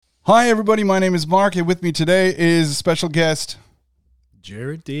Hi, everybody. My name is Mark, and with me today is special guest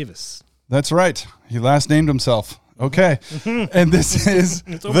Jared Davis. That's right. He last named himself. Okay. And this is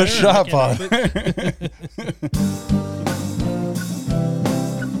the Shot Pod.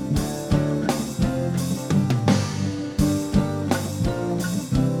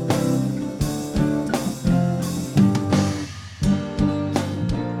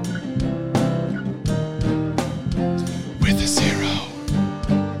 With a zero.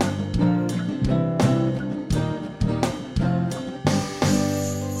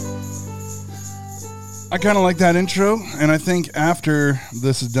 I kind of like that intro, and I think after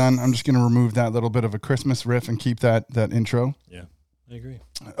this is done, I'm just going to remove that little bit of a Christmas riff and keep that intro. Yeah, I agree.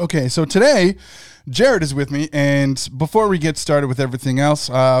 Okay, so today, Jared is with me, and before we get started with everything else,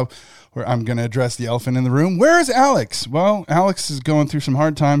 where I'm going to address the elephant in the room. Where is Alex? Well, Alex is going through some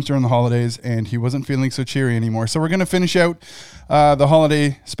hard times during the holidays, and he wasn't feeling so cheery anymore. So we're going to finish out the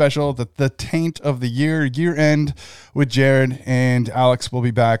holiday special, the taint of the year end with Jared, and Alex will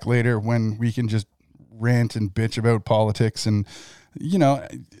be back later when we can just rant and bitch about politics, and you know,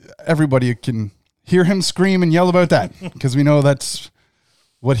 everybody can hear him scream and yell about that because we know that's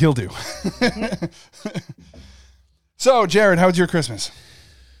what he'll do. So, Jared, how was your Christmas?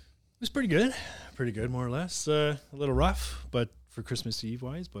 It was pretty good, more or less. A little rough, but for Christmas Eve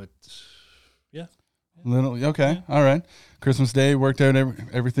wise, but yeah. Okay, all right. Christmas Day worked out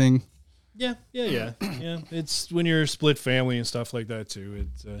everything. Yeah. It's when you're a split family and stuff like that too.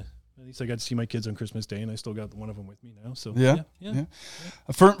 It's at least I got to see my kids on Christmas Day, and I still got one of them with me now. So yeah.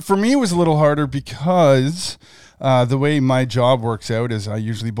 For me, it was a little harder because the way my job works out is I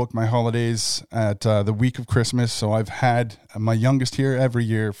usually book my holidays at the week of Christmas. So I've had my youngest here every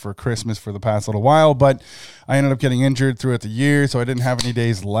year for Christmas for the past little while, but I ended up getting injured throughout the year, so I didn't have any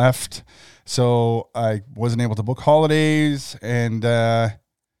days left. So I wasn't able to book holidays, and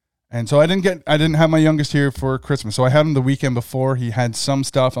so I didn't have my youngest here for Christmas. So I had him the weekend before. He had some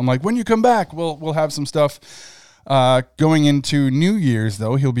stuff. I'm like, when you come back, we'll have some stuff. Going into New Year's,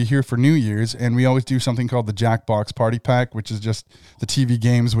 though, he'll be here for New Year's, and we always do something called the Jackbox Party Pack, which is just the TV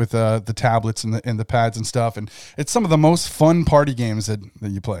games with the tablets and the pads and stuff. And it's some of the most fun party games that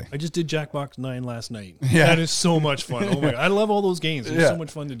you play. I just did Jackbox 9 last night. Yeah. That is so much fun. Oh my God. I love all those games. It's so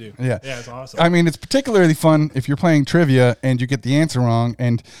much fun to do. Yeah, it's awesome. I mean, it's particularly fun if you're playing trivia and you get the answer wrong,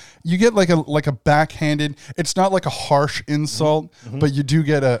 and you get like a backhanded. It's not like a harsh insult, but you do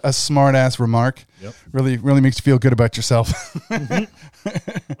get a smart ass remark. Yep. Really makes you feel good about yourself.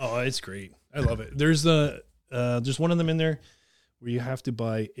 Oh, it's great. I love it. There's one of them in there where you have to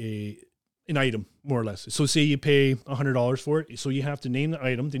buy an item, more or less. So say you pay $100 for it. So you have to name the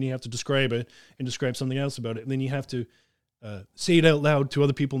item, then you have to describe it and describe something else about it. And then you have to say it out loud to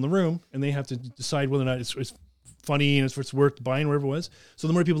other people in the room, and they have to decide whether or not it's funny and it's worth buying, whatever it was. So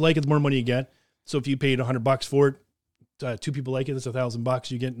the more people like it, the more money you get. So if you paid $100 for it, two people like it, that's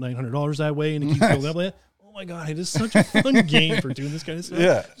 $1,000. You get $900 that way, and it keeps building up like that. Oh my God, it is such a fun game for doing this kind of stuff.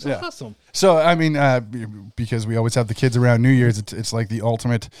 Yeah, it's awesome. So I mean, because we always have the kids around New Year's, it's like the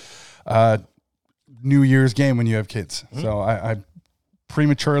ultimate New Year's game when you have kids. So I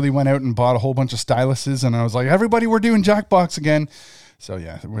prematurely went out and bought a whole bunch of styluses, and I was like, everybody, we're doing Jackbox again. So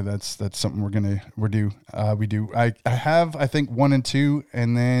yeah, that's something we do. I have, I think, 1 and 2,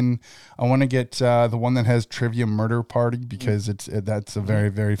 and then I want to get the one that has Trivia Murder Party because that's a very,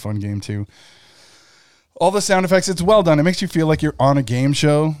 very fun game too. All the sound effects, it's well done. It makes you feel like you're on a game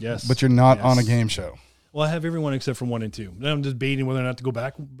show, but you're not on a game show. Well, I have everyone except for 1 and 2. Now I'm debating whether or not to go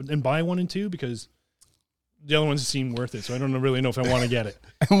back and buy 1 and 2 because the other ones seem worth it, so I don't really know if I want to get it.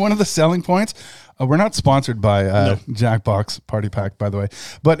 And one of the selling points, we're not sponsored by Jackbox Party Pack, by the way,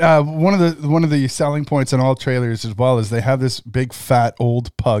 but one of the selling points in all trailers as well is they have this big fat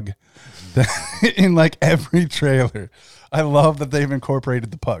old pug in like every trailer. I love that they've incorporated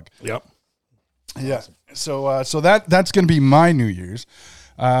the pug. Yep. Yeah. Awesome. So that's going to be my New Year's.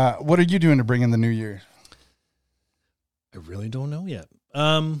 What are you doing to bring in the new year? I really don't know yet.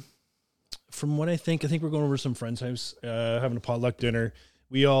 From what I think we're going over to some friend's house, having a potluck dinner.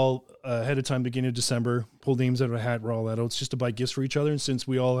 We all, ahead of time, beginning of December, pulled names out of a hat, we're all that out. It's just to buy gifts for each other. And since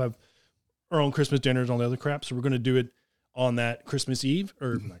we all have our own Christmas dinners and all the other crap, so we're going to do it on that Christmas Eve,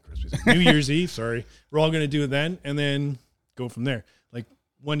 or not Christmas Eve, New Year's Eve, sorry. We're all going to do it then, and then go from there. Like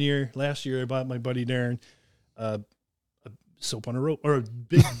last year, I bought my buddy Darren a soap on a rope, or a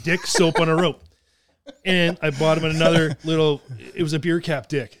big dick soap on a rope. And I bought him another little, it was a beer cap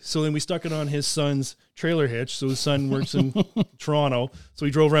dick. So then we stuck it on his son's trailer hitch. So his son works in Toronto. So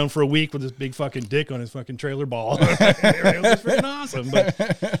he drove around for a week with this big fucking dick on his fucking trailer ball. It was freaking awesome.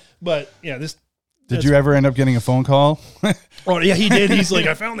 But yeah, Did you ever end up getting a phone call? Oh, yeah, he did. He's like,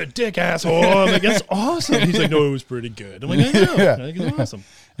 I found the dick, asshole. I'm like, that's awesome. He's like, no, it was pretty good. I'm like, I know. Yeah. I think it's awesome.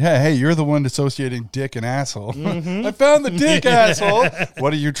 Yeah, hey, you're the one associating dick and asshole. I found the dick, asshole.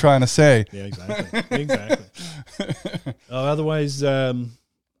 What are you trying to say? Yeah, exactly. Otherwise, I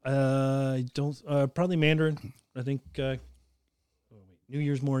don't, probably Mandarin. I think New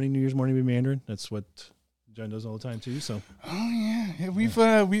Year's morning be Mandarin. That's what John does all the time too. So. Oh yeah, we've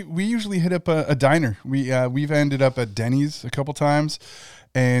we usually hit up a diner. We've ended up at Denny's a couple times,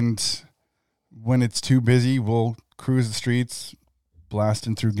 and when it's too busy, we'll cruise the streets,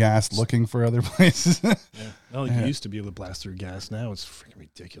 blasting through gas, looking for other places. Yeah, well, you used to be able to blast through gas. Now it's freaking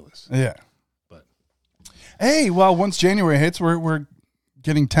ridiculous. Yeah, but hey, well, once January hits, we're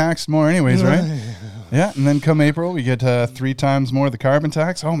getting taxed more, anyways, right? Yeah, and then come April, we get 3 times more of the carbon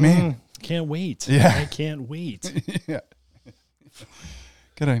tax. Oh man. Can't wait. Yeah. I can't wait. Yeah.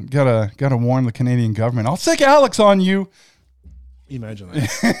 Gotta warn the Canadian government. I'll stick Alex on you. Imagine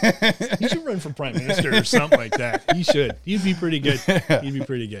that. He should run for prime minister or something like that. He should. He'd be pretty good. He'd be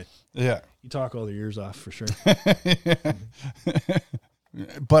pretty good. Yeah. You talk all their ears off for sure.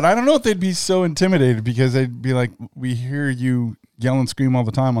 But I don't know if they'd be so intimidated, because they'd be like, we hear you yell and scream all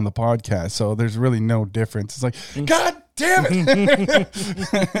the time on the podcast, so there's really no difference. It's like, God damn it.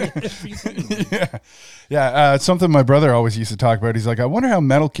 Yeah. It's something my brother always used to talk about. He's like, I wonder how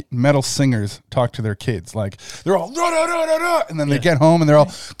metal singers talk to their kids. Like, they're all, da, da, da, da, da, and then they get home and they're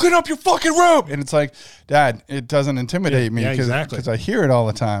all, clean up your fucking room. And it's like, Dad, it doesn't intimidate me because I hear it all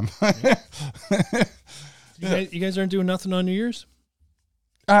the time. You guys aren't doing nothing on New Year's?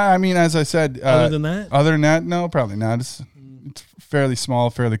 I mean, as I said, other than that, no, probably not. It's fairly small,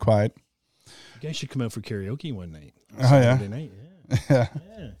 fairly quiet. You guys should come out for karaoke one night. Saturday night. Yeah.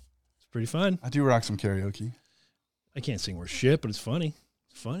 It's pretty fun. I do rock some karaoke. I can't sing worth shit, but it's funny.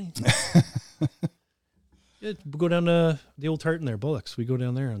 It's funny. Yeah, we go down to the old Tartan there, Bullocks. We go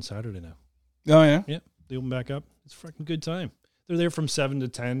down there on Saturday now. Oh, yeah? Yep. They open back up. It's a fucking good time. They're there from 7 to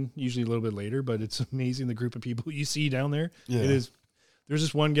 10, usually a little bit later, but it's amazing the group of people you see down there. Yeah. It is. There's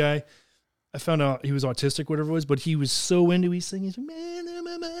this one guy, I found out he was autistic, whatever it was, but he was so into his singing. He's like,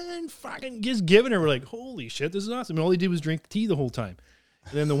 man, fucking just giving her. We're like, holy shit, this is awesome. And all he did was drink tea the whole time.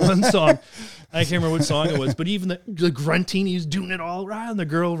 And then the one song, I can't remember what song it was, but even the grunting, he was doing it all right. And the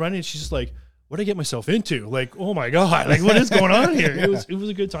girl running, she's just like, what did I get myself into? Like, oh my God, like what is going on here? It was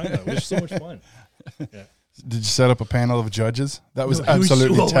a good time though. It was so much fun. Yeah. Did you set up a panel of judges? That was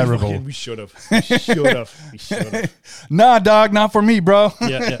absolutely terrible. We should have. Nah, dog, not for me, bro.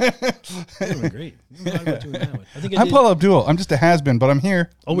 Yeah. That would have been great. I'm Paul Abdul. I'm just a has-been, but I'm here.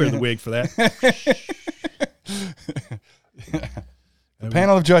 I'll wear the wig for that. The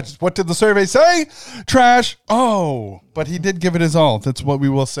panel of judges. What did the survey say? Trash. Oh, but he did give it his all. That's what we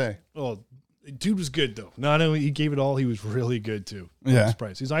will say. Oh, dude was good though. Not only he gave it all, he was really good too. Yeah. I'm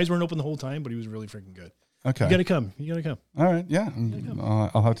surprised. His eyes weren't open the whole time, but he was really freaking good. Okay. You gotta come. All right. Yeah.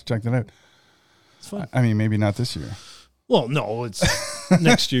 I'll have to check that out. It's fun. I mean, maybe not this year. Well, no, it's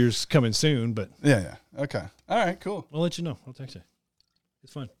next year's coming soon, but yeah. Okay. All right, cool. I'll let you know. I'll text you.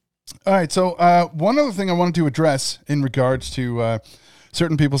 It's fun. All right. So one other thing I wanted to address in regards to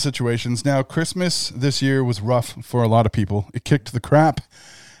certain people's situations. Now, Christmas this year was rough for a lot of people. It kicked the crap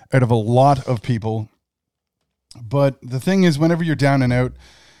out of a lot of people. But the thing is, whenever you're down and out,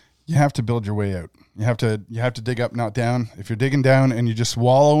 you have to build your way out. You have to dig up, not down. If you're digging down and you just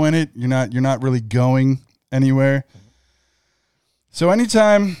wallow in it, you're not really going anywhere. So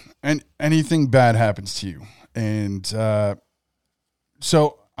anytime anything bad happens to you, and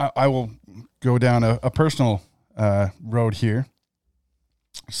so I will go down a personal road here.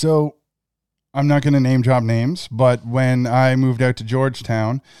 So I'm not going to name drop names, but when I moved out to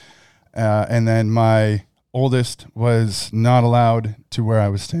Georgetown, and then my oldest was not allowed to where I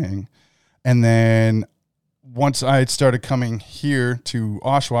was staying. And then once I had started coming here to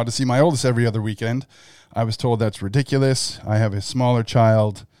Oshawa to see my oldest every other weekend, I was told that's ridiculous. I have a smaller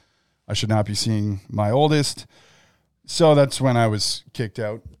child. I should not be seeing my oldest. So that's when I was kicked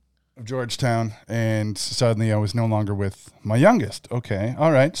out of Georgetown, and suddenly I was no longer with my youngest. Okay,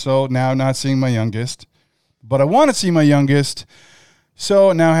 all right. So now not seeing my youngest, but I want to see my youngest.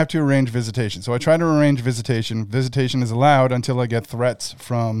 So now I have to arrange visitation. So I try to arrange visitation. Visitation is allowed until I get threats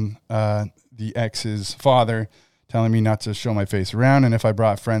from the ex's father telling me not to show my face around, and if I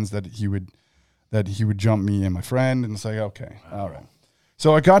brought friends that he would jump me and my friend. And it's like, okay, all right.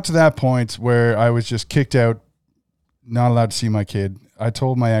 So I got to that point where I was just kicked out, not allowed to see my kid. I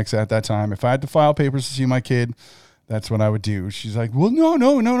told my ex at that time, if I had to file papers to see my kid, that's what I would do. She's like, well,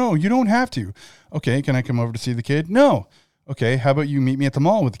 no, you don't have to. Okay, can I come over to see the kid? No. Okay, how about you meet me at the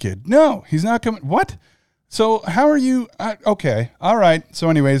mall with the kid? No, he's not coming. What? So how are you? Okay, all right. So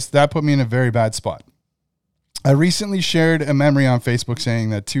anyways, that put me in a very bad spot. I recently shared a memory on Facebook saying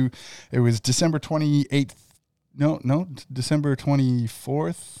that it was December 28th. No, December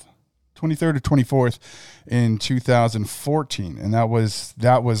 24th, 23rd or 24th in 2014. And that was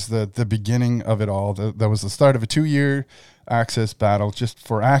the beginning of it all. That was the start of a 2-year access battle just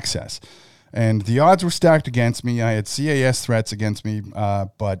for access. And the odds were stacked against me. I had CAS threats against me,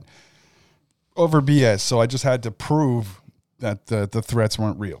 but over BS. So I just had to prove that the threats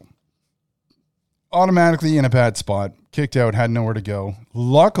weren't real. Automatically in a bad spot, kicked out, had nowhere to go.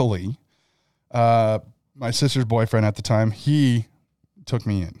 Luckily, my sister's boyfriend at the time, he took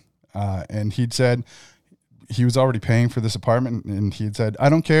me in. And he'd said he was already paying for this apartment, and he'd said, I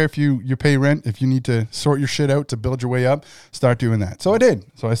don't care if you pay rent, if you need to sort your shit out to build your way up, start doing that. So I did.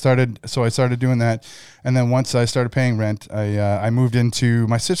 So I started doing that. And then once I started paying rent, I moved into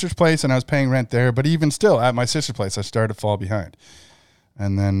my sister's place, and I was paying rent there. But even still, at my sister's place, I started to fall behind.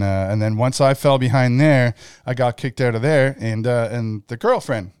 And then once I fell behind there, I got kicked out of there, and the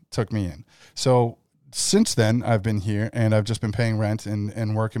girlfriend took me in. So since then, I've been here, and I've just been paying rent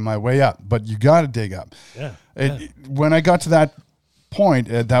and working my way up. But you got to dig up. Yeah. When I got to that point,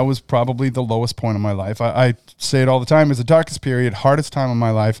 that was probably the lowest point of my life. I say it all the time. It's the darkest period, hardest time of my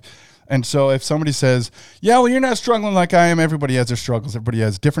life. And so if somebody says, yeah, well, you're not struggling like I am, everybody has their struggles. Everybody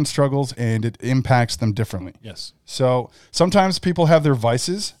has different struggles, and it impacts them differently. Yes. So sometimes people have their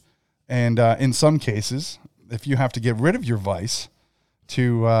vices, and in some cases, if you have to get rid of your vice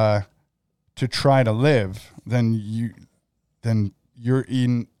to try to live, then you're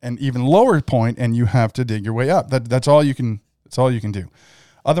in an even lower point, and you have to dig your way up. That's all you can do.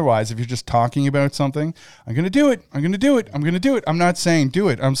 Otherwise, if you're just talking about something, I'm going to do it. I'm going to do it. I'm going to do it. I'm not saying do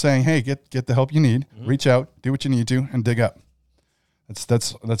it. I'm saying, hey, get the help you need, reach out, do what you need to, and dig up.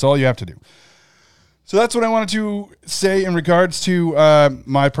 That's all you have to do. So that's what I wanted to say in regards to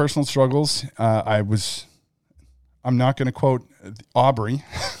my personal struggles. I'm not going to quote Aubrey.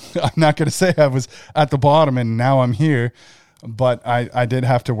 I'm not going to say I was at the bottom and now I'm here, but I did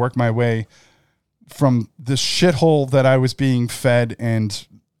have to work my way from this shithole that I was being fed and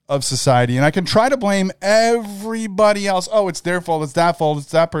of society. And I can try to blame everybody else. Oh, it's their fault. It's that fault.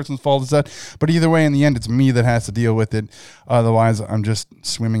 It's that person's fault. It's that. But either way, in the end, it's me that has to deal with it. Otherwise, I'm just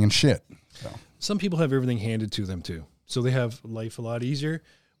swimming in shit. So. Some people have everything handed to them too. So they have life a lot easier.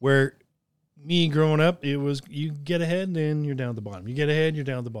 Where me growing up, it was you get ahead and you're down at the bottom. You get ahead, you're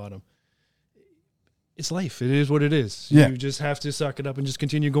down at the bottom. It's life. It is what it is. Yeah. You just have to suck it up and just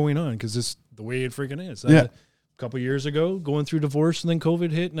continue going on because it's the way it freaking is. Yeah. A couple of years ago, going through divorce, and then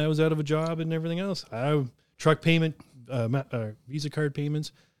COVID hit, and I was out of a job and everything else. Truck payment, Visa card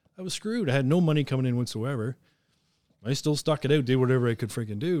payments, I was screwed. I had no money coming in whatsoever. I still stuck it out, did whatever I could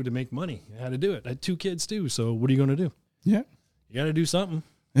freaking do to make money. I had to do it. I had 2 kids too, so what are you going to do? Yeah. You got to do something.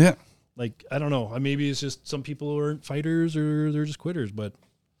 Yeah. Like, I don't know. Maybe it's just some people aren't fighters or they're just quitters, but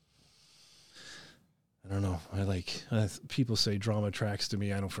I don't know. People say drama tracks to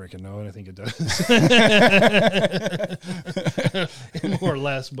me. I don't freaking know, and I think it does. More or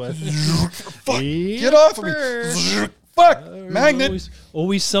less, but fuck, get off of me. Fuck, magnet.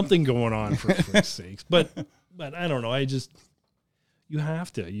 Always something going on, for frick's sakes. But I don't know. You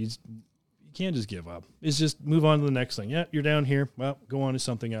have to. You can't just give up. It's just move on to the next thing. Yeah, you're down here. Well, go on to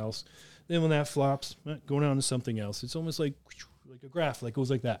something else. Then when that flops, go on to something else. It's almost like a graph, like it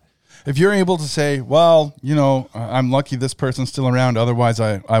goes like that. If you're able to say, well, I'm lucky this person's still around, otherwise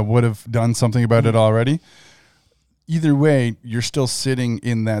I would have done something about it already. Either way, you're still sitting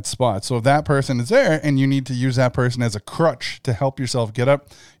in that spot. So if that person is there and you need to use that person as a crutch to help yourself get up,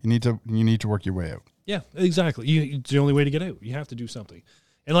 you need to work your way out. Yeah, exactly. It's the only way to get out. You have to do something.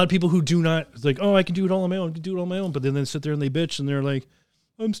 And a lot of people who do not, it's like, oh, I can do it all on my own. I can do it on my own. But then they sit there and they bitch and they're like,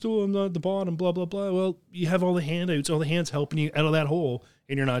 I'm not at the bottom, blah, blah, blah. Well, you have all the handouts, all the hands helping you out of that hole,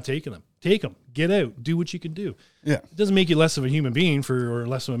 and you're not taking them. Take them. Get out. Do what you can do. Yeah. It doesn't make you less of a human being or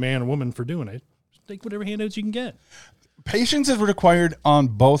less of a man or woman for doing it. Just take whatever handouts you can get. Patience is required on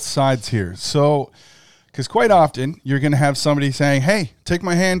both sides here. So, because quite often you're going to have somebody saying, hey, take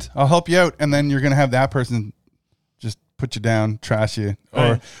my hand, I'll help you out. And then you're going to have that person just put you down, trash you,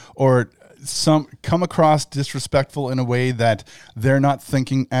 or come across disrespectful in a way that they're not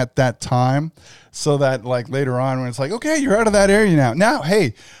thinking at that time, so that like later on when it's like, okay, you're out of that area now,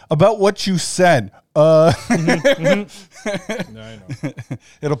 hey, about what you said, No, I know.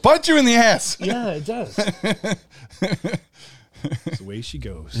 It'll bite you in the ass. Yeah, it does. It's the way she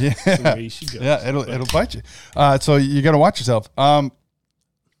goes. Yeah. It's the way she goes. Yeah, it'll bite you. So you got to watch yourself.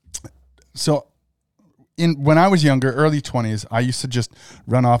 So when I was younger, early 20s, I used to just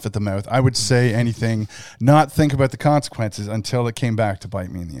run off at the mouth. I would say anything, not think about the consequences until it came back to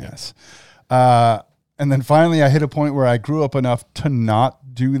bite me in the ass. And then finally I hit a point where I grew up enough to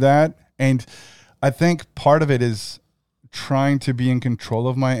not do that. And I think part of it is trying to be in control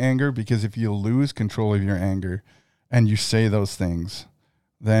of my anger, because if you lose control of your anger and you say those things,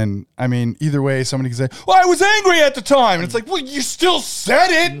 then, I mean, either way, somebody can say, well, I was angry at the time. And it's like, well, you still said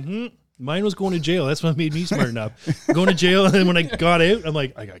it. Mm-hmm. Mine was going to jail. That's what made me smart enough. Going to jail, and then when I got out, I'm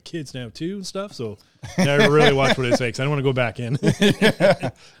like, I got kids now too and stuff. So I really watch what I say, because I don't want to go back in.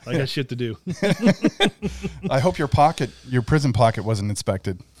 I got shit to do. I hope your prison pocket wasn't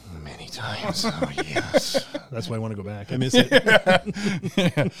inspected. Many times. Oh, yes. That's why I want to go back. I miss it.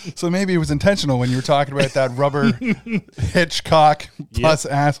 Yeah. So maybe it was intentional when you were talking about that rubber Hitchcock plus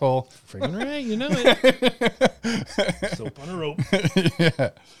asshole. Friggin' right. You know it. Soap on a rope.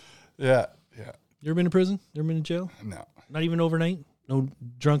 Yeah. You ever been to prison? You ever been to jail? No. Not even overnight? No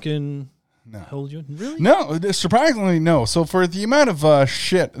drunken... No. Hold you? Really? No, surprisingly, no. So for the amount of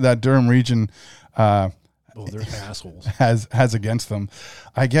shit that Durham region... they're assholes. Has against them,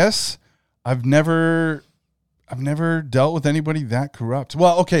 I guess I've never dealt with anybody that corrupt.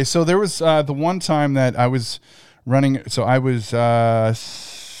 Well, okay, so there was the one time that I was running. So I was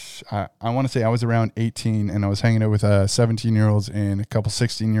I want to say I was around 18, and I was hanging out with 17-year-olds and a couple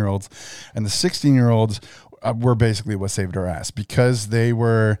 16-year-olds, and the 16-year-olds were basically what saved our ass, because they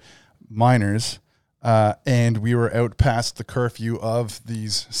were minors, and we were out past the curfew of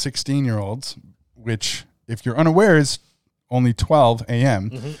these 16-year-olds, which, if you're unaware, is only 12 a.m.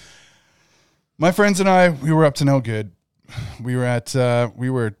 Mm-hmm. My friends and I, we were up to no good. We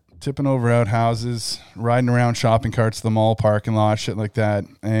were tipping over outhouses, riding around shopping carts to the mall parking lot, shit like that.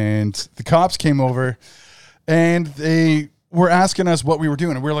 And the cops came over, and they were asking us what we were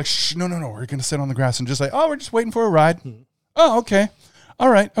doing. And we were like, shh, no, we're going to sit on the grass. And just like, oh, we're just waiting for a ride. Mm-hmm. Oh, okay. All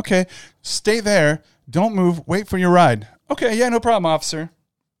right, okay. Stay there. Don't move. Wait for your ride. Okay, yeah, no problem, officer.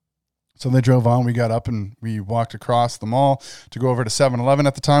 So they drove on. We got up and we walked across the mall to go over to 7-Eleven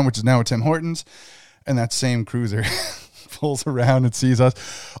at the time, which is now a Tim Hortons. And that same cruiser pulls around and sees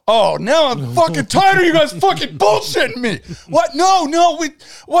us. Oh, now I'm fucking tired of you guys fucking bullshitting me. What? No. We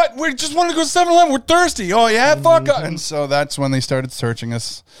just want to go to 7-Eleven. We're thirsty. Oh, yeah? Fuck. And so that's when they started searching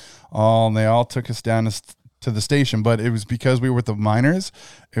us all. And they all took us down to the station. But it was because we were with the minors.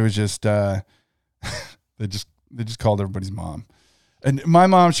 It was just, they just called everybody's mom. And my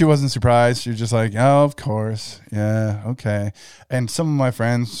mom, she wasn't surprised. She was just like, oh, of course. Yeah, okay. And some of my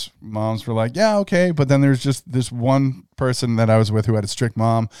friends' moms were like, yeah, okay. But then there's just this one person that I was with who had a strict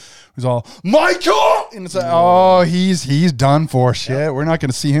mom who's all, Michael! And it's like, oh, he's done for. Shit. Yep. We're not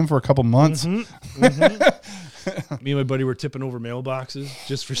going to see him for a couple months. Mm-hmm. Mm-hmm. Me and my buddy were tipping over mailboxes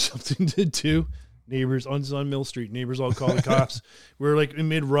just for something to do. Neighbors on Mill Street. Neighbors all call the cops. We're like in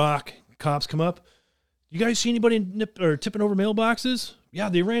mid-rock. Cops come up. You guys see anybody tipping over mailboxes? Yeah,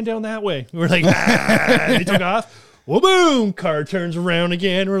 they ran down that way. We're like, they took off. Well, boom, car turns around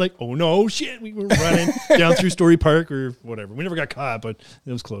again. We're like, oh no, shit. We were running down through Story Park or whatever. We never got caught, but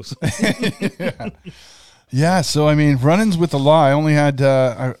it was close. Yeah, so I mean, run-ins with the law. I only had,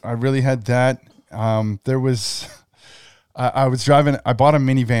 I really had that. There was, I was driving, I bought a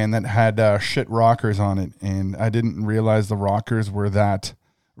minivan that had shit rockers on it, and I didn't realize the rockers were that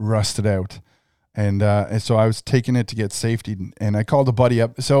rusted out. And so I was taking it to get safety, and I called a buddy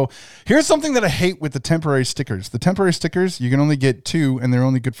up. So here's something that I hate with the temporary stickers. The temporary stickers, you can only get 2, and they're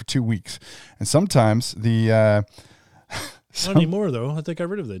only good for 2 weeks. And sometimes not anymore, though. I think I got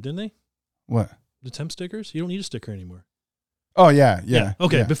rid of that, didn't they? What? The temp stickers? You don't need a sticker anymore. Oh, yeah.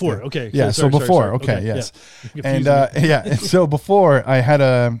 Okay, yeah, before. Yeah. Okay. Yeah, so before. Okay, yes. Yeah. And and so before I had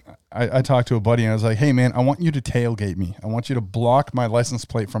I talked to a buddy, and I was like, hey, man, I want you to tailgate me. I want you to block my license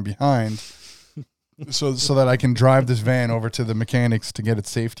plate from behind. So that I can drive this van over to the mechanics to get it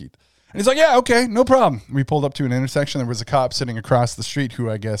safetied. And he's like, yeah, okay, no problem. We pulled up to an intersection. There was a cop sitting across the street who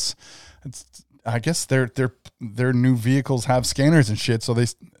I guess their new vehicles have scanners and shit. So they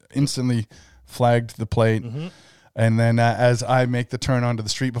instantly flagged the plate. Mm-hmm. And then as I make the turn onto the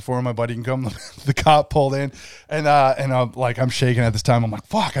street before my buddy can come, the cop pulled in, and I'm shaking at this time. I'm like,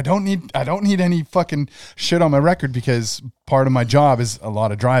 fuck, I don't need any fucking shit on my record, because part of my job is a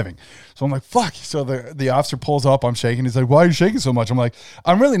lot of driving. So I'm like, fuck. So the officer pulls up. I'm shaking. He's like, why are you shaking so much? I'm like,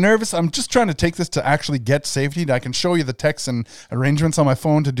 I'm really nervous. I'm just trying to take this to actually get safety. I can show you the texts and arrangements on my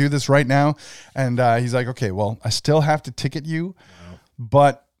phone to do this right now. And he's like, okay, well, I still have to ticket you,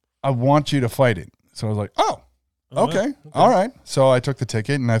 but I want you to fight it. So I was like, oh. Okay. All right. So I took the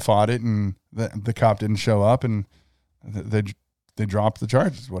ticket and I fought it, and the cop didn't show up, and they they dropped the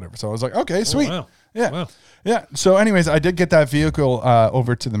charges, whatever. So I was like, okay, sweet. Wow. Yeah. Wow. Yeah. So anyways, I did get that vehicle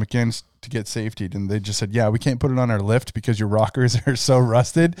over to the mechanics to get safetied, and they just said, yeah, we can't put it on our lift because your rockers are so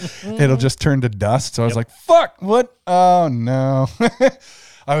rusted. It'll just turn to dust. So I was like, fuck, what? Oh, no.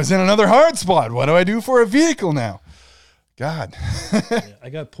 I was in another hard spot. What do I do for a vehicle now? God. Yeah, I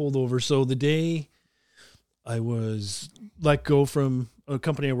got pulled over. So the day I was let go from a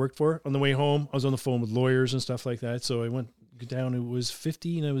company I worked for, on the way home, I was on the phone with lawyers and stuff like that. So I went down, it was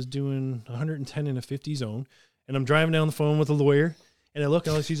 50 and I was doing 110 in a 50 zone. And I'm driving down the phone with a lawyer and I look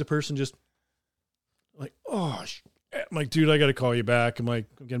and I see a person just like, oh, shit. I'm like, dude, I got to call you back. I'm like,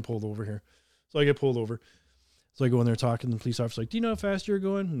 I'm getting pulled over here. So I get pulled over. So I go in there talking to the police officer, like, do you know how fast you're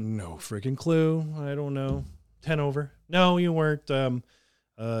going? No freaking clue. I don't know. 10 over. No, you weren't.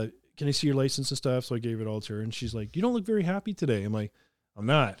 Can I see your license and stuff? So I gave it all to her and she's like, you don't look very happy today. I'm like, I'm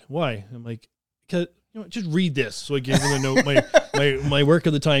not. Why? I'm like, because, just read this. So I gave her the note my work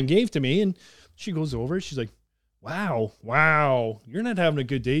of the time gave to me. And she goes over. She's like, wow, you're not having a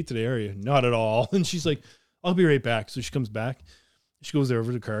good day today, are you? Not at all. And she's like, I'll be right back. So she comes back. She goes there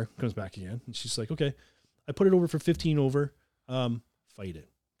over to the car, comes back again. And she's like, okay, I put it over for 15 over. Fight it.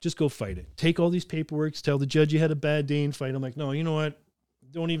 Just go fight it. Take all these paperworks. Tell the judge you had a bad day and fight. I'm like, no, you know what?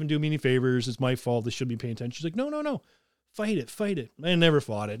 Don't even do me any favors. It's my fault. They should be paying attention. She's like, no. Fight it. I never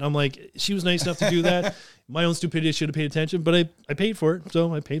fought it. I'm like, she was nice enough to do that. My own stupidity, should have paid attention, but I paid for it.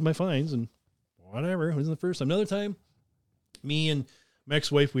 So I paid my fines and whatever. It wasn't the first time. Another time, me and my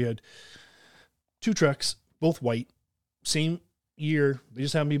ex-wife, we had 2 trucks, both white, same year. They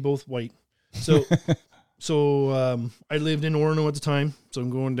just happened to be both white. So, I lived in Orono at the time. So I'm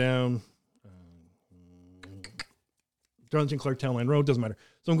going down Darlington Clark Town Line Road. Doesn't matter.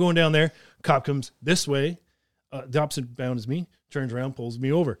 So I'm going down there. Cop comes this way. The opposite bound as me, turns around, pulls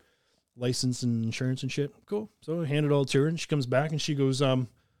me over. License and insurance and shit. Cool. So I hand it all to her and she comes back and she goes,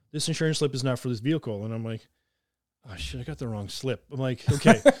 this insurance slip is not for this vehicle. And I'm like, oh shit, I got the wrong slip. I'm like,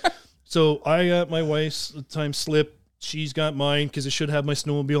 okay. So I got my wife's time slip. She's got mine because it should have my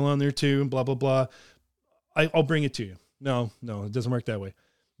snowmobile on there too and blah, blah, blah. I'll bring it to you. No, it doesn't work that way.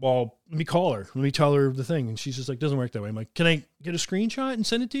 Well, let me call her. Let me tell her the thing. And she's just like, doesn't work that way. I'm like, can I get a screenshot and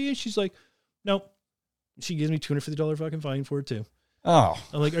send it to you? She's like, nope. She gives me $250 fucking fine for it too. Oh.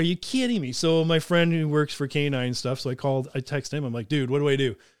 I'm like, are you kidding me? So my friend who works for K9 stuff, so I texted him. I'm like, dude, what do I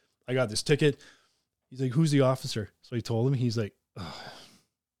do? I got this ticket. He's like, who's the officer? So I told him. He's like, oh,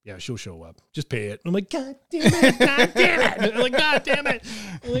 yeah, she'll show up. Just pay it. I'm like, God damn it. I'm like, God damn it.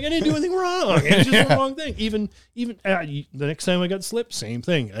 I'm like, I didn't do anything wrong. It's just the wrong thing. Even the next time I got slipped, same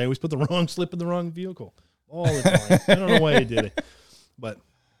thing. I always put the wrong slip in the wrong vehicle all the time. I don't know why I did it, but.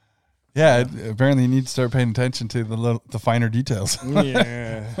 Yeah, apparently you need to start paying attention to the finer details.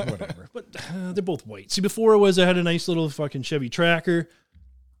 Yeah, whatever. But they're both white. See, before I had a nice little fucking Chevy Tracker,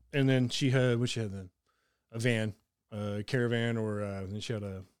 and then she had then? A van, a Caravan, or then she had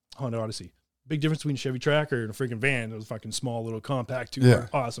a Honda Odyssey. Big difference between a Chevy Tracker and a freaking van. It was a fucking small little compact,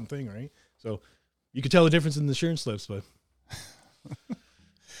 awesome thing, right? So you could tell the difference in the insurance slips, but.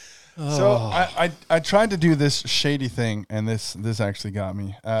 So I tried to do this shady thing, and this actually got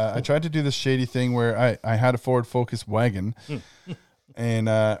me. I tried to do this shady thing where I had a Ford Focus wagon, and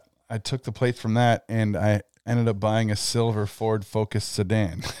I took the plates from that, and I ended up buying a silver Ford Focus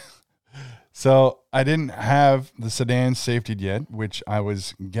sedan. So I didn't have the sedan safetied yet, which I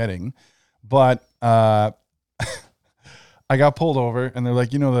was getting, but I got pulled over, and they're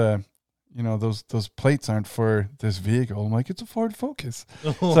like, those plates aren't for this vehicle. I'm like, it's a Ford Focus.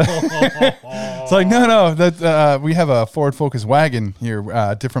 So, it's like, no, that we have a Ford Focus wagon here,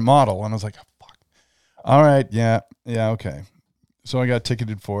 different model. And I was like, oh, fuck. All right, yeah, okay. So I got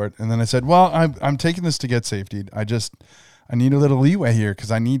ticketed for it, and then I said, well, I'm taking this to get safetied. I need a little leeway here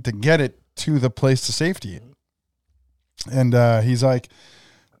because I need to get it to the place to safety it. And he's like,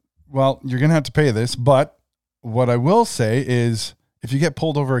 well, you're gonna have to pay this, but what I will say is, if you get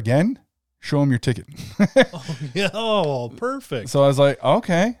pulled over again, show him your ticket. Oh, perfect. So I was like,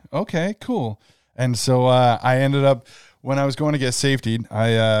 okay, cool. And so I ended up, when I was going to get safetied,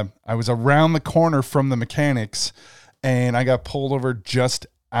 I was around the corner from the mechanics, and I got pulled over just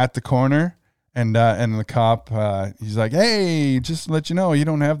at the corner. And the cop, he's like, hey, just to let you know, you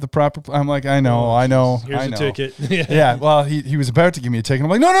don't have the proper. I'm like, I know. Here's a ticket. Yeah. Well, he was about to give me a ticket. I'm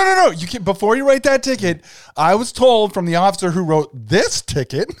like, no. You can, before you write that ticket, I was told from the officer who wrote this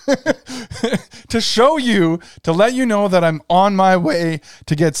ticket to show you, to let you know that I'm on my way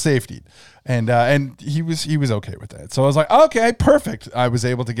to get safetied. And he was okay with that. So I was like, okay, perfect. I was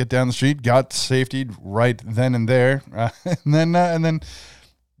able to get down the street, got safetied right then and there, and then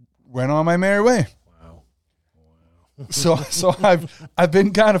went on my merry way. Wow. So I've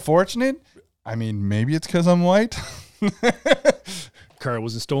been kind of fortunate. I mean, maybe it's because I'm white. Car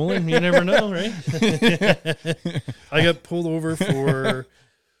wasn't stolen. You never know, right? I got pulled over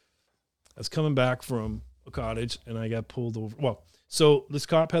I was coming back from a cottage and I got pulled over. Well, so this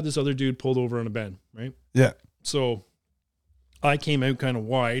cop had this other dude pulled over on a bend, right? Yeah. So I came out kind of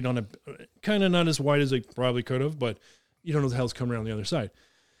wide kind of not as wide as I probably could have, but you don't know what the hell's coming around the other side.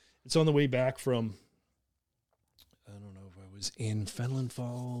 It's on the way back from, I don't know if I was in Fenland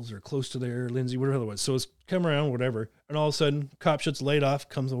Falls or close to there, Lindsay, whatever it was. So it's come around, whatever. And all of a sudden, cop shuts the light off,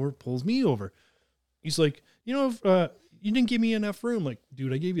 comes over, pulls me over. He's like, if, you didn't give me enough room. I'm like,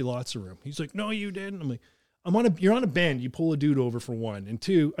 dude, I gave you lots of room. He's like, no, you didn't. I'm like, you're on a bend. You pull a dude over for one. And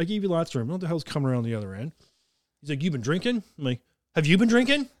two, I gave you lots of room. What the hell's coming around the other end? He's like, you've been drinking? I'm like, have you been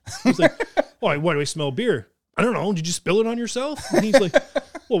drinking? He's like, why do I smell beer? I don't know. Did you spill it on yourself? And he's like,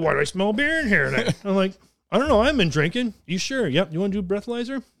 well, why do I smell beer in here then? I'm like, I don't know. I haven't been drinking. You sure? Yep. You want to do a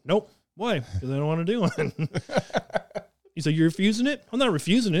breathalyzer? Nope. Why? Because I don't want to do one. He's like, you're refusing it? I'm not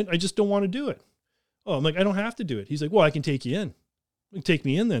refusing it. I just don't want to do it. Oh, I'm like, I don't have to do it. He's like, well, I can take you in. You can take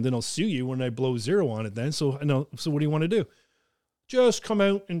me in then. Then I'll sue you when I blow zero on it then. So what do you want to do? Just come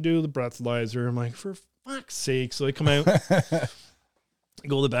out and do the breathalyzer. I'm like, for fuck's sake. So I come out, I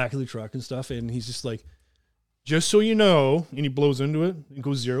go to the back of the truck and stuff. And he's just like, just so you know, and he blows into it and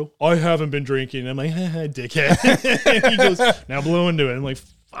goes zero. I haven't been drinking. I'm like, dickhead. He goes, now blow into it. I'm like,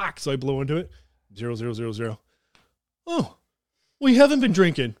 fuck. So I blow into it. 0, 0, 0, 0. Oh, well, you haven't been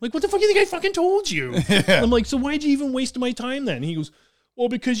drinking. Like, what the fuck do you think I fucking told you? Yeah. I'm like, so why'd you even waste my time then? And he goes, well,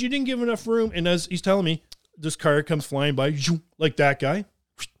 because you didn't give enough room. And as he's telling me, this car comes flying by, like that guy.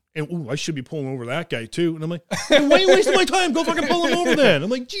 And ooh, I should be pulling over that guy too. And I'm like, hey, why are you wasting my time? Go fucking pull him over then. I'm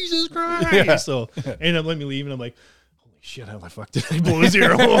like, Jesus Christ. Yeah. So ended up letting me leave. And I'm like, holy shit, how the fuck did I blow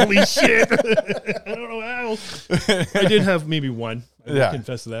zero? Holy shit. I don't know how. I did have maybe one. I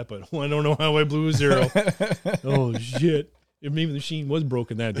confess to that, but I don't know how I blew a zero. Oh shit. If maybe the machine was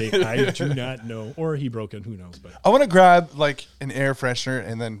broken that day, I do not know. Or he broke it, who knows. But I want to grab like an air freshener,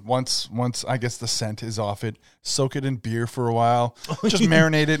 and then once I guess the scent is off it, soak it in beer for a while. Just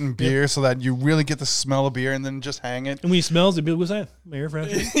marinate it in beer so that you really get the smell of beer, and then just hang it. And when he smells it, what's that? My air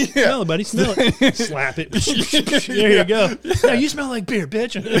freshener? Yeah. Smell it, buddy. Smell it. Slap it. There you go. Yeah, you smell like beer,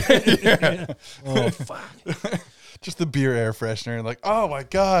 bitch. Yeah. Oh, fuck. Just the beer air freshener. Like, oh my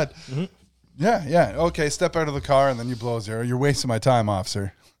God. Mm-hmm. Yeah. Okay, step out of the car and then you blow zero. You're wasting my time,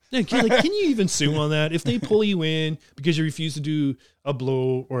 officer. Yeah, can you even sue on that? If they pull you in because you refuse to do a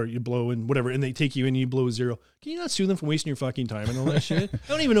blow or you blow and whatever, and they take you in and you blow zero, can you not sue them for wasting your fucking time and all that shit? I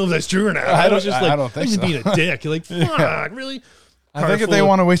don't even know if that's true or not. I don't think so. Being a dick. You're like, fuck, really? I think if they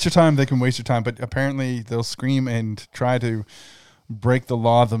want to waste your time, they can waste your time. But apparently they'll scream and try to break the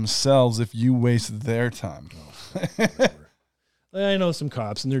law themselves if you waste their time. I know some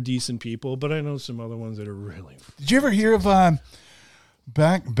cops and they're decent people, but I know some other ones that are really. Did you ever hear of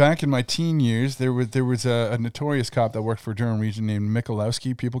back in my teen years? There was a notorious cop that worked for Durham Region named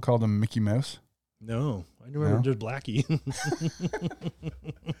Michalowski. People called him Mickey Mouse. No, I remember just Blackie. And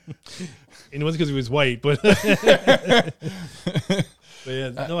it wasn't because he was white, but. But yeah,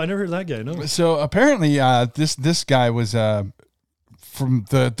 no, I never heard of that guy. No. So apparently, this guy was. From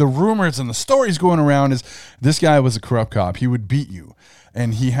the rumors and the stories going around is this guy was a corrupt cop. He would beat you.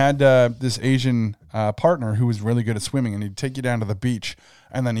 And he had this Asian partner who was really good at swimming, and he'd take you down to the beach,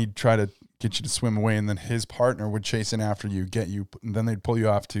 and then he'd try to get you to swim away, and then his partner would chase in after you, get you, and then they'd pull you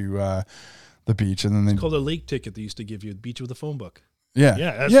off to the beach. And then it's called a lake ticket they used to give you, the beach with a phone book. Yeah.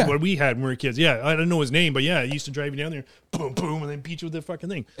 Yeah, that's what we had when we were kids. Yeah, I don't know his name, but yeah, he used to drive you down there, boom, boom, and then beat you with the fucking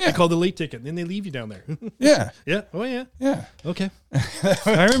thing. Yeah. They called the late ticket, and then they leave you down there. Yeah. Yeah. Oh, yeah. Yeah. Okay.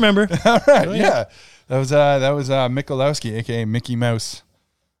 I remember. All right. Oh, yeah. That was Michalowski, a.k.a. Mickey Mouse.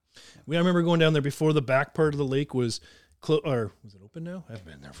 I remember going down there before the back part of the lake was or was it open now? I've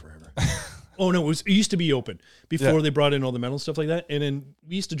been there forever. Oh, no, it used to be open before they brought in all the metal stuff like that. And then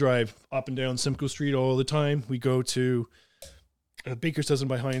we used to drive up and down Simcoe Street all the time. We go to Baker's Dozen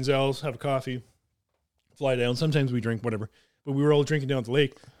by Heinz L's, have a coffee, fly down. Sometimes we drink, whatever. But we were all drinking down at the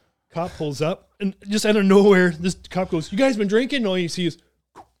lake. Cop pulls up, and just out of nowhere, this cop goes, "You guys been drinking?" And all you see is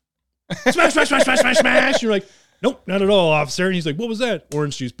smash, smash, smash, smash, smash, smash. And you're like, "Nope, not at all, officer." And he's like, "What was that?"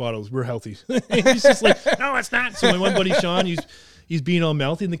 "Orange juice bottles. We're healthy." He's just like, "No, it's not." So my one buddy, Sean, he's being all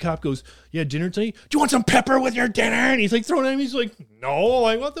mouthy, and the cop goes, "Yeah, dinner tonight? Do you want some pepper with your dinner?" And he's like throwing at him. He's like, "No."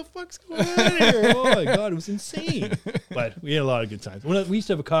 Like, what the fuck's going on here? Oh my God, it was insane. But we had a lot of good times. We used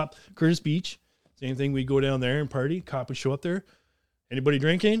to have a cop, Curtis Beach. Same thing. We'd go down there and party. Cop would show up there. "Anybody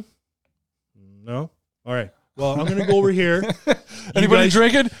drinking?" "No." "All right. Well, I'm gonna go over here. Anybody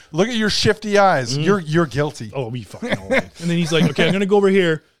drinking? Look at your shifty eyes. You're guilty. Oh, we fucking know. And then he's like, okay, I'm gonna go over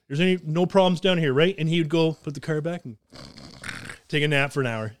here. There's no problems down here, right? And he would go put the car back and take a nap for an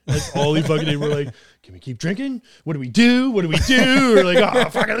hour. That's all he fucking did. We're like, can we keep drinking? What do we do? What do we do? We're like, oh,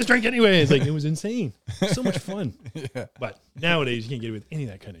 fuck it, let's drink anyway. It's like, it was insane. So much fun. Yeah. But nowadays, you can't get away with any of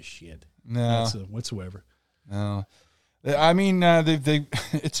that kind of shit. No. Whatsoever. No. I mean,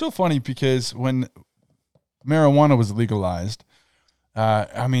 it's so funny because when marijuana was legalized,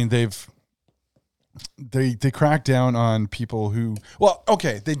 I mean, they crack down on people who, well,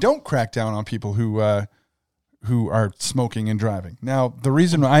 okay, they don't crack down on people who are smoking and driving. Now, the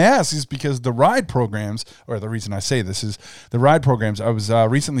reason I ask is because the ride programs, or the reason I say this is the ride programs. I was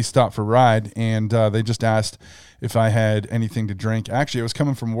recently stopped for ride, and they just asked if I had anything to drink. Actually, I was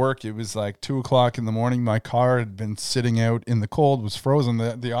coming from work. It was like 2:00 in the morning. My car had been sitting out in the cold, was frozen.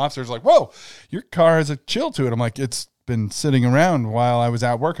 The officer's like, "Whoa, your car has a chill to it." I'm like, "It's been sitting around while I was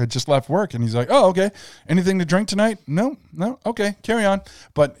at work. I just left work." And he's like, "Oh, okay. Anything to drink tonight?" No. Okay, carry on.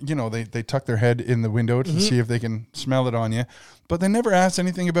 But they tuck their head in the window to see if they can smell it on you. But they never asked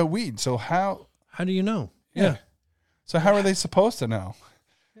anything about weed. So how do you know? Yeah. So how are they supposed to know?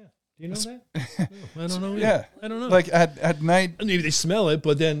 Yeah. Do you know that? No, I don't know. Yeah. I don't know. Like at night, maybe they smell it,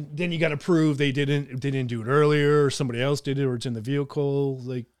 but then you got to prove they didn't do it earlier, or somebody else did it, or it's in the vehicle.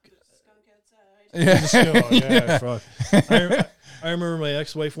 Like, yeah. Fuck. I remember my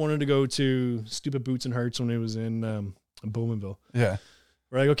ex-wife wanted to go to Stupid Boots and Hearts when it was in Bowmanville. Yeah.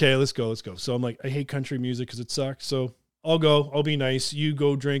 We're like, okay, let's go. So I'm like, I hate country music because it sucks. So I'll go. I'll be nice. You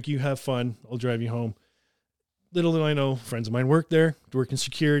go drink. You have fun. I'll drive you home. Little did I know, friends of mine work there, work in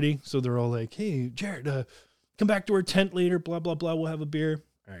security. So they're all like, hey, Jared, come back to our tent later, blah, blah, blah. We'll have a beer.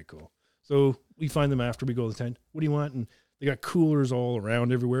 All right, cool. So we find them after we go to the tent. What do you want? And they got coolers all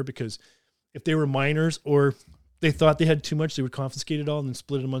around everywhere because if they were minors or they thought they had too much, they would confiscate it all and then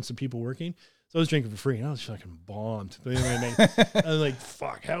split it amongst the people working. So I was drinking for free and I was fucking bombed. But anyway, I was like,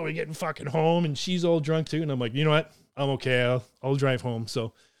 fuck, how are we getting fucking home? And she's all drunk too. And I'm like, you know what? I'm okay. I'll drive home.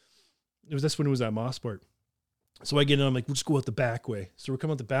 So that's when it was at Mossport. So I get in, I'm like, we'll just go out the back way. So we're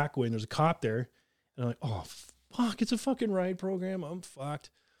coming out the back way and there's a cop there. And I'm like, oh, fuck, it's a fucking ride program. I'm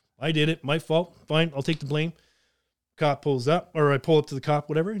fucked. I did it. My fault. Fine. I'll take the blame. Cop pulls up, or I pull up to the cop,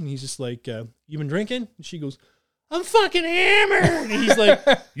 whatever. And he's just like, you been drinking? And she goes, I'm fucking hammered. And he's like,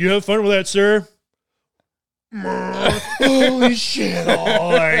 you have fun with that, sir? Holy shit.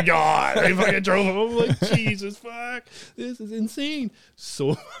 Oh my God. I fucking drove home. I'm like, Jesus, fuck. This is insane.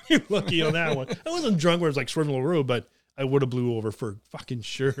 So lucky on that one. I wasn't drunk where it was like swerving the road, but I would have blew over for fucking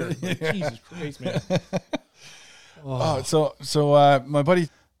sure. Like, Jesus Christ, man. So my buddy,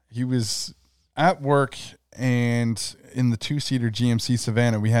 he was at work, and in the 2-seater GMC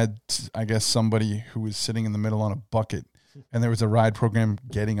Savannah, we had, I guess, somebody who was sitting in the middle on a bucket, and there was a ride program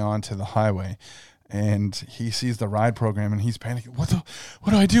getting onto the highway. And he sees the ride program and he's panicking. What do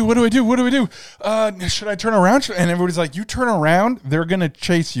I do? What do I do? Should I turn around? And everybody's like, you turn around, they're going to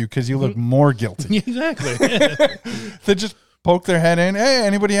chase you because you look more guilty. Exactly. They just poke their head in. Hey,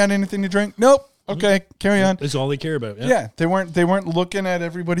 anybody had anything to drink? Nope. Okay, carry on. That's all they care about. Yeah, they weren't looking at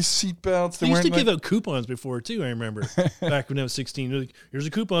everybody's seatbelts. They used to give out coupons before too. I remember back when I was 16. Like, here's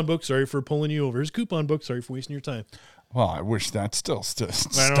a coupon book. Sorry for pulling you over. Here's a coupon book. Sorry for wasting your time. Well, I wish that still stuck.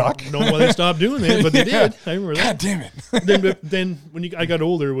 I don't know why they stopped doing that, but they did. I remember that. God damn it. then when I got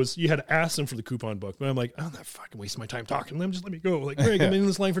older, you had to ask them for the coupon book. But I'm like, I'm not fucking wasting my time talking to them. Just let me go. Like, Greg, I'm in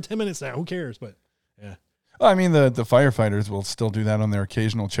this line for 10 minutes now. Who cares? But yeah. Well, I mean, the firefighters will still do that on their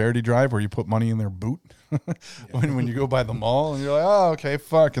occasional charity drive where you put money in their boot when you go by the mall and you're like, oh, okay,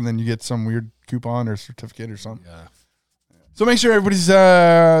 fuck. And then you get some weird coupon or certificate or something. Yeah. So make sure everybody's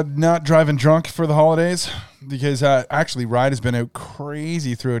not driving drunk for the holidays, because actually Ride has been out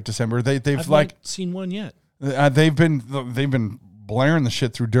crazy throughout December. I've not seen one yet. They've been blaring the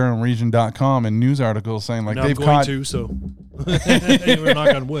shit through DurhamRegion.com and news articles saying like they've caught. So we're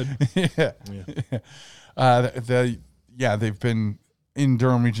knock on wood. Yeah. They've been in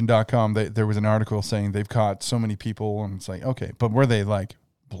DurhamRegion.com. There was an article saying they've caught so many people, and it's like, okay, but were they like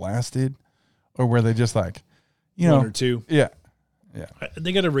blasted, or were they just like, one or two? Yeah.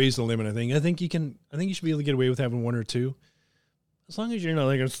 They got to raise the limit. I think you should be able to get away with having one or two, as long as you're not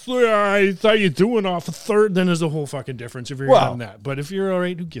like, I thought you're doing off a third. Then there's a whole fucking difference if you're having that. But if you're all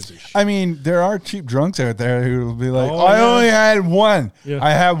right, who gives a shit? I mean, there are cheap drunks out there who will be like, I only had one. Yeah.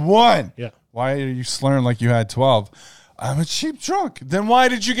 I have one. Yeah. Why are you slurring like you had 12? I'm a cheap drunk. Then why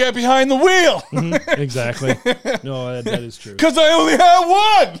did you get behind the wheel? Exactly. No, that is true. Because I only have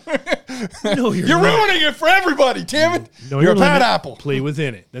one. No, you're ruining it for everybody, damn it. No, you're a bad apple. Play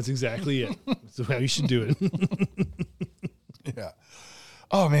within it. That's exactly it. That's how you should do it. Yeah.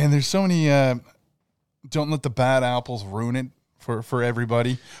 Oh, man, there's so many... don't let the bad apples ruin it for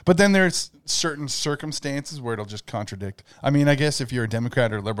everybody. But then there's certain circumstances where it'll just contradict. I mean, I guess if you're a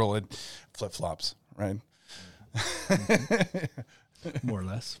Democrat or liberal, it flip-flops, right? More or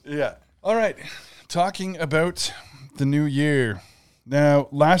less. Yeah. All right. Talking about the new year. Now,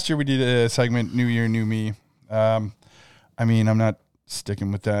 last year we did a segment, New Year, New Me. I mean, I'm not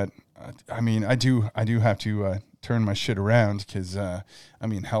sticking with that. I mean, I do have to turn my shit around because,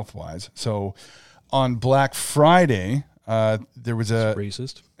 health-wise. So on Black Friday, there was a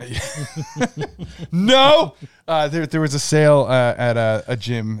racist. No, there was a sale at a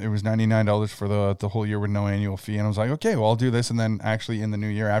gym. It was $99 for the whole year with no annual fee, and I was like, okay, well, I'll do this, and then actually in the new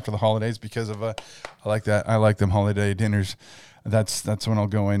year after the holidays, because of I like that. I like them holiday dinners. That's when I'll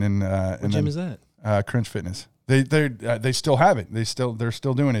go in and what gym is that? Crunch Fitness. They still have it. They're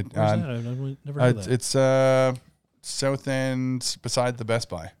still doing it. Where's that? I've never heard that. It's South End beside the Best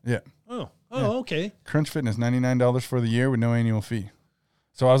Buy. Yeah. Oh, yeah. Okay. Crunch Fitness, $99 for the year with no annual fee.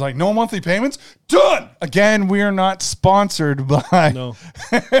 So I was like, no monthly payments? Done! Again, we are not sponsored by... No.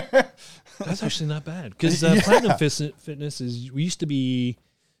 That's actually not bad. Because Platinum Fitness we used to be,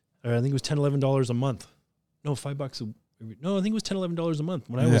 I think it was $10, $11 a month. No, $5 no, I think it was $10, $11 a month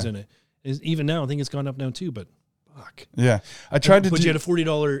when I was in it. Even now, I think it's gone up now too, but fuck. Yeah. I tried to But you had a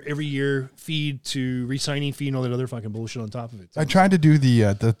 $40 every year feed to re-signing fee and all that other fucking bullshit on top of it. I tried to do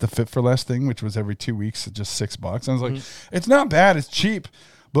the Fit for Less thing, which was every 2 weeks, just $6. I was like, it's not bad, it's cheap.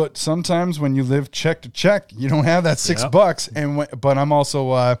 But sometimes when you live check to check, you don't have that $6. But I'm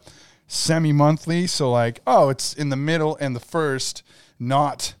also semi-monthly, so like, it's in the middle and the first,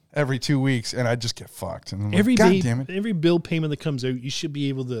 not every 2 weeks, and I just get fucked. And I'm like, God damn it. Every bill payment that comes out, you should be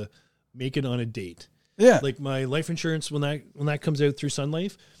able to make it on a date. Yeah. Like my life insurance, when that comes out through Sun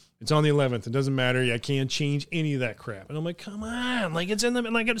Life, it's on the 11th. It doesn't matter. I can't change any of that crap. And I'm like, come on. Like, it's in them,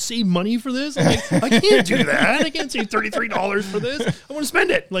 and I got to save money for this? I'm like, I can't do that. I can't save $33 for this. I want to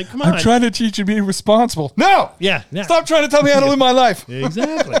spend it. Like, come on. I'm trying to teach you to be responsible. No! Yeah. Stop trying to tell me how to live my life.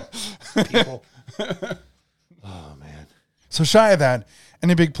 Exactly. People. Oh, man. So shy of that,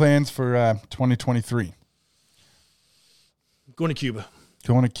 any big plans for 2023? Going to Cuba.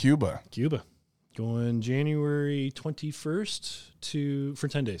 Going to Cuba. Going January 21st for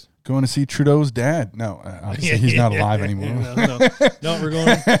 10 days. Going to see Trudeau's dad. No, obviously he's not alive anymore. No,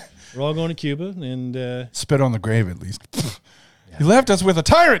 we're all going to Cuba and spit on the grave at least. Yeah. He left us with a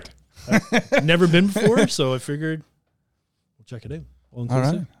tyrant. I've never been before, so I figured we'll check it out. All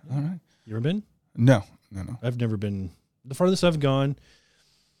right. You ever been? No. I've never been. The farthest I've gone,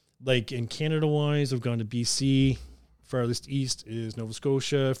 like in Canada wise, I've gone to BC. Farthest east is Nova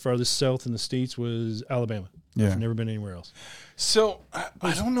Scotia. Farthest south in the States was Alabama. Yeah. I've never been anywhere else. So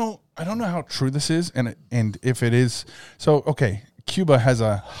I don't know how true this is, and if it is. So okay, Cuba has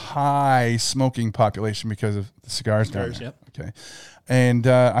a high smoking population because of the cigars down there. Yep. Okay, and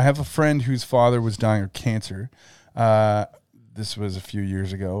I have a friend whose father was dying of cancer. This was a few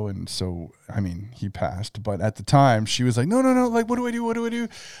years ago, and so, I mean, he passed. But at the time, she was like, no, like, what do I do?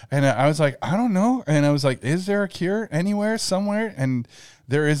 And I was like, I don't know. And I was like, is there a cure anywhere, somewhere? And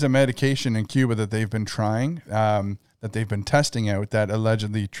there is a medication in Cuba that they've been trying, that they've been testing out that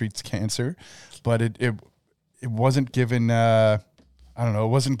allegedly treats cancer. But it wasn't given, it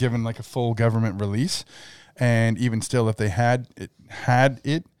wasn't given like a full government release. And even still, if they had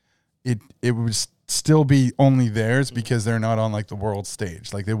it was still be only theirs because they're not on like the world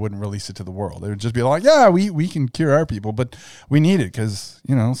stage. Like they wouldn't release it to the world. They would just be like, yeah, we can cure our people, but we need it because,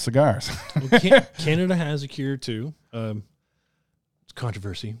 cigars. Well, Canada has a cure too. It's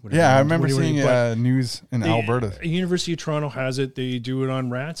controversy. Yeah, I remember seeing news in Alberta. University of Toronto has it. They do it on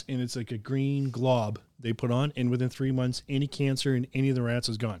rats, and it's like a green glob they put on, and within 3 months, any cancer in any of the rats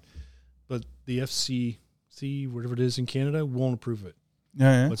is gone. But the FCC, whatever it is in Canada, won't approve it.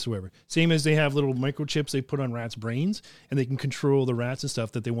 Yeah. Whatsoever. Same as they have little microchips they put on rats' brains, and they can control the rats and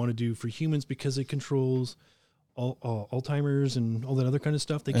stuff that they want to do for humans because it controls Alzheimer's and all that other kind of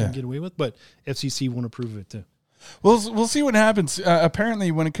stuff they can get away with. But FCC won't approve it too. We'll see what happens.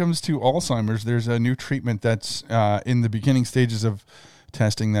 Apparently, when it comes to Alzheimer's, there's a new treatment that's in the beginning stages of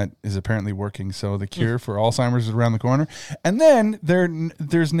testing that is apparently working. So the cure for Alzheimer's is around the corner. And then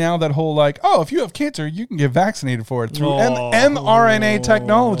there's now that whole like, if you have cancer, you can get vaccinated for it through mRNA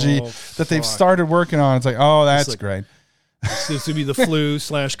technology that they've started working on. It's like, that's great. This would be the flu /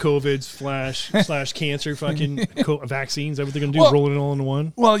 COVID / cancer fucking vaccines. Everything they're going to do, rolling it all into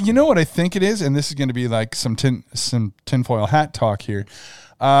one. Well, you know what I think it is, and this is going to be like some tinfoil hat talk here.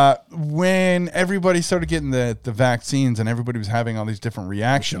 When everybody started getting the vaccines and everybody was having all these different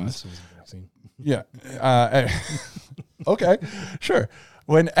reactions. Yeah. Okay, sure.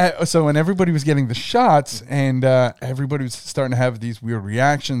 When everybody was getting the shots and everybody was starting to have these weird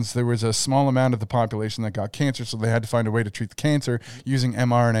reactions, there was a small amount of the population that got cancer, so they had to find a way to treat the cancer using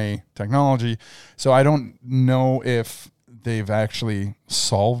mRNA technology. So I don't know if they've actually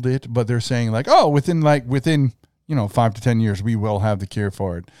solved it, but they're saying like, oh, within 5 to 10 years, we will have the cure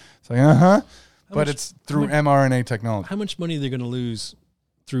for it. It's like, but it's through mRNA technology. How much money are they going to lose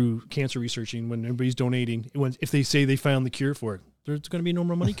through cancer researching when everybody's donating? If they say they found the cure for it, there's going to be no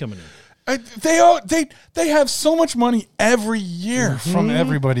more money coming in. They have so much money every year from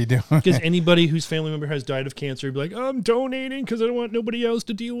everybody doing it. Because anybody whose family member has died of cancer would be like, I'm donating because I don't want nobody else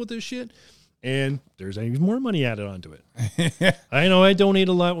to deal with this shit. And there's even more money added onto it. Yeah. I know I donate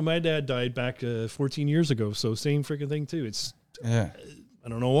a lot when my dad died back 14 years ago. So same freaking thing too. I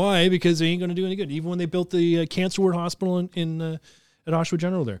don't know why, because they ain't going to do any good. Even when they built the cancer ward hospital at Oshawa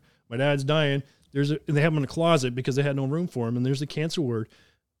General there, my dad's dying. They have him in a closet because they had no room for him. And there's a cancer ward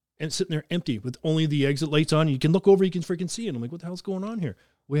and it's sitting there empty with only the exit lights on. You can look over, you can freaking see it. I'm like, what the hell's going on here?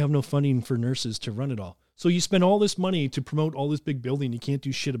 We have no funding for nurses to run it all. So you spend all this money to promote all this big building. You can't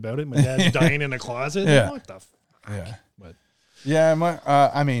do shit about it. My dad's dying in a closet. Yeah. What the fuck? Yeah. But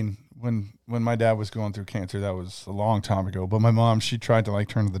when my dad was going through cancer, that was a long time ago. But my mom, she tried to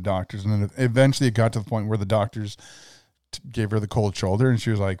turn to the doctors, and then eventually it got to the point where the doctors gave her the cold shoulder, and she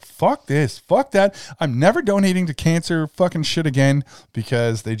was like, "Fuck this, fuck that. I'm never donating to cancer fucking shit again,"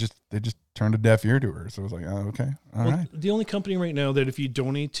 because they just turned a deaf ear to her. So it was like, oh, okay, all right. The only company right now that if you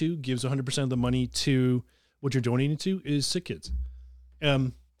donate to gives 100% of the money to what you're donating to is Sick Kids.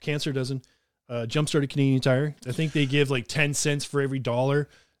 Cancer doesn't. Jumpstart at Canadian Tire, I think they give 10 cents for every $1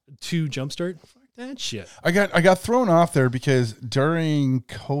 to Jumpstart. Fuck that shit. I got thrown off there because during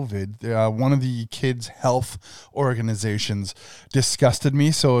COVID, one of the kids' health organizations disgusted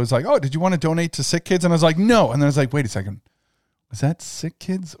me. So it was like, oh, did you want to donate to Sick Kids? And I was like, no. And then I was like, wait a second. Was that Sick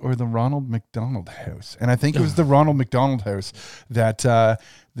Kids or the Ronald McDonald House? And I think it was the Ronald McDonald House that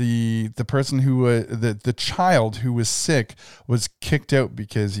the person who the child who was sick was kicked out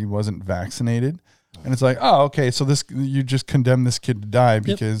because he wasn't vaccinated. And it's like, oh, okay, so you just condemn this kid to die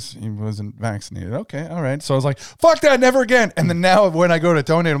because he wasn't vaccinated. Okay, all right. So I was like, fuck that, never again. And then now when I go to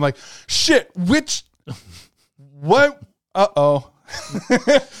donate, I'm like, shit, what? Uh-oh.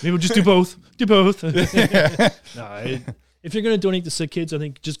 Maybe we'll just do both. Do both. If you're going to donate to Sick Kids, I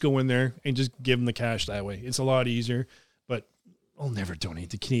think just go in there and just give them the cash that way. It's a lot easier. But I'll never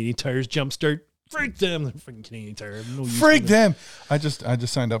donate to Canadian Tire's Jumpstart. Freak them. They're freaking Canadian Tire. No Freak them. I just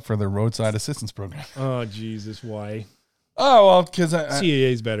signed up for their roadside assistance program. Oh, Jesus. Why? Oh, well, because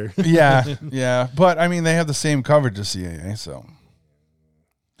CAA is better. Yeah. But, I mean, they have the same coverage as CAA, so.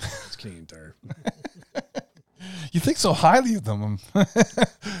 It's Canadian Tire. You think so highly of them.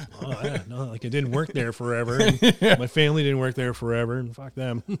 I didn't work there forever. My family didn't work there forever, and fuck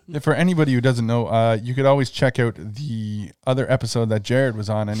them. For anybody who doesn't know, you could always check out the other episode that Jared was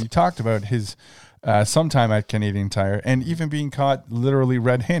on, and he talked about his sometime at Canadian Tire and even being caught literally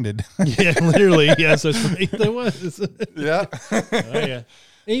red-handed. Yeah, literally. Yes, that's right. There was. Yeah. Oh, yeah.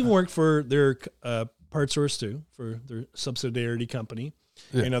 They even worked for their part source, too, for their Subsidiary company.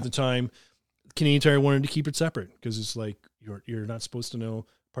 Yeah. And at the time, Canadian Tire wanted to keep it separate because it's like you're not supposed to know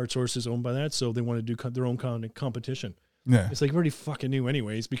part source is owned by that, so they want to do their own competition. Yeah, it's like we already fucking knew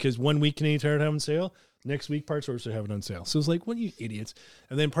anyways because 1 week Canadian Tire would have on sale, next week part source would have it on sale. So it's like, what are you idiots?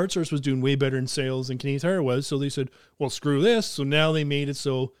 And then part source was doing way better in sales than Canadian Tire was, so they said, well, screw this. So now they made it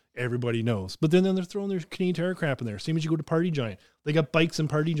so everybody knows. But then they're throwing their Canadian Tire crap in there. Same as you go to Party Giant, they got bikes in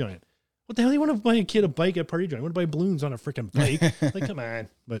Party Giant. What the hell do you want to buy a kid a bike at Party Giant? I want to buy balloons on a freaking bike. Like, come on,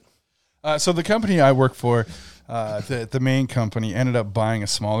 but. So the company I work for, the main company, ended up buying a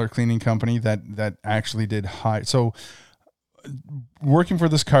smaller cleaning company that actually did high. So working for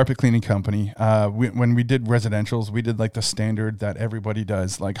this carpet cleaning company, when we did residentials, we did the standard that everybody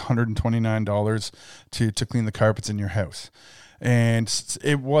does, $129 to clean the carpets in your house. And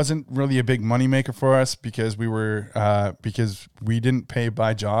it wasn't really a big moneymaker for us because because we didn't pay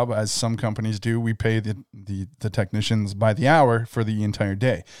by job as some companies do. We pay the technicians by the hour for the entire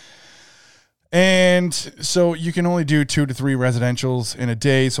day. And so you can only do 2 to 3 residentials in a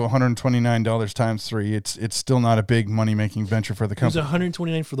day. So $129 times 3, it's still not a big money making venture for the company. It was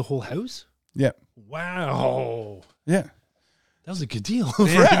 $129 for the whole house? Yeah. Wow. Yeah. That was a good deal for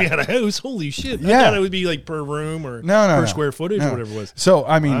if you had a house. Holy shit. Yeah. I thought it would be like per room or per square footage or whatever it was. So,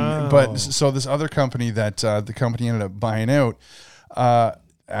 I mean, but so this other company that the company ended up buying out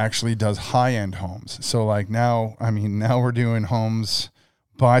actually does high-end homes. So like now we're doing homes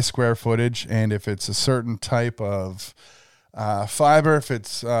by square footage. And if it's a certain type of fiber, if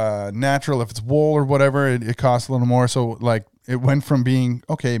it's natural, if it's wool or whatever, it costs a little more. So like it went from being,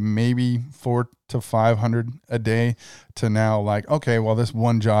 okay, maybe $400 to $500 a day to now like, okay, well, this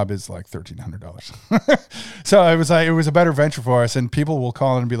one job is like $1,300. So it was a better venture for us. And people will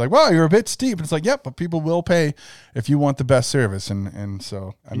call in and be like, well, you're a bit steep. And it's like, yep, but people will pay if you want the best service. And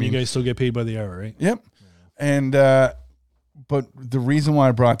so, I mean, you guys still get paid by the hour, right? Yep. And, but the reason why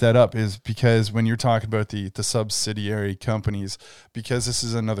I brought that up is because when you're talking about the subsidiary companies, because this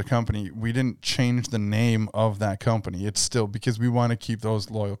is another company, we didn't change the name of that company. It's still because we want to keep those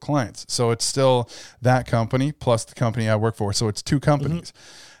loyal clients. So it's still that company plus the company I work for. So it's two companies.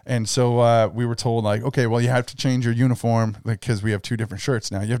 Mm-hmm. And so we were told like, okay, well, you have to change your uniform because we have two different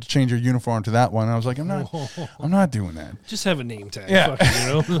shirts now. You have to change your uniform to that one. And I was like, I'm not doing that. Just have a name tag. Yeah.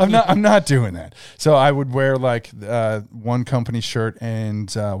 I'm not doing that. So I would wear like one company's shirt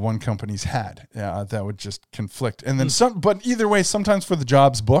and one company's hat. That would just conflict. And then but either way, sometimes for the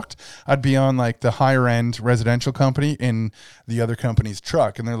jobs booked, I'd be on like the higher end residential company in the other company's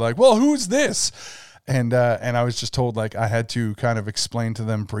truck. And they're like, well, who's this? And I was just told like I had to kind of explain to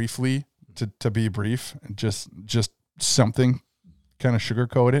them briefly to be brief, just something, kind of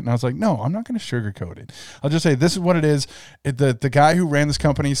sugarcoat it. And I was like, no, I'm not going to sugarcoat it. I'll just say this is what it is. The guy who ran this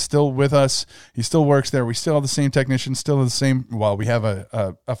company is still with us. He still works there. We still have the same technicians, still have the same. Well, we have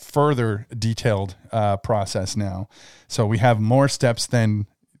a further detailed process now, so we have more steps than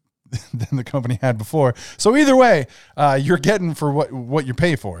the company had before. So either way, you're getting for what you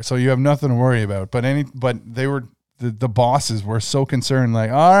pay for. So you have nothing to worry about. But they were the bosses were so concerned,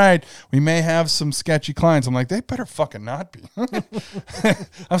 like, all right, we may have some sketchy clients. I'm like, they better fucking not be.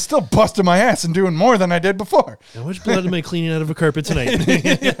 I'm still busting my ass and doing more than I did before. How much blood am I cleaning out of a carpet tonight?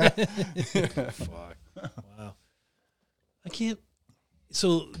 Fuck. Wow. I can't.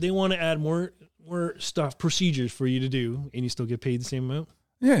 So they want to add more stuff, procedures for you to do, and you still get paid the same amount?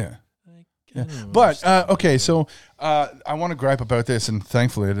 Yeah. But, okay, so I want to gripe about this, and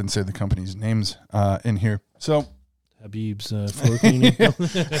thankfully I didn't say the company's names in here. So Habib's floor cleaning.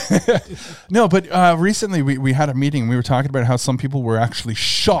 No, but recently we had a meeting. We were talking about how some people were actually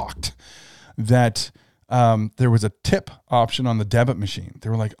shocked that there was a tip option on the debit machine. They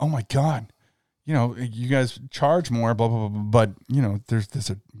were like, oh my God, you guys charge more, blah, blah, blah, but, there's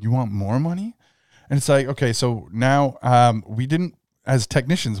this, you want more money? And it's like, okay, so now we didn't, as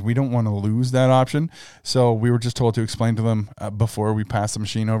technicians, we don't want to lose that option. So we were just told to explain to them before we pass the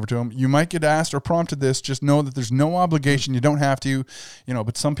machine over to them. You might get asked or prompted this. Just know that there's no obligation. You don't have to,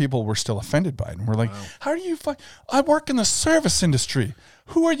 but some people were still offended by it. And we're like, how do you I work in the service industry.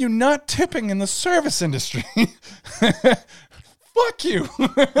 Who are you not tipping in the service industry? Fuck you.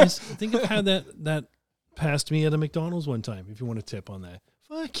 I think I've had that passed me at a McDonald's one time. If you want to tip on that.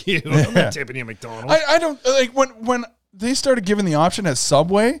 Fuck you. I'm not tipping you at McDonald's. I don't like when they started giving the option at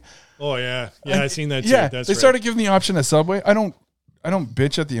Subway. Oh yeah, I've seen that too. Yeah, That's they started giving the option at Subway. I don't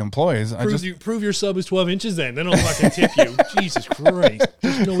bitch at the employees. Prove your sub is 12 inches. Then I'll fucking tip you. Jesus Christ,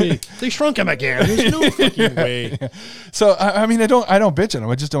 there's no way. They shrunk him again. There's no fucking way. Yeah. So I mean, I don't bitch at them.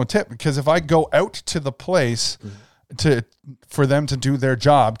 I just don't tip because if I go out to the place for them to do their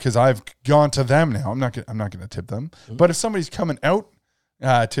job because I've gone to them now, I'm not going to tip them. Mm-hmm. But if somebody's coming out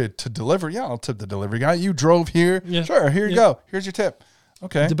to deliver, I'll tip the delivery guy. You drove here. Yeah. Sure. Here you go. Here's your tip.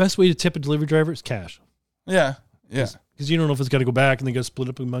 Okay. The best way to tip a delivery driver is cash. Yeah. Yeah. Because you don't know if it's got to go back and then go split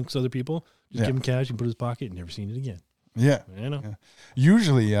up amongst other people. Just give him cash and put it in his pocket and never seen it again. Yeah. I know. Yeah.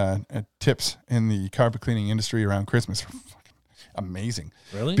 Usually tips in the carpet cleaning industry around Christmas are fucking amazing.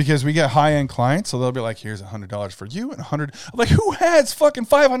 Really? Because we get high-end clients, so they'll be like, here's $100 for you and $100. I'm like, who has fucking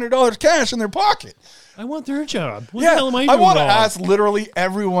 $500 cash in their pocket? I want their job. What the hell am I doing? I want to ask literally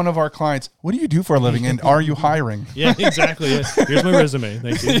every one of our clients, what do you do for a living and are you hiring? Yeah, exactly. Yeah. Here's my resume.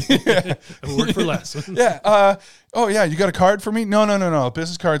 Thank you. Yeah. I work for less. Yeah. Oh, yeah, you got a card for me? No.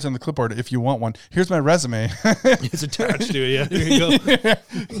 Business card's on the clipboard if you want one. Here's my resume. It's attached to it, yeah. There you go.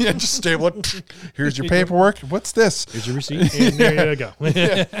 Yeah, just stable it. Here's your paperwork. What's this? Here's your receipt. And there you go.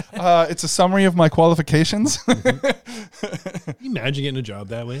 Yeah. It's a summary of my qualifications. Mm-hmm. Can you imagine getting a job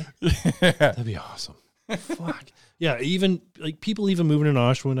that way? Yeah. That'd be awesome. Fuck. Yeah, even like people even moving in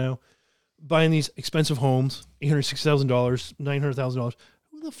Oshawa now, buying these expensive homes, $860,000, $900,000.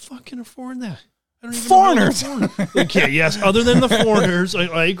 Who the fuck can afford that? I don't even foreigners. Okay, yes, other than the foreigners,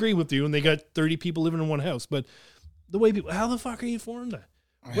 I agree with you, and they got 30 people living in one house, but the way people, how the fuck are you informed that?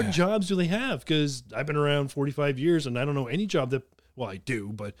 What jobs do they have? Because I've been around 45 years and I don't know any job that, well, I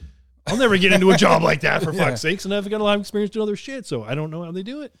do, but I'll never get into a job like that for fuck's sakes. And I've got a lot of experience doing other shit, so I don't know how they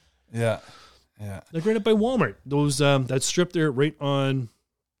do it. Yeah. Yeah. Like right up by Walmart. Those, that strip there right on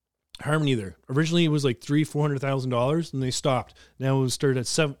Harmony there. Originally it was like $400,000 and they stopped. Now it was started at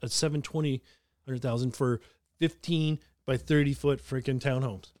 $720,000 for 15 by 30 foot freaking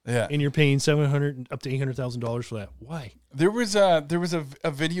townhomes. Yeah. And you're paying $700 up to $800,000 for that. Why? There was a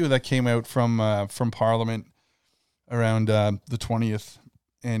video that came out from Parliament around the 20th,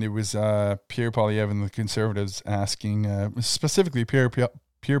 and it was Pierre Poilievre and the Conservatives asking, specifically Pierre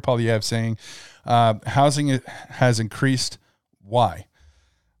Poilievre saying, housing has increased. Why?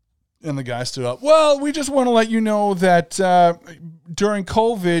 And the guy stood up. Well, we just want to let you know that during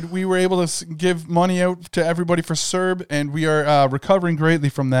COVID, we were able to give money out to everybody for CERB, and we are recovering greatly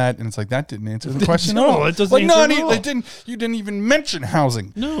from that. And it's like, that didn't answer the question. No, it doesn't answer at all. You didn't even mention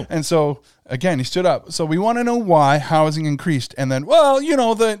housing. No. And so, again, he stood up. So we want to know why housing increased. And then, well, you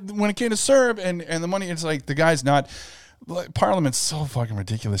know, when it came to CERB and the money, it's like the guy's not... Parliament's so fucking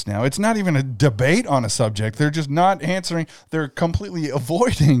ridiculous now. It's not even a debate on a subject. They're just not answering. They're completely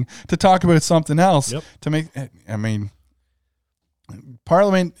avoiding to talk about something else to make. I mean,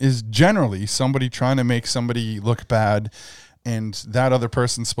 Parliament is generally somebody trying to make somebody look bad, and that other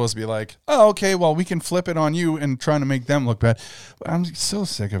person's supposed to be like, oh, okay, well, we can flip it on you and trying to make them look bad. But I'm so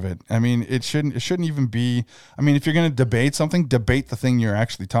sick of it. I mean, it shouldn't even be. I mean, if you're going to debate something, debate the thing you're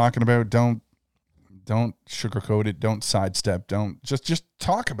actually talking about. Don't sugarcoat it. Don't sidestep. Don't just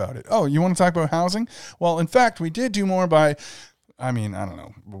talk about it. Oh, you want to talk about housing? Well, in fact, we did do more by, I mean, I don't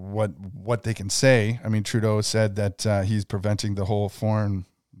know what they can say. I mean, Trudeau said that he's preventing the whole foreign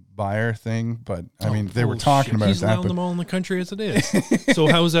buyer thing, but I mean, they were talking about he's that. He's allowing them all in the country as it is. So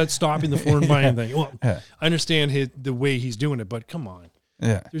how is that stopping the foreign buying thing? Well, I understand the way he's doing it, but come on.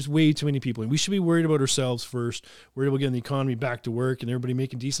 Yeah. There's way too many people. And we should be worried about ourselves first, worried about getting the economy back to work and everybody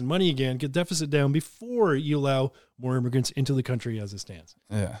making decent money again, get deficit down before you allow more immigrants into the country as it stands.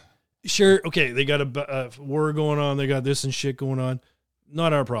 Yeah. Sure, okay, they got a war going on, they got this and shit going on.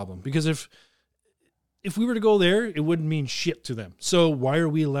 Not our problem. Because if we were to go there, it wouldn't mean shit to them. So why are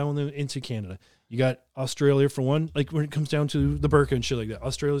we allowing them into Canada? You got Australia for one, like when it comes down to the burqa and shit like that.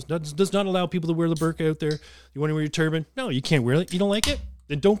 Australia does not allow people to wear the burqa out there. You want to wear your turban? No, you can't wear it. You don't like it?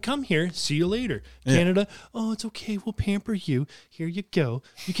 Then don't come here. See you later. Yeah. Canada, oh, it's okay. We'll pamper you. Here you go.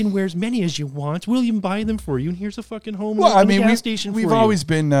 You can wear as many as you want. We'll even buy them for you. And here's a fucking home and a gas station for you. We've always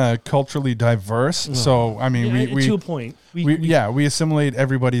been culturally diverse. Oh. So, I mean, we to a point. We assimilate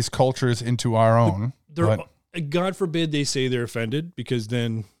everybody's cultures into our own. God forbid they say they're offended, because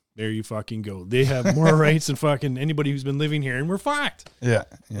then there you fucking go. They have more rights than fucking anybody who's been living here, and we're fucked. Yeah.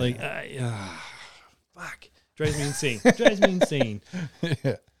 Like, fuck. Drives me insane.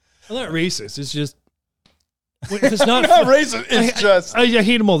 Yeah. I'm not racist. It's just, if it's not racist, it's I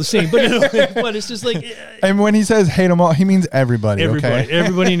hate them all the same. But it's just like, and when he says hate them all, he means everybody. Okay?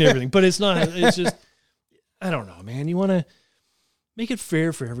 Everybody and everything. But it's not. It's just, I don't know, man. You want to make it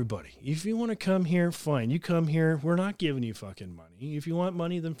fair for everybody. If you want to come here, fine. You come here. We're not giving you fucking money. If you want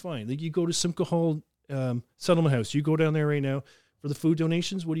money, then fine. Like, you go to Simcoe Hall Settlement House. You go down there right now for the food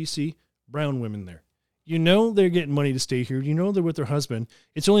donations. What do you see? Brown women there. You know they're getting money to stay here. You know they're with their husband.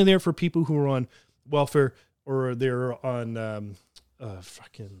 It's only there for people who are on welfare, or they're on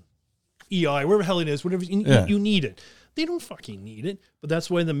fucking EI, wherever the hell it is, whatever. You need it. They don't fucking need it. But that's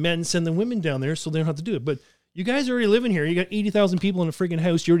why the men send the women down there, so they don't have to do it. But you guys are already living here. You got 80,000 people in a friggin'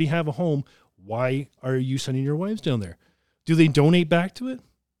 house. You already have a home. Why are you sending your wives down there? Do they donate back to it?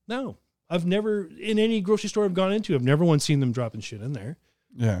 No. I've never, in any grocery store I've gone into, I've never once seen them dropping shit in there.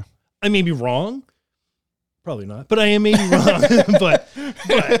 Yeah. I may be wrong. Probably not, but I am maybe wrong. but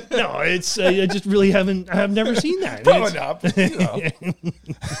no, it's I just really I've never seen that. Probably not.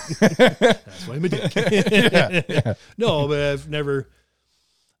 That's why I'm a dick. Yeah. No, but I've never.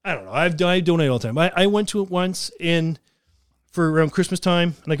 I don't know. I donate all the time. I went to it once for around Christmas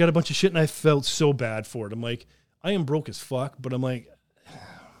time, and I got a bunch of shit, and I felt so bad for it. I'm like, I am broke as fuck, but I'm like,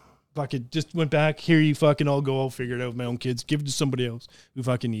 fuck it. Just went back. Here you fucking all go. I'll figure it out with my own kids. Give it to somebody else who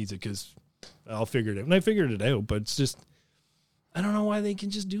fucking needs it, because I'll figure it out. And I figured it out, but it's just, I don't know why they can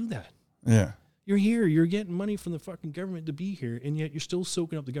just do that. Yeah. You're here. You're getting money from the fucking government to be here, and yet you're still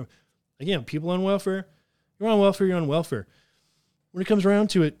soaking up the government. Again, people on welfare, you're on welfare. When it comes around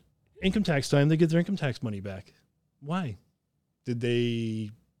to it, income tax time, they get their income tax money back. Why? Did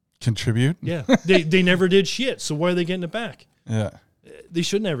they contribute? Yeah. They never did shit, so why are they getting it back? Yeah. They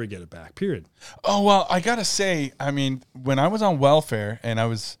should never get it back, period. Oh, well, I got to say, I mean, when I was on welfare and I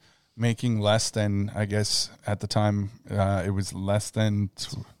was making less than, I guess at the time, it was less than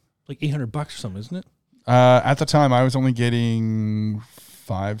like $800 or something, isn't it? At the time, I was only getting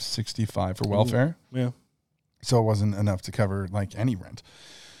 $565 for welfare. Ooh, yeah. So it wasn't enough to cover like any rent.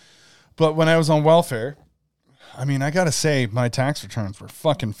 But when I was on welfare, I mean, I gotta say, my tax returns were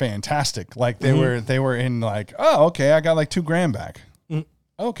fucking fantastic. Like they were in like, oh, okay, I got like $2,000 back.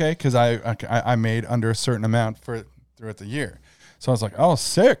 Okay, because I made under a certain amount throughout the year. So I was like, oh,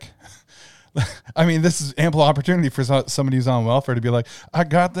 sick. I mean, this is ample opportunity for somebody who's on welfare to be like, I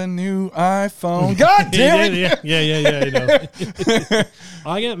got the new iPhone. God damn it. Yeah. I know.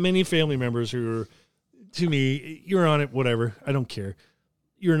 I got many family members who are, to me, you're on it, whatever. I don't care.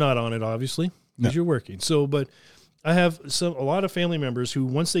 You're not on it, obviously, because you're working. So, but I have a lot of family members who,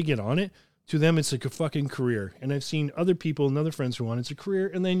 once they get on it, to them, it's like a fucking career. And I've seen other people and other friends who are on it. It's a career,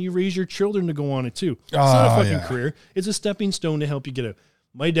 and then you raise your children to go on it too. It's not a fucking career. It's a stepping stone to help you get out.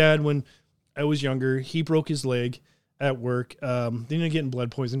 My dad, when I was younger, he broke his leg at work. They ended up getting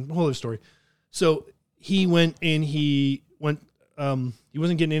blood poisoning. Whole other story. So he went and he wasn't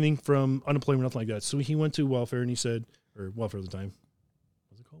getting anything from unemployment, nothing like that. So he went to welfare and he said, or welfare at the time.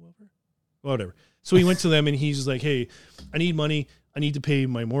 Was it called welfare? Whatever. So he went to them and he's like, hey, I need money. I need to pay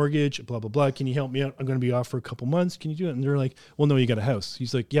my mortgage, blah, blah, blah. Can you help me out? I'm going to be off for a couple months. Can you do it? And they're like, well, no, you got a house.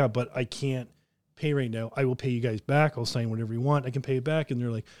 He's like, yeah, but I can't pay right now. I will pay you guys back. I'll sign whatever you want. I can pay it back. And they're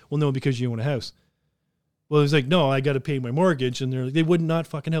like, well, no, because you own a house. Well, he's like, no, I got to pay my mortgage. And they're like, they would not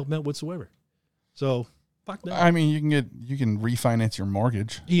fucking help him out whatsoever. So fuck that. I mean, you can refinance your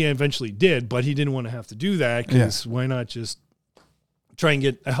mortgage. He eventually did, but he didn't want to have to do that because why not just try and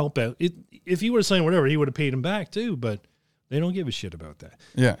get a help out? If he would have signed whatever, he would have paid him back too, but they don't give a shit about that.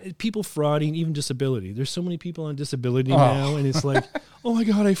 Yeah. People frauding, even disability. There's so many people on disability now, and it's like, oh my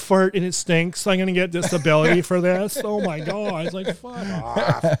God, I fart and it stinks. I'm going to get disability for this. Oh my God. It's like, fuck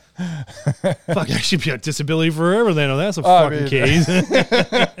off. Fuck, I should be on disability forever then. Oh, that's a fucking case.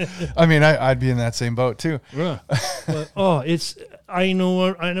 I mean, I'd be in that same boat too. Yeah. But, I know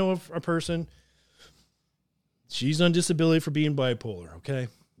a person, she's on disability for being bipolar, okay?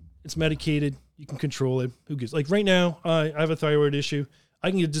 It's medicated. You can control it. Who gives? Like right now, I have a thyroid issue.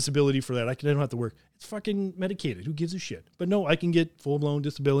 I can get disability for that. I don't have to work. It's fucking medicated. Who gives a shit? But no, I can get full-blown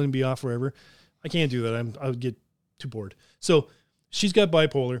disability and be off forever. I can't do that. I would get too bored. So she's got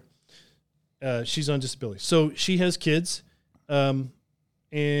bipolar. She's on disability. So she has kids, and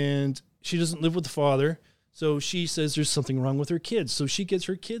she doesn't live with the father. So she says there's something wrong with her kids. So she gets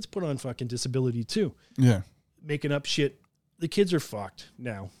her kids put on fucking disability too. Yeah. Making up shit. The kids are fucked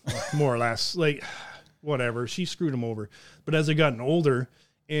now, more or less. Like, whatever. She screwed them over. But as they've gotten older,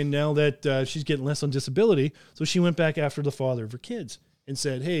 and now that she's getting less on disability, so she went back after the father of her kids and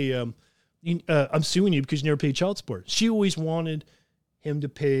said, hey, I'm suing you because you never paid child support. She always wanted him to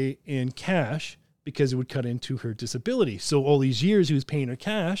pay in cash because it would cut into her disability. So all these years he was paying her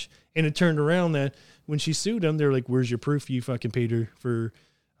cash, and it turned around that when she sued him, they're like, where's your proof you fucking paid her for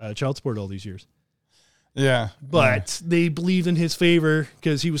child support all these years? Yeah. But they believed in his favor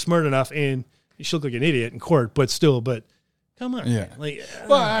because he was smart enough, and she looked like an idiot in court, but come on. Yeah. Man. Like,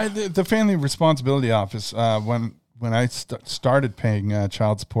 well, the Family Responsibility Office, when I started paying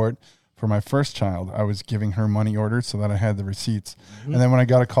child support for my first child, I was giving her money orders so that I had the receipts. Mm-hmm. And then when I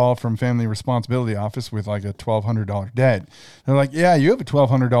got a call from Family Responsibility Office with like a $1,200 debt, they're like, yeah, you have a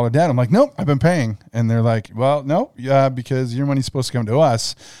 $1,200 debt. I'm like, nope, I've been paying. And they're like, well, no, because your money's supposed to come to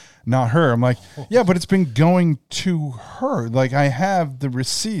us, not her. I'm like, yeah, but it's been going to her. Like, I have the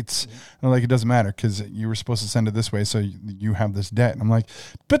receipts. And they're like, it doesn't matter because you were supposed to send it this way, so you have this debt. And I'm like,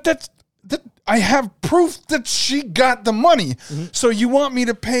 but that I have proof that she got the money. Mm-hmm. So you want me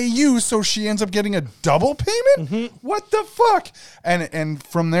to pay you so she ends up getting a double payment? Mm-hmm. What the fuck? And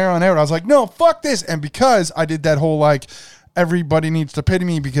from there on out, I was like, no, fuck this. And because I did that whole like, everybody needs to pay to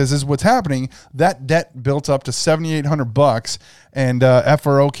me because this is what's happening, that debt built up to $7,800, and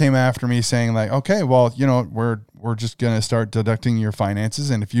FRO came after me saying like, okay, well, we're just gonna start deducting your finances,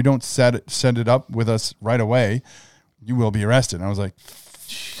 and if you don't set it up with us right away, you will be arrested. And I was like,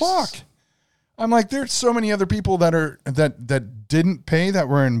 fuck. I'm like, there's so many other people that didn't pay that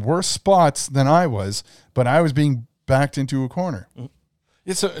were in worse spots than I was, but I was being backed into a corner. Mm-hmm.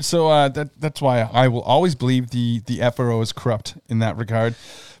 Yeah, so that's why I will always believe the FRO is corrupt in that regard,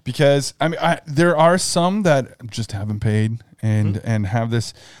 because I mean there are some that just haven't paid and have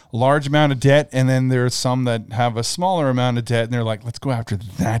this large amount of debt, and then there's some that have a smaller amount of debt, and they're like, let's go after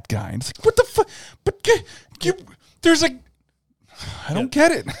that guy. And it's like, what the fuck? But there's like, I don't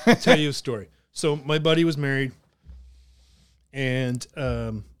get it. I'll tell you a story. So my buddy was married, and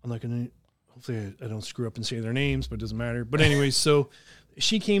I'm not gonna. Hopefully I don't screw up and say their names, but it doesn't matter. But anyways, so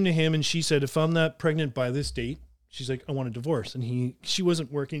she came to him and she said, if I'm not pregnant by this date, she's like, I want a divorce. And she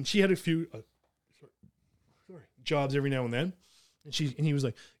wasn't working. She had a few jobs every now and then. And he was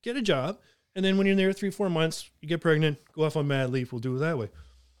like, get a job. And then when you're there 3-4 months, you get pregnant, go off on mad leave. We'll do it that way.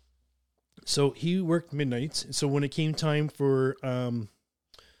 So he worked midnights. So when it came time for,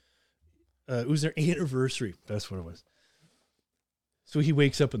 it was their anniversary. That's what it was. So he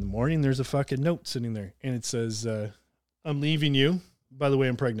wakes up in the morning. There's a fucking note sitting there. And it says, I'm leaving you. By the way,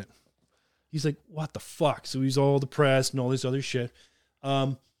 I'm pregnant. He's like, what the fuck? So he's all depressed and all this other shit.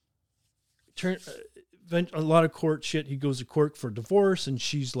 A lot of court shit. He goes to court for divorce, and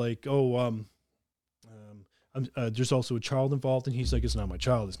she's like, there's also a child involved. And he's like, it's not my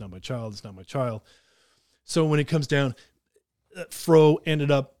child. It's not my child. It's not my child. So when it comes down, FRO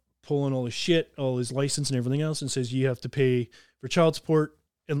ended up pulling all his shit, all his license and everything else, and says, you have to pay for child support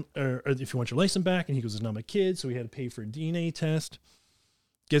and or if you want your license back. And he goes, it's not my kid. So he had to pay for a DNA test.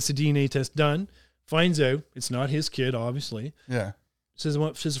 Gets the DNA test done. Finds out it's not his kid, obviously. Yeah. Says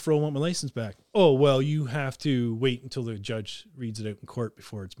FRO, I want my license back. Oh, well, you have to wait until the judge reads it out in court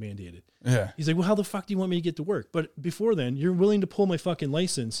before it's mandated. Yeah. He's like, well, how the fuck do you want me to get to work? But before then, you're willing to pull my fucking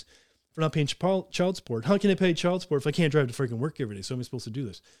license for not paying child support. How can I pay child support if I can't drive to freaking work every day? So I'm supposed to do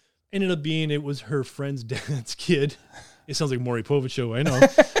this. Ended up being, it was her friend's dad's kid. It sounds like Maury Povich show, I know.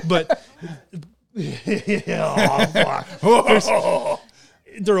 But, oh, fuck.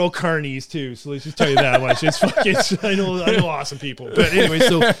 They're all carnies too, so let's just tell you that much. It's fucking, I know awesome people. But anyway,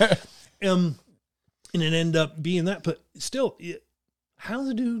 so, and it ended up being that. But still, how's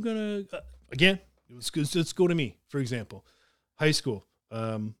the dude gonna, again, let's go to me, for example. High school.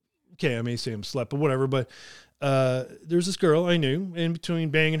 Okay, I may say I'm slept, but whatever. But there's this girl I knew, in between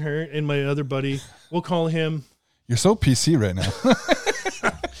banging her and my other buddy, we'll call him. You're so PC right now.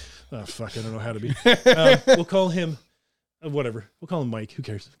 Oh, fuck, I don't know how to be. We'll call him, whatever. We'll call him Mike. Who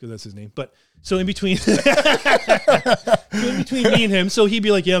cares? Because that's his name. But so in between, me and him, so he'd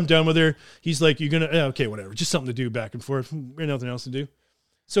be like, yeah, I'm done with her. He's like, you're going to, okay, whatever. Just something to do back and forth. We had nothing else to do.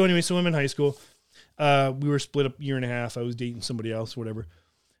 So anyway, so I'm in high school. We were split up a year and a half. I was dating somebody else, whatever.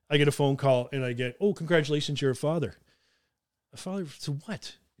 I get a phone call and I get, oh, congratulations, you're a father. A father? So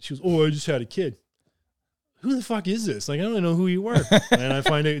what? She goes, oh, I just had a kid. Who the fuck is this? Like, I don't know who you are. And I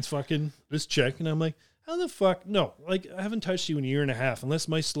find out it's fucking this chick. And I'm like, how the fuck? No, like, I haven't touched you in a year and a half unless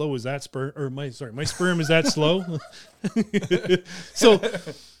my sperm is that slow. So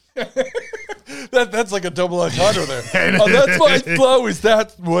that's like a double entendre there. Oh, that's my flow is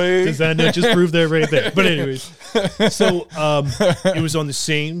that way. Does that not just prove that right there? But anyways, so it was on the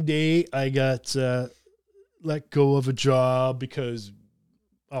same day I got let go of a job because,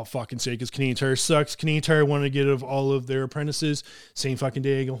 oh, fucking sake, because Canadian Tire sucks. Canadian Tire wanted to get rid of all of their apprentices. Same fucking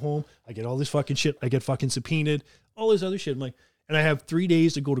day I go home, I get all this fucking shit. I get fucking subpoenaed, all this other shit. I'm like, and I have 3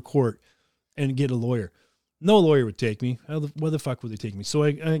 days to go to court and get a lawyer. No lawyer would take me. Why the fuck would they take me? So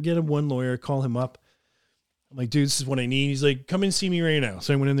I get one lawyer, call him up. I'm like, dude, this is what I need. He's like, come and see me right now.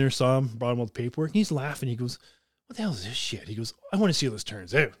 So I went in there, saw him, brought him all the paperwork. And he's laughing. He goes, what the hell is this shit? He goes, I want to see how this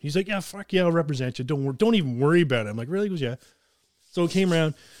turns out. He's like, yeah, fuck yeah, I'll represent you. Don't even worry about it. I'm like, really? He goes, yeah. So it came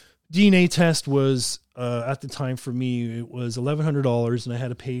around. DNA test was, at the time for me, it was $1,100, and I had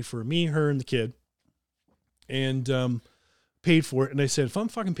to pay for me, her, and the kid. And paid for it. And I said, if I'm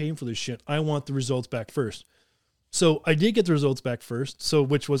fucking paying for this shit, I want the results back first. So I did get the results back first, so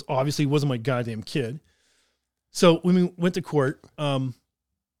which was obviously wasn't my goddamn kid. So when we went to court,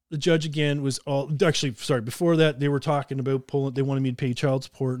 the judge again was before that they were talking about they wanted me to pay child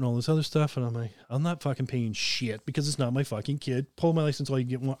support and all this other stuff. And I'm like, I'm not fucking paying shit because it's not my fucking kid. Pull my license, all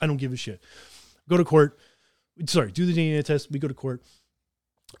you get. I don't give a shit. Go to court. Do the DNA test. We go to court.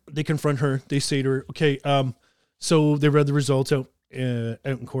 They confront her. They say to her, okay, so they read the results out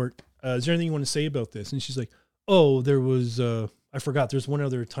in court. Is there anything you want to say about this? And she's like, oh, there was, I forgot. There's one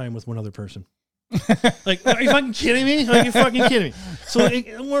other time with one other person. Like, are you fucking kidding me? Are you fucking kidding me? So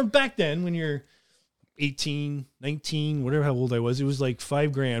we're back then when you're 18, 19, whatever, how old I was, it was like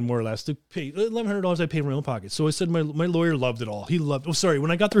 $5,000 more or less to pay $1,100 I paid in my own pocket. So I said, my lawyer loved it all. He loved,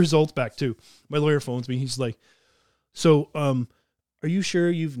 when I got the results back too, my lawyer phones me. He's like, so, are you sure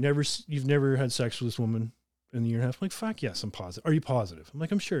you've never had sex with this woman in the year and a half? I'm like, fuck yes, I'm positive. Are you positive? I'm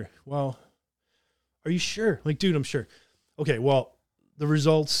like, I'm sure. Well, are you sure? I'm like, dude, I'm sure. Okay, well, the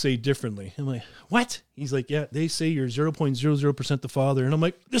results say differently. I'm like, what? He's like, yeah, they say you're 0.00% the father. And I'm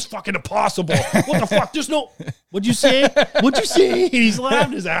like, this is fucking impossible. What the fuck? There's no, what'd you say? What'd you say? And he's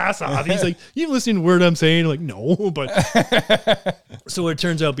laughing his ass off. He's like, you listening to the word I'm saying? I'm like, no, but so it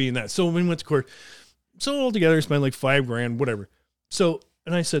turns out being that. So when we went to court, so altogether I spent like $5,000, whatever. So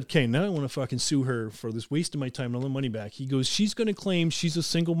And I said, okay, now I want to fucking sue her for this waste of my time and all the money back. He goes, she's going to claim she's a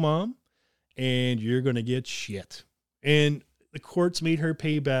single mom and you're going to get shit. And the courts made her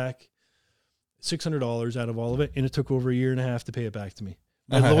pay back $600 out of all of it. And it took over 1.5 years to pay it back to me.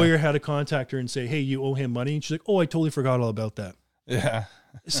 My lawyer had to contact her and say, hey, you owe him money. And she's like, oh, I totally forgot all about that. Yeah.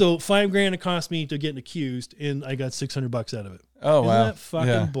 So $5,000 it cost me to get accused, and I got $600 out of it. Oh, Isn't wow. that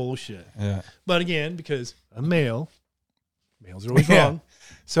fucking bullshit? Yeah. But again, because I'm male, males are always wrong.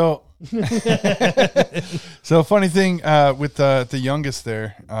 So, so funny thing with the youngest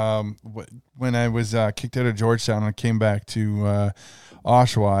there, when I was kicked out of Georgetown, I came back to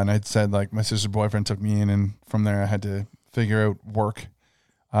Oshawa, and I'd said, like, my sister's boyfriend took me in, and from there I had to figure out work.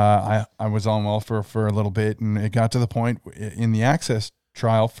 I was on welfare for a little bit, and it got to the point in the access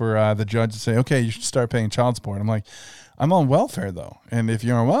trial for the judge to say, okay, you should start paying child support. I'm like, I'm on welfare though. And if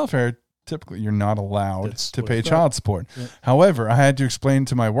you're on welfare, typically you're not allowed to pay child support. Yeah. However, I had to explain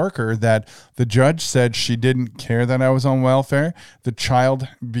to my worker that the judge said she didn't care that I was on welfare. The child,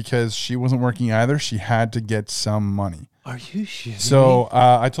 because she wasn't working either, she had to get some money. Are you shitting So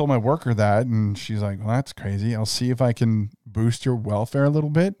I told my worker that, and she's like, well, that's crazy. I'll see if I can boost your welfare a little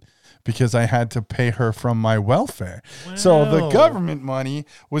bit, because I had to pay her from my welfare. Wow. So the government money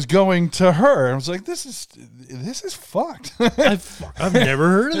was going to her. I was like, this is fucked. I've never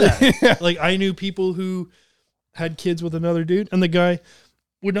heard of that. Yeah. Like, I knew people who had kids with another dude, and the guy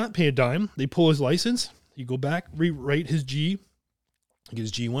would not pay a dime. They pull his license. You go back, rewrite his G. Get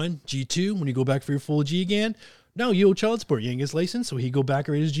his G1, G2. When you go back for your full G again, no, you owe child support. You ain't get his license, so he go back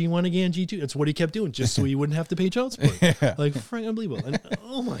and rate his G1 again, G2. That's what he kept doing, just so he wouldn't have to pay child support. Yeah. Like, frank, unbelievable. And,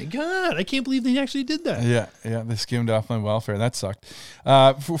 oh my God, I can't believe they actually did that. Yeah, they skimmed off my welfare. That sucked.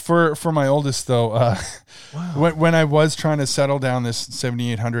 For my oldest though, wow. when I was trying to settle down this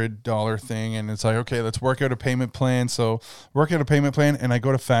 $7,800 thing, and it's like, okay, let's work out a payment plan. So work out a payment plan, and I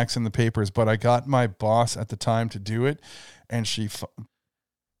go to fax in the papers, but I got my boss at the time to do it, and she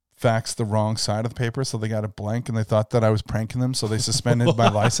faxed the wrong side of the paper, so they got a blank, and they thought that I was pranking them, so they suspended my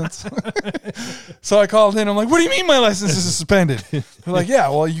license. So I called in. I'm like, what do you mean my license is suspended? They're like, yeah,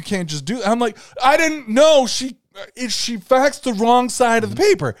 well, you can't just do that. I'm like, I didn't know she faxed the wrong side of the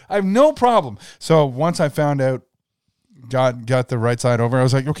paper. I have no problem. So once I found out, got the right side over, I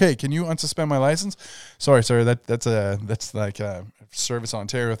was like, okay, can you unsuspend my license? Sorry, that's like a Service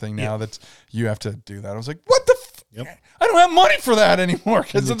Ontario thing now, that you have to do that. I was like, what the Yep. I don't have money for that anymore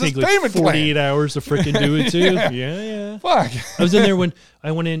because of this payment plan. 48 hours to freaking do it too. Yeah. Fuck. I was in there when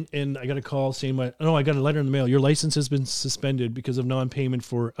I went in, and I got a call saying I got a letter in the mail. Your license has been suspended because of non-payment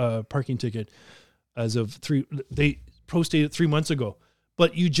for a parking ticket as of they posted it 3 months ago.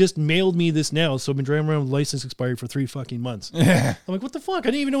 But you just mailed me this now, so I've been driving around with license expired for 3 fucking months. Yeah. I'm like, what the fuck?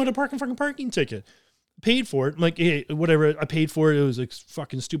 I didn't even know how to park a fucking parking ticket. Paid for it. I'm like, hey, whatever. I paid for it. It was a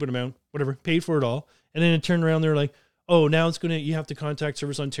fucking stupid amount. Whatever. Paid for it all. And then it turned around. They're like, oh, now you have to contact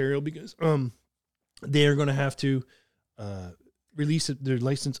Service Ontario because they're going to have to release their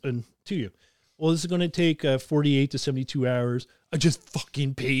license to you. Well, this is going to take 48 to 72 hours. I just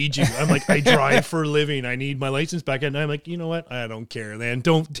fucking paid you. I'm like, I drive for a living. I need my license back. And I'm like, you know what? I don't care, then.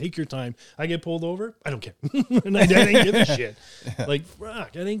 Don't take your time. I get pulled over. I don't care. And I didn't give a shit. Like,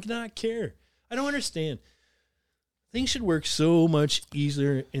 fuck, I did not care. I don't understand. Things should work so much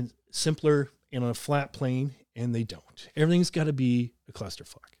easier and simpler and on a flat plane, and they don't. Everything's got to be a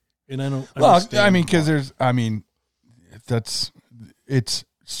clusterfuck. And I don't understand. I mean, because it's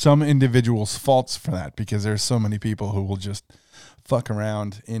some individuals' faults for that, because there's so many people who will just fuck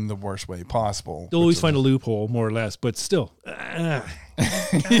around in the worst way possible. They'll always find a loophole, more or less, but still. God,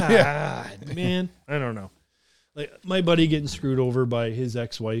 man, I don't know. Like, my buddy getting screwed over by his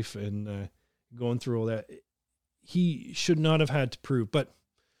ex-wife and going through all that, he should not have had to prove, but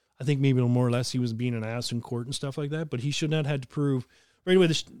I think maybe more or less he was being an ass in court and stuff like that, but he should not have had to prove. Right away,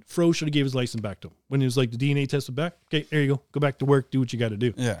 the FRO should have gave his license back to him. When it was like the DNA test was back, okay, there you go. Go back to work, do what you got to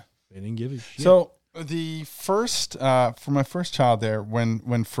do. Yeah. They didn't give a shit. So the first, for my first child there,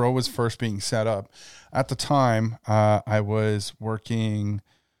 when FRO was first being set up, at the time, I was working,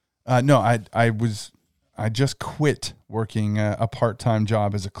 I just quit working a part-time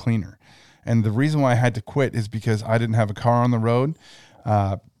job as a cleaner. And the reason why I had to quit is because I didn't have a car on the road.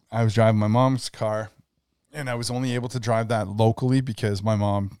 I was driving my mom's car, and I was only able to drive that locally because my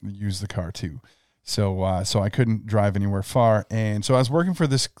mom used the car too. So I couldn't drive anywhere far. And so I was working for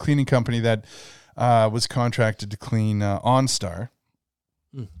this cleaning company that was contracted to clean OnStar.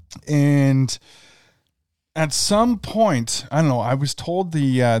 And at some point, I don't know, I was told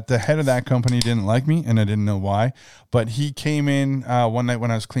the head of that company didn't like me, and I didn't know why. But he came in one night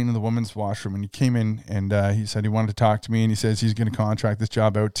when I was cleaning the women's washroom, and he came in and he said he wanted to talk to me, and he says he's going to contract this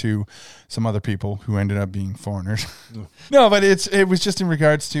job out to some other people who ended up being foreigners. No, but it was just in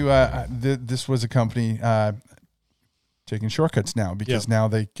regards to this was a company taking shortcuts now, because now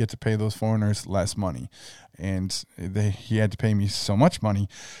they get to pay those foreigners less money. And he had to pay me so much money.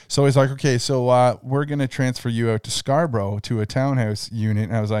 So he's like, okay, so we're going to transfer you out to Scarborough to a townhouse unit.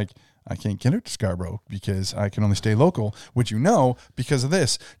 And I was like, I can't get out to Scarborough because I can only stay local, which you know because of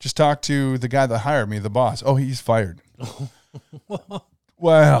this. Just talk to the guy that hired me, the boss. Oh, he's fired.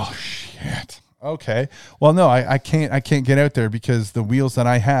 Well, shit. Okay. Well, no, I can't get out there because the wheels that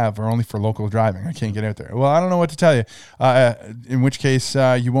I have are only for local driving. I can't get out there. Well, I don't know what to tell you. In which case,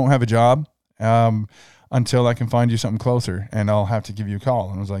 you won't have a job. Until I can find you something closer, and I'll have to give you a call.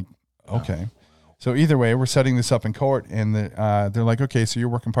 And I was like, okay. So either way, we're setting this up in court, and they're like, okay, so you're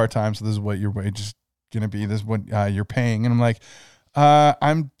working part-time, so this is what your wage is going to be. This is what you're paying. And I'm like,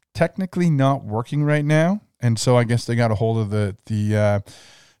 I'm technically not working right now. And so I guess they got a hold of the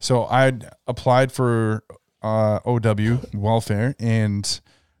so I'd applied for OW, welfare, and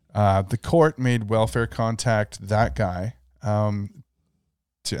the court made welfare contact that guy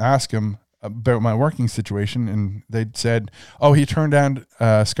to ask him about my working situation, and they said, oh, he turned down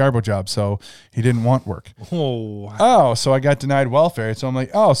a Scarborough job, so he didn't want work. Oh, so I got denied welfare. So I'm like,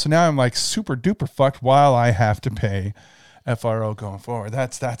 oh, so now I'm like super duper fucked while I have to pay FRO going forward.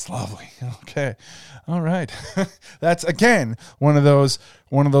 That's lovely. Okay. All right. That's again one of those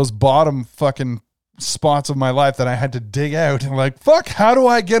bottom fucking spots of my life that I had to dig out and like, fuck, how do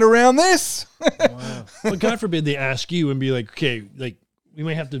I get around this? Wow. But God forbid they ask you and be like, okay, like, we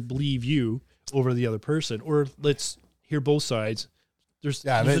might have to believe you over the other person, or let's hear both sides. There's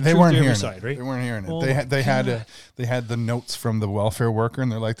they weren't hearing side, it. Right? They weren't hearing it. They had the notes from the welfare worker, and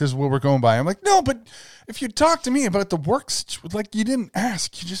they're like, "This is what we're going by." I'm like, "No, but if you talk to me about the works, like you didn't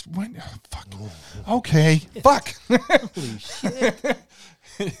ask, you just went, oh, fuck, okay, fuck." Holy shit!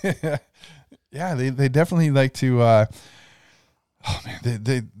 Yeah, they definitely like to. Oh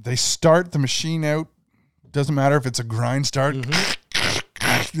man, they start the machine out. Doesn't matter if it's a grind start. Mm-hmm.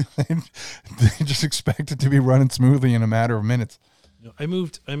 They just expect it to be running smoothly in a matter of minutes. I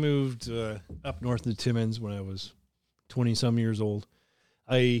moved up north to Timmins when I was 20-some years old.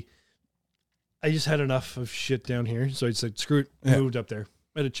 I just had enough of shit down here, so I said, screw it, moved up there.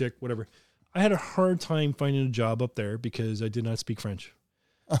 Met a chick, whatever. I had a hard time finding a job up there because I did not speak French.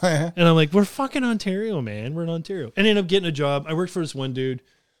 Oh, yeah. And I'm like, we're fucking Ontario, man. We're in Ontario. And I ended up getting a job. I worked for this one dude.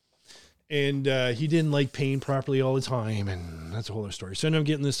 And he didn't like paying properly all the time, and that's a whole other story. So I ended up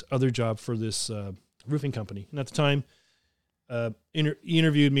getting this other job for this roofing company. And at the time, he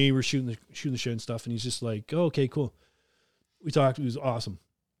interviewed me. We're shooting the shit and stuff, and he's just like, "Oh, okay, cool." We talked. It was awesome.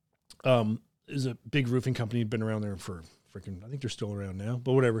 It was a big roofing company. Had been around there for freaking. I think they're still around now,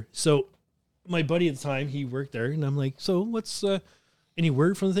 but whatever. So my buddy at the time, he worked there, and I'm like, "So what's any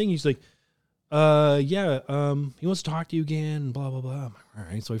word from the thing?" He's like, he wants to talk to you again, and blah, blah, blah. I'm like, all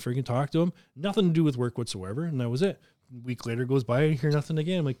right. So I freaking talked to him. Nothing to do with work whatsoever. And that was it. A week later goes by. I hear nothing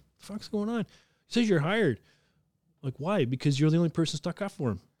again. I'm like, the fuck's going on? He says, you're hired. I'm like, why? Because you're the only person stuck up for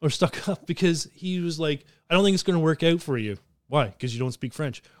him. Or stuck up because he was like, I don't think it's going to work out for you. Why? Because you don't speak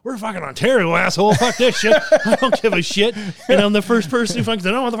French. We're fucking Ontario, asshole. Fuck this shit. I don't give a shit. And I'm the first person who fucking said,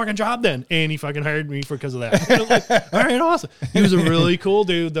 I don't want the fucking job then. And he fucking hired me because of that. And I'm like, all right, awesome. He was a really cool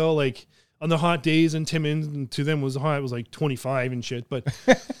dude, though. Like, on the hot days in Timmins, and to them was hot. It was like 25 and shit. But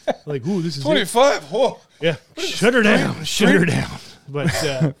like, ooh, this is 25. Whoa. Yeah, shut her down. Shut her down. But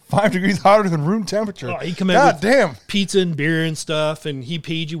 5 degrees hotter than room temperature. Oh, he come out with damn pizza and beer and stuff, and he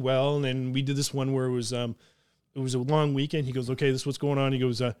paid you well. And then we did this one where it was a long weekend. He goes, okay, this is what's going on. He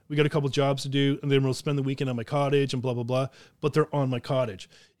goes, we got a couple jobs to do, and then we'll spend the weekend on my cottage and blah, blah, blah. But they're on my cottage.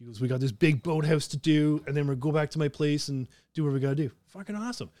 He goes, we got this big boathouse to do, and then we'll go back to my place and do what we got to do. Fucking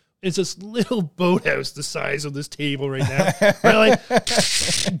awesome. It's this little boathouse the size of this table right now. We're like,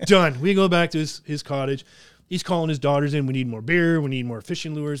 done. We go back to his cottage. He's calling his daughters in. We need more beer. We need more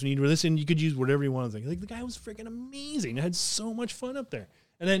fishing lures. We need more this. And you could use whatever you want. Like the guy was freaking amazing. I had so much fun up there.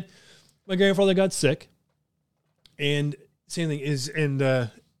 And then my grandfather got sick. And same thing is, and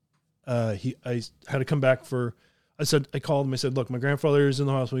I had to come back I called him. I said, look, my grandfather is in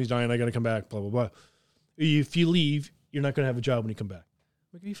the hospital. He's dying. I got to come back, blah, blah, blah. If you leave, you're not going to have a job when you come back.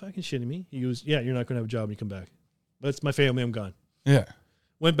 I'm like, are you fucking shitting me? He goes, yeah, you're not going to have a job when you come back. That's my family. I'm gone. Yeah.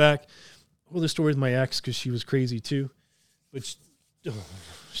 Went back. Well, the story with my ex, because she was crazy too. But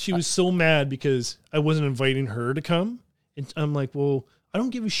she was so mad because I wasn't inviting her to come. And I'm like, well, I don't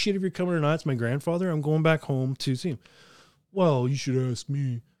give a shit if you're coming or not. It's my grandfather. I'm going back home to see him. Well, you should ask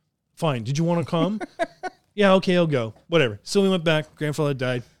me. Fine. Did you want to come? Yeah, okay, I'll go. Whatever. So we went back. Grandfather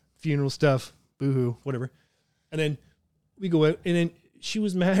died. Funeral stuff. Boo-hoo. Whatever. And then we go out. And then she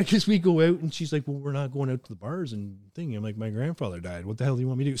was mad because we go out. And she's like, well, we're not going out to the bars and thing. I'm like, my grandfather died. What the hell do you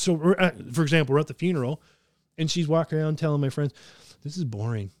want me to do? So, for example, we're at the funeral. And she's walking around telling my friends, this is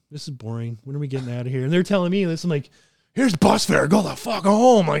boring. This is boring. When are we getting out of here? And they're telling me this. I'm like, here's bus fare. Go the fuck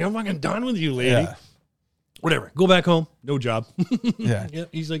home. Like, I'm fucking done with you, lady. Yeah. Whatever. Go back home. No job. Yeah. Yeah.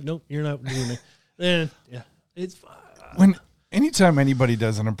 He's like, nope, you're not doing it. And yeah, it's anytime anybody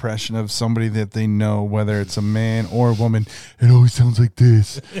does an impression of somebody that they know, whether it's a man or a woman, it always sounds like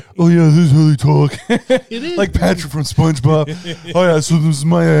this. Oh yeah, this is how they talk. It is like Patrick from SpongeBob. Oh yeah, so this is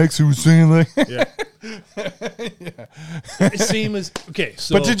my ex who was saying like. Yeah. Yeah. Same as okay.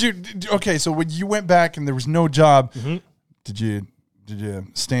 So, but did you? Okay, so when you went back and there was no job, mm-hmm. did you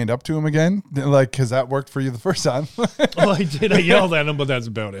stand up to him again? Like, because that worked for you the first time. Oh, I did. I yelled at him, but that's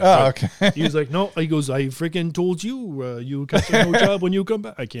about it. Oh, okay. He was like, no. He goes, I freaking told you, you got no job when you come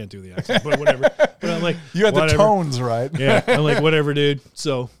back. I can't do the accent, but whatever. But I'm like, you had whatever. The tones right. Yeah. I'm like, whatever, dude.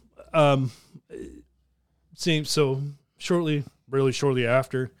 So, so really shortly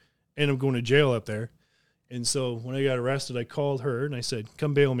after, ended up going to jail up there. And so when I got arrested, I called her and I said,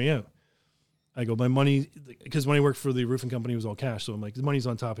 come bail me out. I go, my money, because when I worked for the roofing company, it was all cash. So I'm like, the money's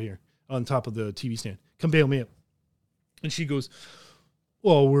on top of here, on top of the TV stand. Come bail me out. And she goes,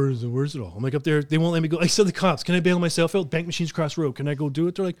 well, where's it all? I'm like, up there, they won't let me go. I said, the cops, can I bail myself out? Bank machines across the road. Can I go do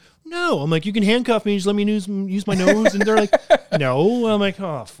it? They're like, no. I'm like, you can handcuff me. Just let me use my nose. And they're like, no. I'm like,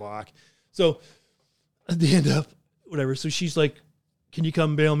 oh, fuck. So they end up, whatever. So she's like, can you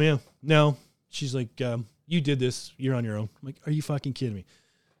come bail me out? No. She's like, you did this. You're on your own. I'm like, are you fucking kidding me?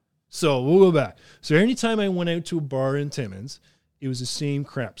 So we'll go back. So anytime I went out to a bar in Timmins, it was the same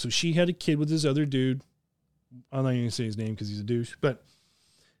crap. So she had a kid with this other dude. I'm not even going to say his name because he's a douche, but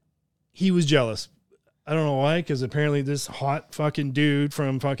he was jealous. I don't know why, because apparently this hot fucking dude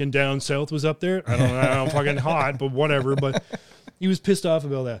from fucking down south was up there. I don't know, fucking hot, but whatever. But he was pissed off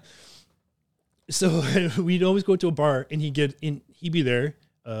about that. So we'd always go to a bar and he'd be there.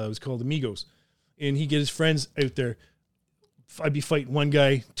 It was called Amigos. And he'd get his friends out there. I'd be fighting one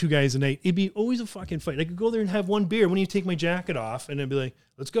guy, two guys a night. It'd be always a fucking fight. I could go there and have one beer when you take my jacket off, and I'd be like,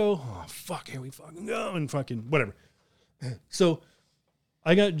 let's go. Oh, fuck, here we fucking go, and fucking whatever. So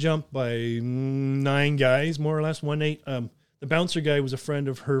I got jumped by 9 guys, more or less, one night. The bouncer guy was a friend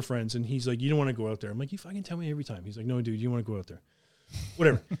of her friends, and he's like, you don't want to go out there. I'm like, you fucking tell me every time. He's like, no, dude, you want to go out there.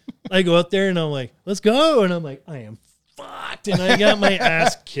 Whatever. I go out there, and I'm like, let's go. And I'm like, I am fucked. And I got my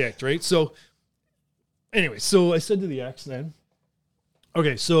ass kicked, right? So anyway, so I said to the ex then,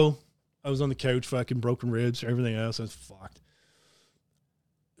 okay, so I was on the couch, fucking broken ribs, everything else. I was fucked.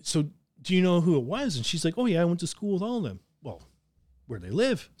 So do you know who it was? And she's like, oh, yeah, I went to school with all of them. Well, where they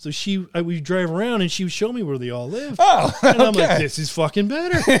live. So we drive around, and she would show me where they all live. Oh, and I'm like, this is fucking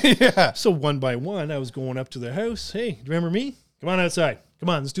better. Yeah. So one by one, I was going up to their house. Hey, do you remember me? Come on outside. Come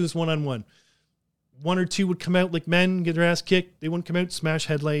on, let's do this one-on-one. 1 or 2 would come out like men, get their ass kicked. They wouldn't come out, smash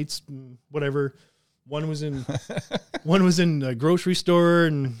headlights, whatever. One was in a grocery store,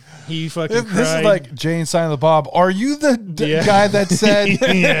 and he fucking cried. This is like Jay and Silent Bob. Are you the guy that said?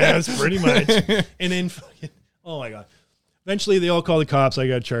 Yeah, that's pretty much. And then, oh my God. Eventually, they all called the cops. I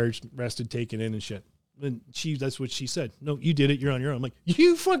got charged, arrested, taken in, and shit. And that's what she said. No, you did it. You're on your own. I'm like,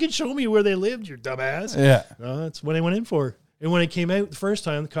 you fucking show me where they lived, you dumbass. Yeah. That's what I went in for. And when I came out the first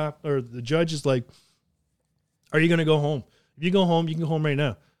time, the cop or the judge is like, are you going to go home? If you go home, you can go home right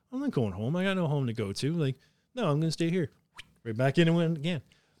now. I'm not going home. I got no home to go to. Like, no, I'm going to stay here. Right back in and went again.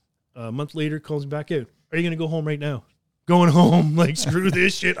 A month later, calls me back out. Are you going to go home right now? Going home. Like, screw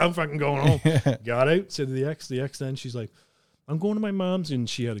this shit. I'm fucking going home. Yeah. Got out. Said to the ex. The ex then, she's like, I'm going to my mom's. And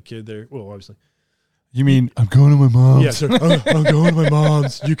she had a kid there. Well, obviously. You mean, I'm going to my mom's? Yeah, sir. I'm going to my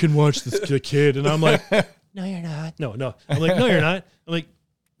mom's. You can watch the kid. And I'm like, no, you're not. No. I'm like, no, you're not. I'm like,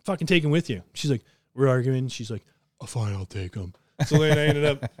 fucking take him with you. She's like, we're arguing. She's like, oh, fine, I'll take him. So then I ended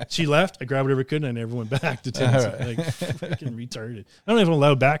up, she left, I grabbed whatever I could, and I never went back to Tennessee. Right. Like, fucking retarded. I don't know if I'm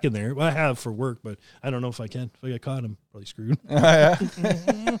allowed back in there. Well, I have for work, but I don't know if I can. If I get caught, I'm probably screwed. Oh,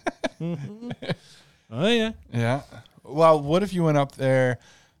 yeah. Oh, yeah. Yeah. Well, what if you went up there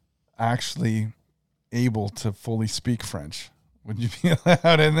actually able to fully speak French? Would you be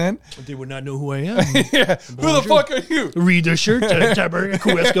allowed in then? They would not know who I am. Yeah. Who the fuck are you? Read the shirt.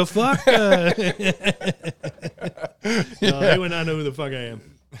 Kueska fuck. No, they would not know who the fuck I am.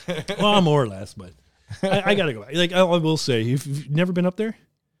 Well, more or less, but I got to go back. Like, I will say, if you've never been up there,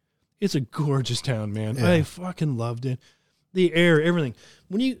 it's a gorgeous town, man. Yeah. I fucking loved it. the air, everything.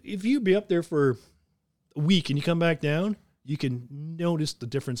 If you be up there for a week and you come back down, you can notice the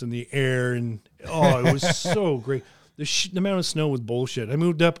difference in the air, and it was so great. The amount of snow was bullshit. I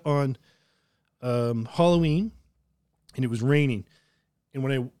moved up on Halloween, and it was raining. And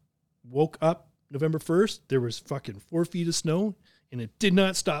when I woke up November 1st, there was fucking 4 feet of snow, and it did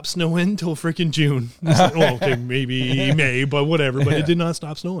not stop snowing until freaking June. Okay, maybe May, but whatever. But it did not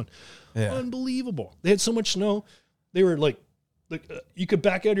stop snowing. Yeah. Unbelievable. They had so much snow. They were like you could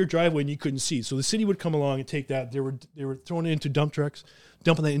back out of your driveway and you couldn't see. So the city would come along and take that. They were throwing it into dump trucks,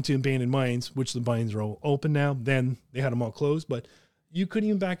 dumping that into abandoned mines, which the mines are all open now. Then they had them all closed, but you couldn't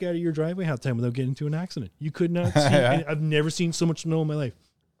even back out of your driveway half the time without getting into an accident. You could not see. I've never seen so much snow in my life.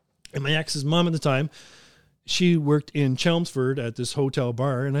 And my ex's mom at the time, she worked in Chelmsford at this hotel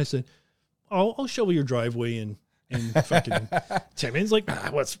bar, and I said, I'll shovel your driveway in fucking 10 minutes. Like,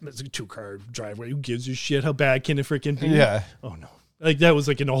 it's a 2-car driveway. Who gives a shit? How bad can it freaking be? Yeah. Oh, no. Like, that was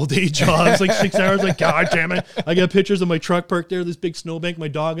like an all-day job. It's like 6 hours. Like, God damn it. I got pictures of my truck parked there, this big snowbank, my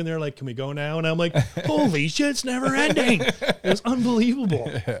dog in there, like, can we go now? And I'm like, holy shit, it's never ending. It was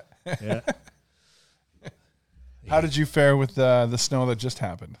unbelievable. Yeah. How did you fare with the snow that just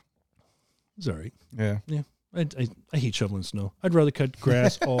happened? It's all right. Yeah. Yeah. I hate shoveling snow. I'd rather cut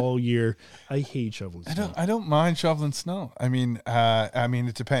grass all year. I hate shoveling snow. I don't mind shoveling snow. I mean,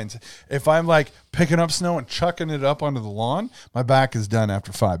 it depends. If I'm like picking up snow and chucking it up onto the lawn, my back is done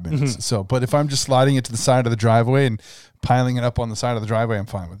after 5 minutes. Mm-hmm. So, but if I'm just sliding it to the side of the driveway and piling it up on the side of the driveway, I'm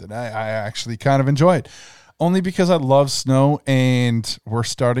fine with it. I actually kind of enjoy it, only because I love snow, and we're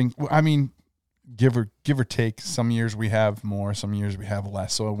starting. I mean, give or take, some years we have more, some years we have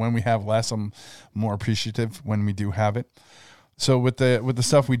less. So when we have less, I'm more appreciative when we do have it. So with the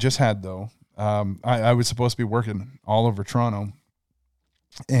stuff we just had though, I was supposed to be working all over Toronto,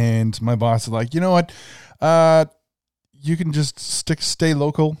 and my boss is like, you know what, you can just stay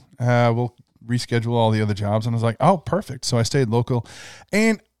local. We'll reschedule all the other jobs. And I was like, oh, perfect. So I stayed local,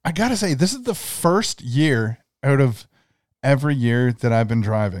 and I gotta say, this is the first year out of every year that I've been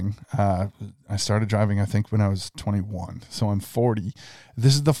driving. I started driving, I think, when I was 21. So I'm 40.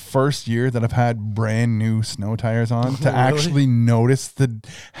 This is the first year that I've had brand new snow tires on to actually notice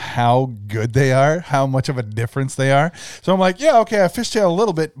how good they are, how much of a difference they are. So I'm like, yeah, okay, I fishtail a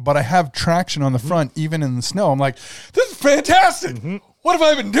little bit, but I have traction on the front, even in the snow. I'm like, this is fantastic. Mm-hmm. What have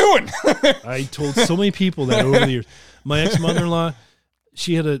I been doing? I told so many people that over the years. My ex-mother-in-law,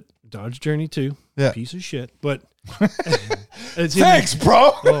 she had a Dodge Journey too. Yeah. Piece of shit, but thanks,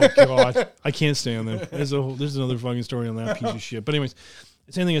 bro. Oh God, I can't stand them. There's another fucking story on that piece of shit. But anyways,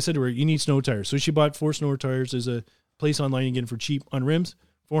 same thing I said to her. You need snow tires, so she bought 4 snow tires. There's a place online you get them for cheap on rims,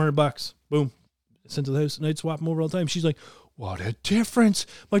 $400. Boom, sent to the house, and I'd swap them over all the time. She's like, "What a difference!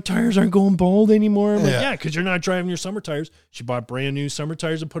 My tires aren't going bald anymore." I'm like, yeah, because you're not driving your summer tires. She bought brand new summer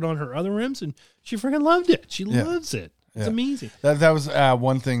tires to put on her other rims, and she freaking loved it. She loves it. It's amazing. That was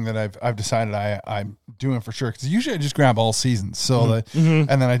one thing that I've decided I'm doing for sure, because usually I just grab all seasons, so and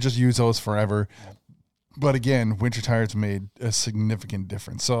then I just use those forever. But again, winter tires made a significant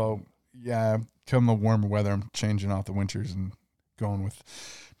difference. So yeah, come the warmer weather, I'm changing off the winters and going with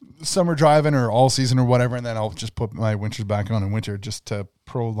summer driving or all season or whatever, and then I'll just put my winters back on in winter just to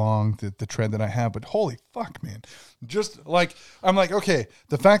prolong the tread that I have. But holy fuck, man, just like, I'm like, okay,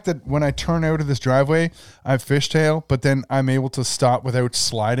 the fact that when I turn out of this driveway, I fishtail, but then I'm able to stop without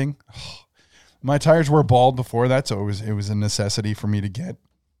sliding. My tires were bald before that, so it was a necessity for me to get,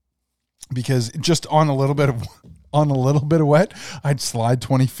 because just on a little bit of wet, I'd slide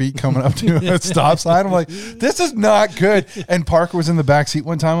 20 feet coming up to a stop sign. I'm like, this is not good. And Parker was in the back seat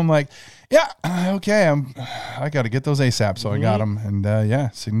one time. I'm like, yeah, okay, I got to get those ASAP. So I got them,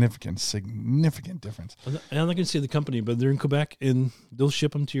 and significant difference. I'm not going to say the company, but they're in Quebec, and they'll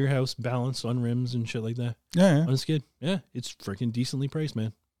ship them to your house, balanced on rims and shit like that. Yeah. On a skid. Yeah, it's freaking decently priced,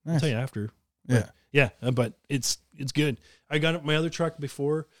 man. Nice. I'll tell you after. But it's good. I got my other truck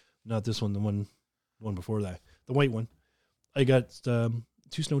before, not this one, the one before that. The white one, I got 2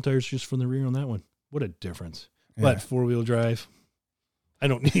 snow tires just from the rear on that one. What a difference! Yeah. But 4-wheel drive, I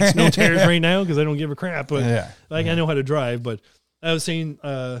don't need snow tires right now because I don't give a crap. But I know how to drive. But I was saying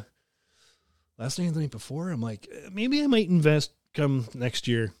last night, the night before, I'm like, maybe I might invest come next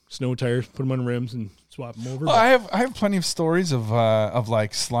year, snow tires, put them on rims and swap them over. Well, I have plenty of stories of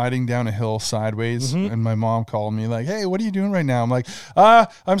like sliding down a hill sideways, and my mom called me like, "Hey, what are you doing right now?" I'm like,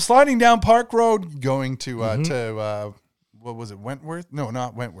 "I'm sliding down Park Road, going to what was it, Wentworth? No,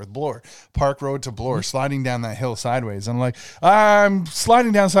 not Wentworth, Bloor. Park Road to Bloor, sliding down that hill sideways." I'm like, "I'm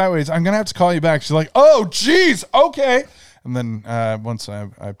sliding down sideways. I'm gonna have to call you back." She's like, "Oh, geez, okay." And then once I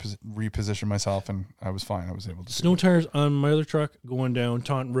repositioned myself and I was fine, I was able to snow tires on my other truck going down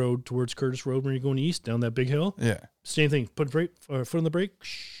Taunton Road towards Curtis Road when you're going east down that big hill. Yeah. Same thing. Put foot on the brake.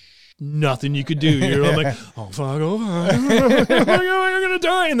 Nothing you could do. You're like, oh fuck, oh fuck, I'm gonna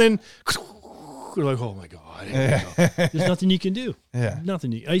die, and then you're like, oh my god, there's nothing you can do. Yeah.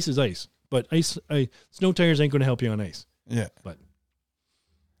 Nothing. Ice is ice, but snow tires ain't going to help you on ice. Yeah. But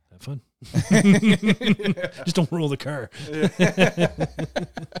have fun. Just don't roll the car.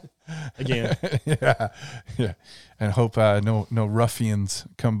 Again. Yeah. Yeah. And hope no ruffians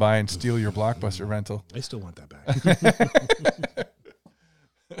come by and steal your Blockbuster rental. I still want that back.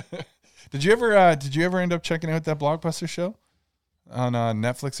 Did you ever end up checking out that Blockbuster show on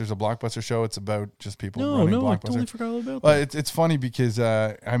Netflix? There's a Blockbuster show. It's about just people running Blockbuster. I totally forgot all about that. Well, it's funny because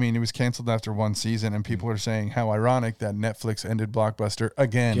it was canceled after one season, and people are saying how ironic that Netflix ended Blockbuster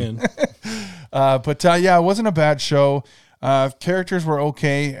again. But it wasn't a bad show. Characters were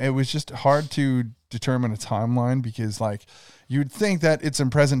okay. It was just hard to determine a timeline because you'd think that it's in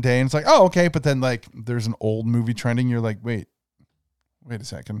present day and it's like, oh, okay. But then there's an old movie trending. You're like, wait a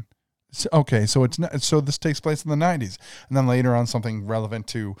second. Okay. So this takes place in the 90s. And then later on something relevant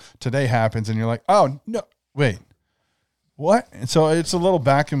to today happens and you're like, oh no, wait, what? And so it's a little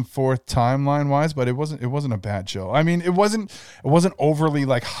back and forth timeline wise, but it wasn't a bad show. I mean, it wasn't overly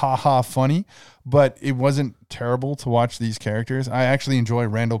haha funny, but it wasn't terrible to watch these characters. I actually enjoy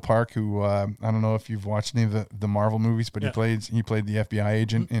Randall Park, who I don't know if you've watched any of the Marvel movies, but he played the FBI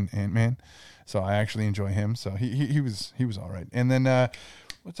agent in Ant-Man. So I actually enjoy him. So he was all right. And then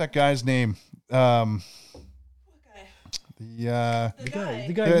what's that guy's name? What guy?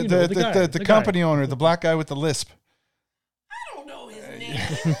 The company owner, the black guy with the lisp. I don't know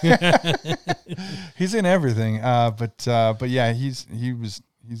his name. He's in everything. But yeah, he's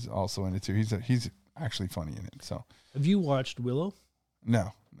also in it too. He's actually funny in it. So have you watched Willow?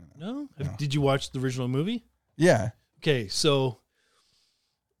 No. Did you watch the original movie? Yeah. Okay, so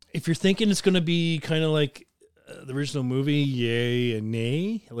if you're thinking it's going to be kind of like the original movie, yay and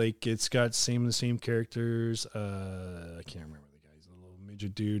nay. It's got the same characters. I can't remember the guys, the little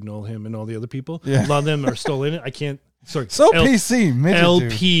midget dude and all him and all the other people. Yeah. A lot of them are still in it. I can't. Sorry. PC midget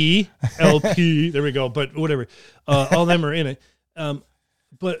LP. There we go. But whatever. All of them are in it.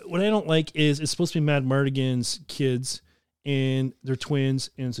 But what I don't like is it's supposed to be Mad Mardigan's kids and they're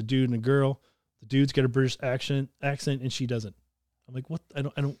twins and it's a dude and a girl. The dude's got a British accent and she doesn't. I'm like, what? I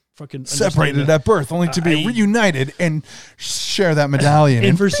don't fucking separated at birth, only to be reunited and share that medallion.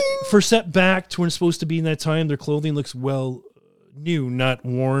 And for set back to when it's supposed to be in that time, their clothing looks new, not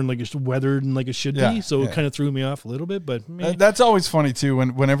worn, it's weathered and it should be. So it kind of threw me off a little bit. But that's always funny too.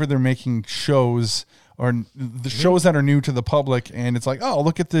 Whenever they're making shows or the shows that are new to the public, and it's like, oh,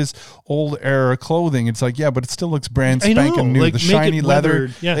 look at this old era clothing. It's like, yeah, but it still looks brand spanking new. The shiny leather,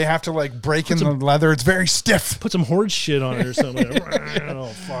 they have to break in the leather. It's very stiff. Put some horde shit on it or something. Oh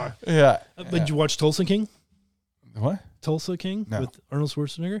fuck. Yeah. But did you watch Tulsa King? What? Tulsa King with Arnold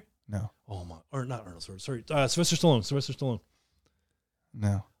Schwarzenegger? No. Oh my, or not Arnold Schwarzenegger. Sorry, Sylvester Stallone.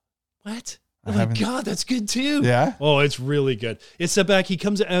 No. What? Oh my god, that's good too. Yeah. Oh, it's really good. It's set back. He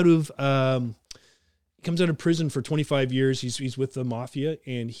comes out of prison for 25 years. He's with the mafia,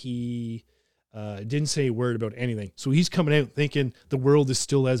 and he didn't say a word about anything. So he's coming out thinking the world is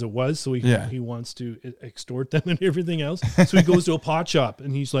still as it was. So he wants to extort them and everything else. So he goes to a pot shop,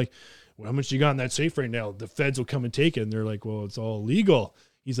 and he's like, well, how much you got in that safe right now? The feds will come and take it. And they're like, well, it's all legal.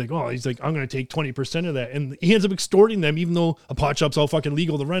 He's like, I'm going to take 20% of that. And he ends up extorting them, even though a pot shop's all fucking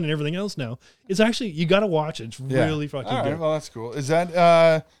legal to run and everything else now. It's actually, you got to watch it. It's really fucking good. Well, that's cool. Is that,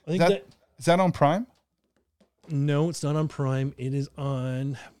 is that on Prime? No, it's not on Prime. It is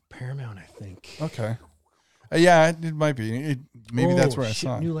on Paramount, I think. Okay. Yeah, it might be. Maybe that's where I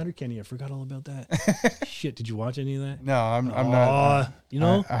saw it. New Letterkenny. I forgot all about that. Shit, did you watch any of that? No, I'm not.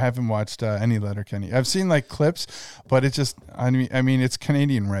 I haven't watched any Letterkenny. I've seen clips, but it's just. I mean, it's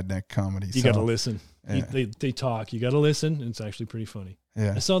Canadian redneck comedy. You got to listen. Yeah. They talk. You got to listen. It's actually pretty funny.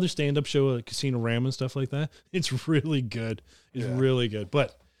 Yeah. I saw their stand-up show at Casino Ram and stuff like that. It's really good. It's really good,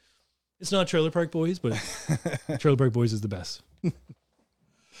 but it's not Trailer Park Boys, but Trailer Park Boys is the best.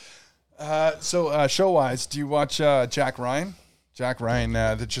 So show-wise, do you watch Jack Ryan? Jack Ryan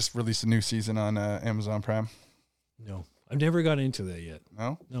that just released a new season on Amazon Prime. No, I've never got into that yet.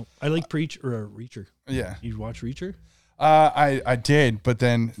 No. I like Reacher. Yeah, you watch Reacher? I did, but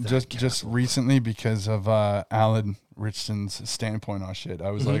then just recently because of Alan Richardson's standpoint on shit,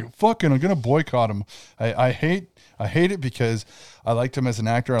 I was like, "Fucking, I'm gonna boycott him." I hate it because I liked him as an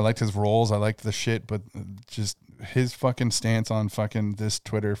actor. I liked his roles. I liked the shit, but just his fucking stance on fucking this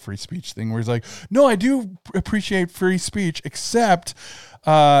Twitter free speech thing, where he's like, no, I do appreciate free speech, except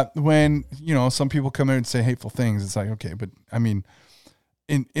when, you know, some people come out and say hateful things. It's like, okay, but I mean,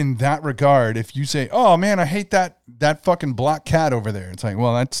 in that regard, if you say, oh man, I hate that fucking black cat over there, it's like,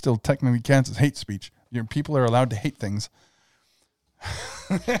 well, that still technically counts as hate speech. Your people are allowed to hate things.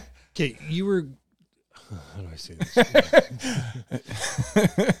 Okay, you were. How do I say this?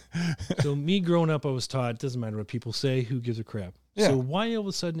 So me growing up, I was taught it doesn't matter what people say. Who gives a crap? Yeah. So why all of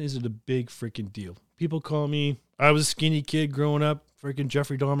a sudden is it a big freaking deal? People call me. I was a skinny kid growing up. Freaking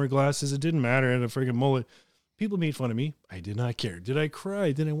Jeffrey Dahmer glasses. It didn't matter. I had a freaking mullet. People made fun of me. I did not care. Did I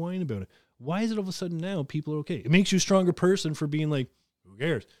cry? Did I whine about it? Why is it all of a sudden now people are okay? It makes you a stronger person for being like, who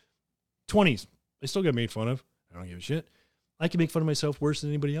cares? 20s. I still get made fun of. I don't give a shit. I can make fun of myself worse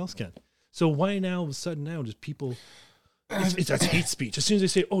than anybody else can. So why now, all of a sudden now, just people, that's hate speech. As soon as they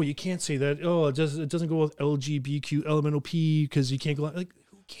say, oh, you can't say that. Oh, it doesn't go with LGBTQ, elemental P, because you can't go out. Like,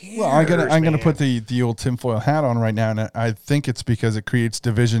 who cares? Well, I'm gonna put the old tinfoil hat on right now, and I think it's because it creates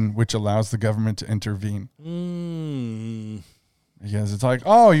division, which allows the government to intervene. Because it's like,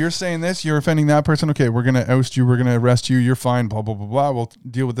 oh, you're saying this, you're offending that person. Okay, we're going to oust you. We're going to arrest you. You're fine, blah, blah, blah, blah. We'll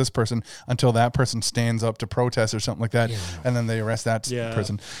deal with this person until that person stands up to protest or something like that. Yeah. And then they arrest that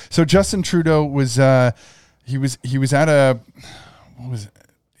person. So Justin Trudeau was, he was at a, what was it?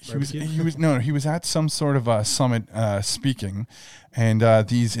 He was at some sort of a summit speaking, and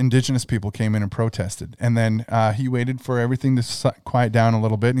these indigenous people came in and protested, and then he waited for everything to quiet down a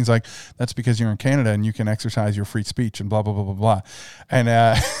little bit, and he's like, that's because you're in Canada and you can exercise your free speech and blah blah blah blah blah, and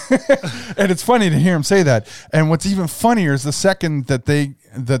and it's funny to hear him say that. And what's even funnier is the second that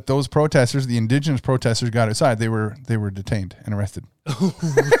those protesters, the indigenous protesters, got outside, they were detained and arrested.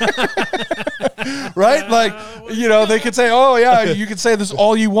 Right? Like, you know, they could say, oh yeah, you could say this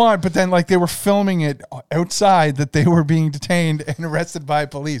all you want, but then like they were filming it outside that they were being detained and arrested by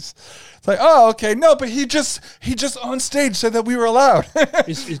police. It's like, oh, okay, no, but he just on stage said that we were allowed.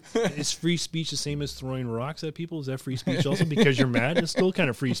 Is free speech the same as throwing rocks at people? Is that free speech also? Because you're mad, it's still kind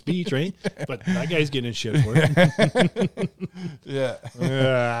of free speech, right? But that guy's getting in shit for it. Yeah.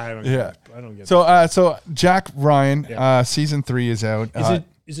 I don't get it. So Jack Ryan, season 3 is out.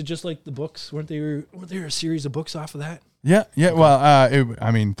 Is it just like the books? Weren't there a series of books off of that? Yeah. Well,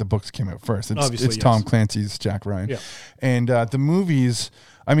 I mean, the books came out first. It's Tom Clancy's Jack Ryan. Yeah. And the movies,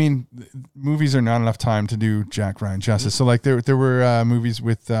 I mean, movies are not enough time to do Jack Ryan justice. Mm-hmm. So like there were movies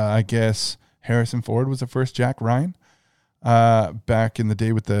with, I guess, Harrison Ford was the first Jack Ryan back in the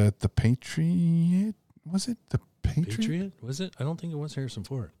day with the Patriot. Was it the Patriot? Was it? I don't think it was Harrison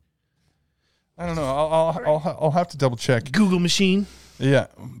Ford. I don't know. I'll have to double check. Google machine. Yeah,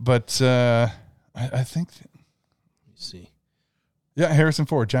 but I think. Let me see. Yeah, Harrison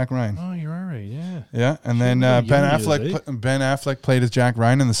Ford, Jack Ryan. Oh, you're all right. Yeah. Yeah, and then Ben Affleck played as Jack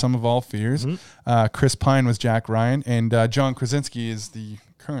Ryan in The Sum of All Fears. Mm-hmm. Chris Pine was Jack Ryan, and John Krasinski is the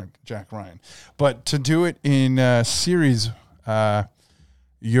current Jack Ryan. But to do it in a series,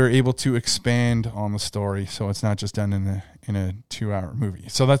 you're able to expand on the story, so it's not just done in a 2-hour movie.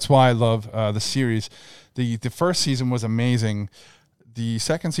 So that's why I love the series. The first season was amazing. The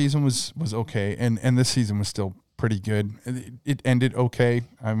second season was okay, and this season was still pretty good. It ended okay.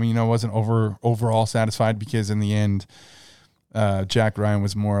 I mean, I wasn't overall satisfied because in the end, Jack Ryan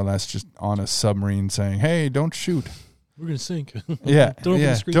was more or less just on a submarine saying, "Hey, don't shoot. We're gonna sink." Yeah,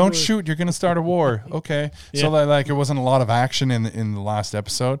 don't shoot. You're gonna start a war. Okay, yeah. So like it wasn't a lot of action in the last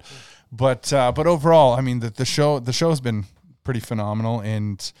episode, but overall, I mean the show's been pretty phenomenal,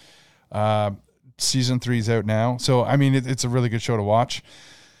 and season 3 is out now. So I mean it's a really good show to watch.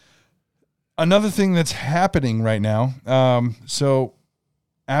 Another thing that's happening right now, so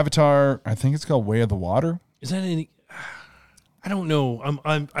Avatar, I think it's called Way of the Water. Is that any? I don't know.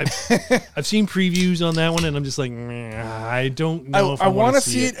 I've seen previews on that one, and I'm just like, I don't know. I want to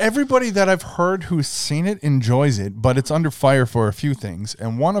see it. Everybody that I've heard who's seen it enjoys it, but it's under fire for a few things.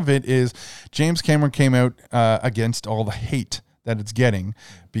 And one of it is James Cameron came out against all the hate that it's getting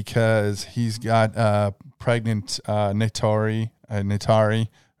because he's got pregnant Neytiri,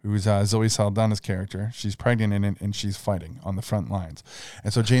 who's Zoe Saldana's character. She's pregnant in it, and she's fighting on the front lines.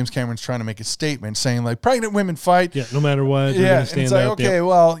 And so James Cameron's trying to make a statement saying, like, pregnant women fight. Yeah, no matter what. Yeah, and it's like, okay,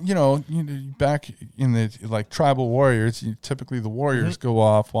 well, you know, back in the, like, tribal warriors, typically the warriors go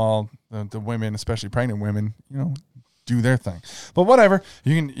off while the women, especially pregnant women, you know, do their thing. But whatever,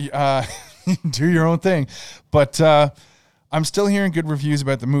 you can do your own thing. But I'm still hearing good reviews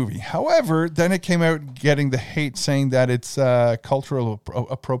about the movie. However, then it came out getting the hate saying that it's cultural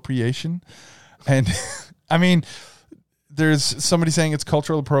appropriation. And I mean, there's somebody saying it's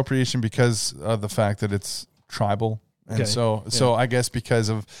cultural appropriation because of the fact that it's tribal. And Okay. so I guess because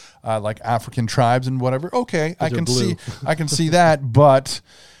of like African tribes and whatever. Okay, I they're can blue. I can see that, but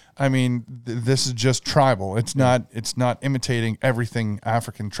I mean, this is just tribal. It's not imitating everything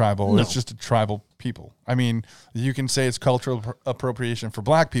African tribal. No. It's just a tribal people. I mean, you can say it's cultural appropriation for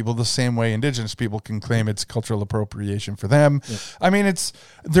black people the same way indigenous people can claim it's cultural appropriation for them. Yeah. I mean,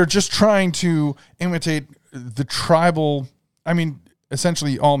 they're just trying to imitate the tribal, I mean,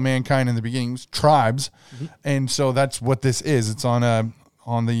 essentially all mankind in the beginning was tribes. Mm-hmm. And so that's what this is. It's on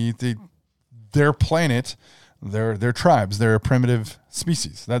their planet. They're tribes. They're a primitive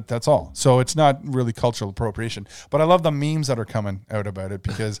species. That's all. So it's not really cultural appropriation. But I love the memes that are coming out about it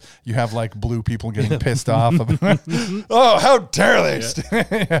because you have like blue people getting pissed off about oh, how dare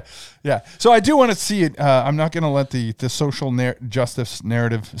they? Yeah. So I do want to see it. I'm not going to let the social justice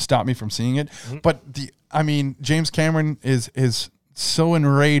narrative stop me from seeing it. Mm-hmm. But James Cameron is so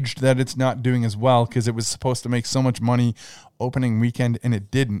enraged that it's not doing as well because it was supposed to make so much money opening weekend and it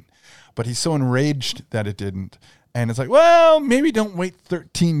didn't. But he's so enraged that it didn't. And it's like, well, maybe don't wait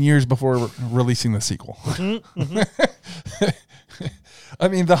 13 years before releasing the sequel. Mm-hmm. I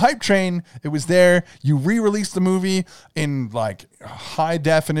mean, the hype train, it was there. You re-released the movie in like high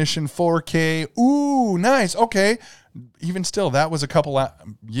definition 4K. Ooh, nice. Okay. Even still, that was a couple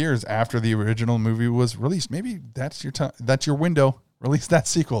years after the original movie was released. Maybe that's your time. That's your window. Release that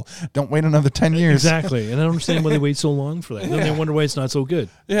sequel. Don't wait another 10 years. Exactly. And I don't understand why they wait so long for that. Then they wonder why it's not so good.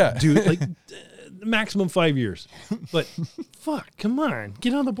 Yeah. Dude, like maximum 5 years. But fuck, come on.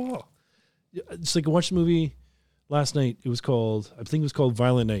 Get on the ball. It's like I watched the movie last night. I think it was called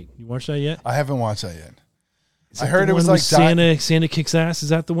Violent Night. You watched that yet? I haven't watched that yet. I heard it was like Santa Kicks Ass. Is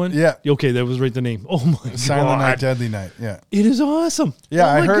that the one? Yeah. Okay, that was right the name. Oh my God. Silent Night, Deadly Night. Yeah. It is awesome. Yeah,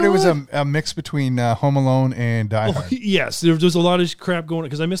 I heard it was a mix between Home Alone and Die Hard. Yes, there's a lot of crap going on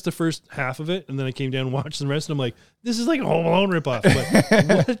because I missed the first half of it and then I came down and watched the rest and I'm like, this is like a Home Alone ripoff.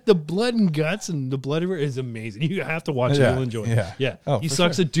 But what the blood and guts and the blood everywhere is amazing. You have to watch it. You'll enjoy it. Yeah. Oh, he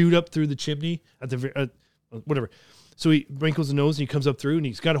sucks a dude up through the chimney at the whatever. So he wrinkles the nose and he comes up through and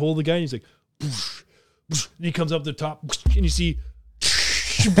he's got a hold of the guy and he's like, poof. And he comes up the top and you see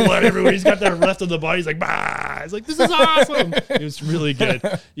blood everywhere. He's got the rest of the body. He's like, bah. He's like, this is awesome. It was really good.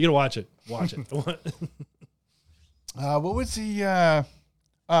 You gotta watch it. Watch it. What was the?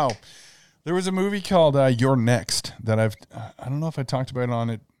 There was a movie called You're Next that I don't know if I talked about it on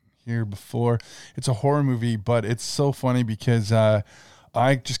it here before. It's a horror movie, but it's so funny because I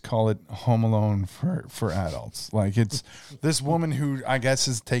just call it Home Alone for adults. Like it's this woman who I guess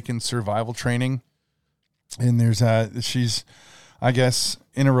has taken survival training. And there's she's, I guess,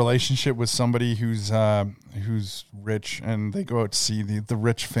 in a relationship with somebody who's rich, and they go out to see the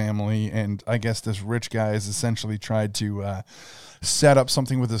rich family, and I guess this rich guy has essentially tried to set up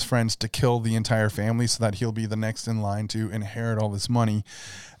something with his friends to kill the entire family so that he'll be the next in line to inherit all this money.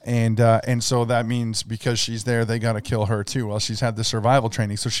 And so that means because she's there, they got to kill her too. Well, she's had the survival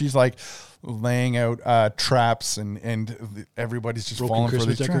training, so she's like laying out traps, and everybody's just broken falling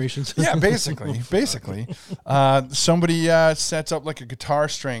Christmas for these decorations. Yeah, basically. Somebody sets up like a guitar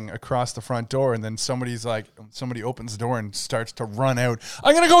string across the front door, and then somebody opens the door and starts to run out.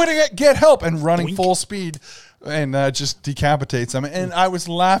 I'm gonna go in and get help, and running Boink. Full speed, and just decapitates them. And I was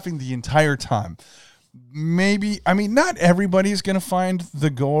laughing the entire time. Not everybody's going to find the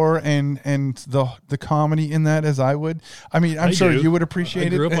gore and the comedy in that as I would. I'm sure you would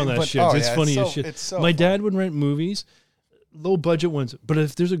appreciate it. I grew up on that shit. It's funny as shit. My dad would rent movies, low budget ones, but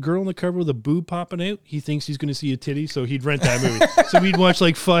if there's a girl on the cover with a boob popping out, he thinks he's going to see a titty, so he'd rent that movie. So we'd watch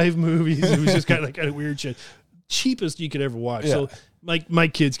like 5 movies. It was just kind of weird shit. Cheapest you could ever watch. Yeah. So my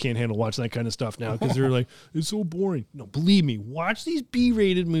kids can't handle watching that kind of stuff now because they're like, it's so boring. No, believe me, watch these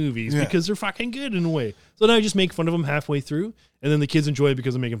B-rated movies because they're fucking good in a way. So now I just make fun of them halfway through, and then the kids enjoy it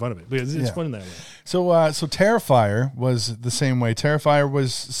because I'm making fun of it. Because it's fun in that way. So Terrifier was the same way. Terrifier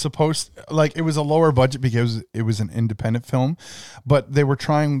was supposed, like, it was a lower budget because it was an independent film, but they were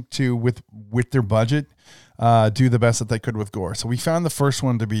trying to, with their budget, do the best that they could with gore. So we found the first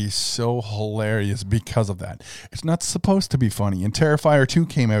one to be so hilarious because of that. It's not supposed to be funny. And Terrifier 2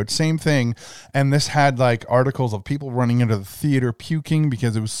 came out, same thing. And this had like articles of people running into the theater puking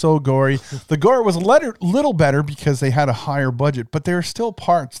because it was so gory. The gore was a little better because they had a higher budget, but there are still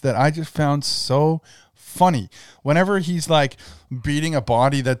parts that I just found so funny. Whenever he's like beating a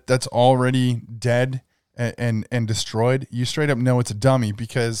body that's already dead and destroyed, you straight up know it's a dummy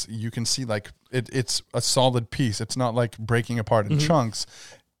because you can see like it's a solid piece. It's not like breaking apart in chunks.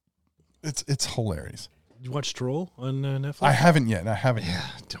 It's hilarious. Did you watch Troll on Netflix? I haven't yet. Yeah,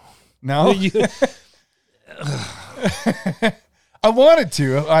 don't. No? I wanted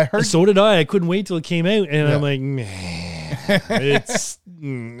to. I heard. So did I. I couldn't wait till it came out, and I'm like, man,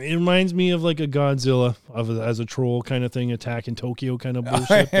 it reminds me of like a Godzilla as a troll kind of thing, attacking Tokyo kind of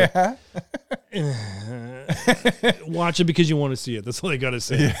bullshit. Yeah. Watch it because you want to see it. That's all I gotta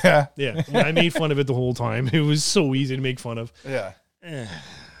say. Yeah. I made fun of it the whole time. It was so easy to make fun of. Yeah.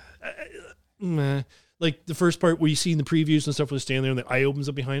 Like the first part where you see in the previews and stuff, where they stand there and the eye opens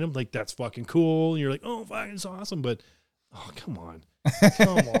up behind them, like that's fucking cool. And you're like, oh, fuck, it's awesome. But come on.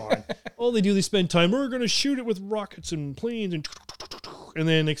 All they do, they spend time. We're gonna shoot it with rockets and planes, and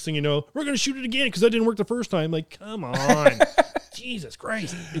then next thing you know, we're gonna shoot it again because that didn't work the first time. Like, come on, Jesus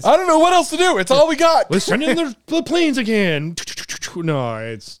Christ! I don't know what else to do. It's all we got. Let's send in the planes again. No,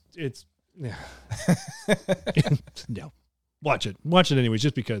 it's yeah. No. Watch it anyways,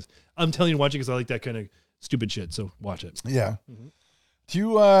 just because I'm telling you to watch it because I like that kind of stupid shit. So watch it. Yeah. Do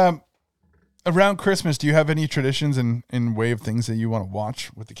you around Christmas? Do you have any traditions in way of things that you want to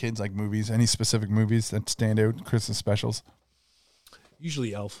watch with the kids, like movies? Any specific movies that stand out? Christmas specials?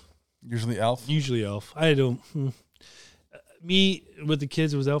 Usually Elf. Usually Elf. I don't. Me with the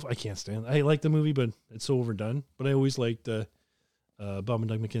kids, it was Elf. I can't stand. I like the movie, but it's so overdone. But I always liked Bob and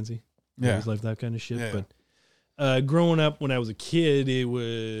Doug McKenzie. I always liked that kind of shit. Yeah. But growing up when I was a kid, it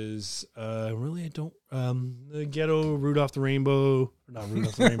was the Ghetto, Rudolph the Rainbow. Not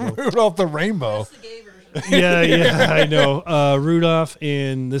Rudolph the Rainbow. Rudolph the Rainbow. That's the gay version. Yeah, I know. Rudolph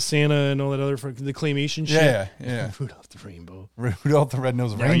and the Santa and all that other the claymation shit. Yeah. Rudolph the Rainbow. Rudolph the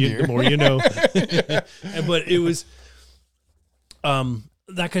Red-Nosed Reindeer. The more you know. But it was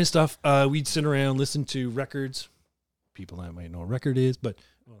that kind of stuff. We'd sit around, listen to records. People that might know what a record is, but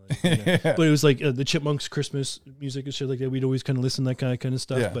but it was like the Chipmunks Christmas music and shit like that. We'd always kind of listen to that kind of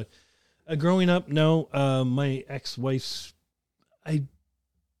stuff. Yeah. But growing up, no, my ex-wife's, I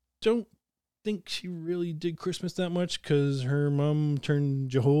don't think she really did Christmas that much because her mom turned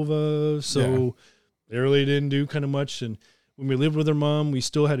Jehovah, so they really didn't do kind of much. And when we lived with her mom, we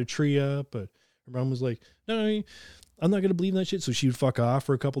still had a tree up, but her mom was like, no, I'm not going to believe in that shit. So she would fuck off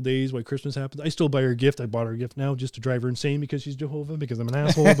for a couple days while Christmas happened. I still buy her a gift. I bought her a gift now just to drive her insane because she's Jehovah, because I'm an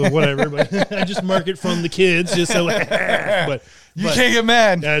asshole, but whatever. But I just mark it from the kids just so. But you can't get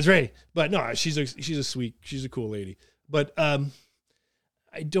mad. That's right. But no, she's a cool lady. But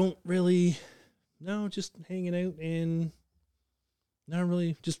I don't really, just hanging out and not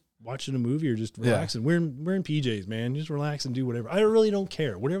really just watching a movie or just relaxing. We're in PJs, man. Just relax and do whatever. I really don't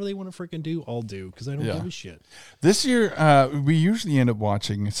care. Whatever they want to freaking do, I'll do because I don't give a shit. This year, we usually end up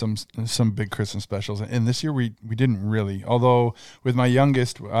watching some big Christmas specials, and this year we didn't really. Although with my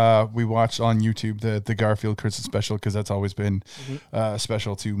youngest, we watched on YouTube the Garfield Christmas special because that's always been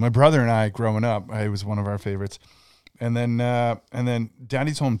special to my brother and I growing up. It was one of our favorites, and then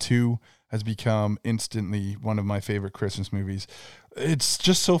Daddy's Home 2 has become instantly one of my favorite Christmas movies. It's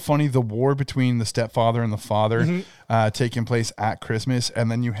just so funny, the war between the stepfather and the father taking place at Christmas, and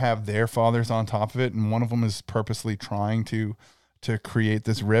then you have their fathers on top of it, and one of them is purposely trying to create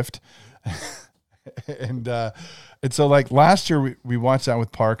this rift. and so like last year we watched that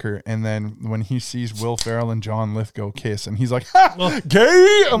with Parker, and then when he sees Will Ferrell and John Lithgow kiss, and he's like,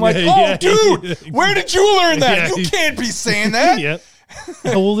 gay? I'm like, dude, where did you learn that? You can't be saying that. Yep.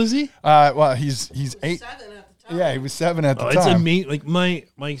 How old is he? Well, he's 8. 7 at the time. Yeah, he was 7 at the time. It's amazing. Like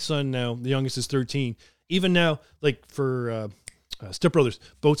my son now, the youngest is 13. Even now, like for Step Brothers,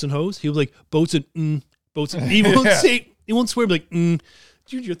 boats and hoes, he'll be like boats and boats. And, he won't say, he won't swear, but like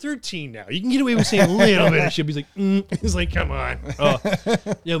dude, you're 13 now. You can get away with saying a little bit of shit. He's like, He's like, come on.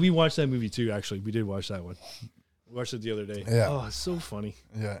 Yeah, we watched that movie too. Actually, we did watch that one. We watched it the other day. Yeah. Oh, it's so funny.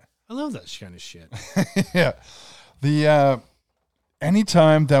 Yeah, I love that kind of shit. yeah. The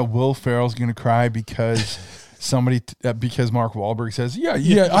anytime that Will Ferrell's gonna cry because because Mark Wahlberg says, yeah,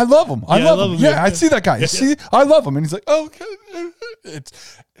 I love him. I love him. Yeah, I see that guy. See, I love him, and he's like, oh,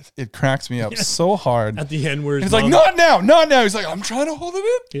 it cracks me up so hard. At the end, where he's like, not now. He's like, I'm trying to hold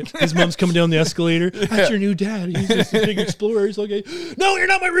it in. His mom's coming down the escalator. That's your new dad. He's just a big explorer. He's like, no, you're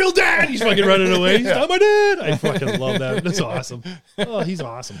not my real dad. He's fucking running away. He's not my dad. I fucking love that. That's awesome. Oh, he's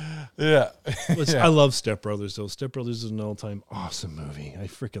awesome. Yeah. I love Step Brothers, though. Step Brothers is an all-time awesome movie. I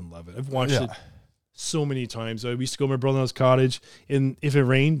freaking love it. I've watched it so many times. I used to go to my brother-in-law's cottage, and if it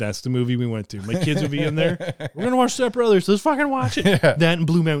rained, that's the movie we went to. My kids would be in there. We're going to watch Step Brothers. Let's fucking watch it. Yeah. That and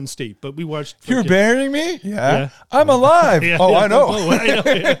Blue Mountain State. But we watched... You're burying me? Yeah. I'm alive. I know. Oh, I know.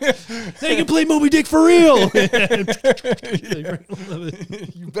 They can play Moby Dick for real. You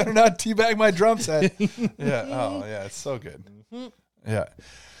better not teabag my drum set. Yeah. Oh, yeah. It's so good. Yeah.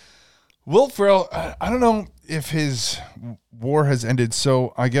 Will Ferrell, I don't know. if his war has ended.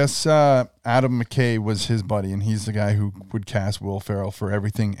 So I guess Adam McKay was his buddy, and he's the guy who would cast Will Ferrell for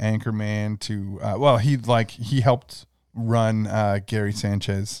everything Anchorman to. He helped run Gary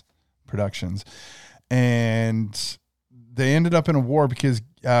Sanchez Productions, and they ended up in a war because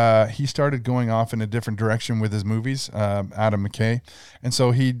he started going off in a different direction with his movies, Adam McKay. And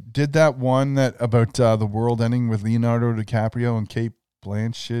so he did that one that about the world ending with Leonardo DiCaprio and Kate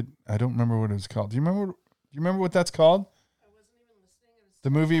Blanchett. I don't remember what it was called. Do you remember what that's called? I wasn't even listening. The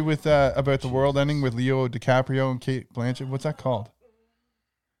movie with about the world ending with Leo DiCaprio and Kate Blanchett. What's that called?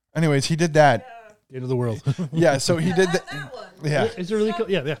 Anyways, he did that. End of the world. Yeah, so he did that. That one. Yeah. Is it really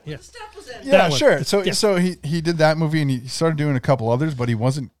cool? Yeah. The stuff was in. Yeah, That one. sure. So Yeah. so he did that movie, and he started doing a couple others, but he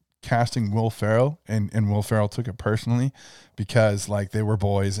wasn't casting Will Ferrell, and Will Ferrell took it personally because like they were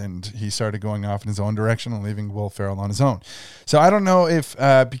boys, and he started going off in his own direction and leaving Will Ferrell on his own. So I don't know if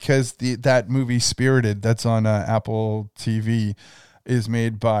because that movie Spirited that's on Apple TV is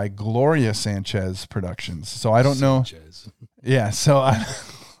made by Gloria Sanchez Productions. So I don't know. Yeah, so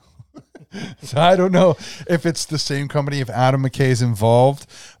I don't know if it's the same company, if Adam McKay is involved,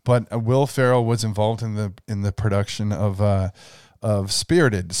 but Will Ferrell was involved in the production of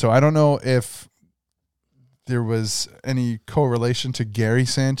Spirited. So I don't know if there was any correlation to Gary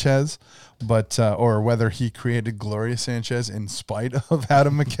Sanchez, but or whether he created Gloria Sanchez in spite of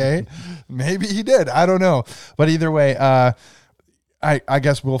Adam McKay. Maybe he did. I don't know. But either way, I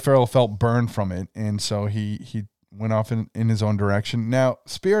guess Will Ferrell felt burned from it, and so he went off in his own direction. Now,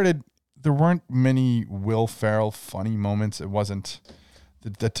 Spirited, there weren't many Will Ferrell funny moments. It wasn't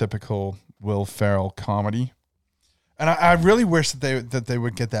the typical Will Ferrell comedy. And I really wish that they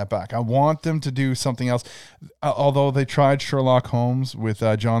would get that back. I want them to do something else. Although they tried Sherlock Holmes with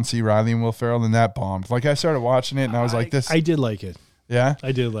John C. Reilly and Will Ferrell, and that bombed. Like I started watching it, and I was like, "This." I did like it. Yeah,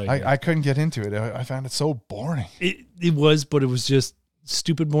 I did like it. I couldn't get into it. I found it so boring. It was, but it was just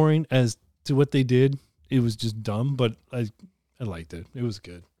stupid boring as to what they did. It was just dumb, but I liked it. It was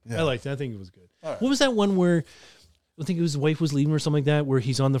good. Yeah. I liked it. I think it was good. All right. What was that one where I think his wife was leaving or something like that, where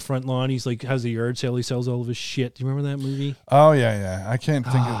he's on the front lawn, he's like has a yard sale, he sells all of his shit. Do you remember that movie? Oh yeah. I can't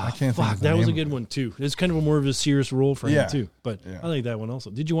think Fuck, of the that was a name good of it. one too. It's kind of a more of a serious role for Yeah. him too. But Yeah. I like that one also.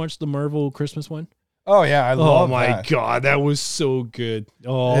 Did you watch the Marvel Christmas one? Oh yeah, I Oh love my that. god, that was so good.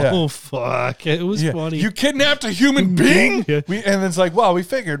 Oh Yeah. fuck, it was Yeah. funny. You kidnapped a human being? Yeah. And it's like, well, we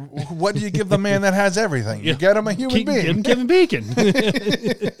figured, what do you give the man that has everything? You get him a human Give him being. Kevin Bacon.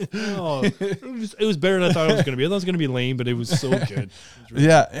 Oh, it was better than I thought it was going to be. I thought it was going to be lame, but it was so good. It was really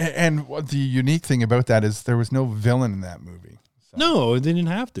Yeah, and what the unique thing about that is there was no villain in that movie. No, they didn't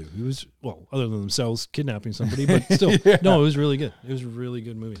have to. It was, well, other than themselves kidnapping somebody, but still, Yeah. no, it was really good. It was a really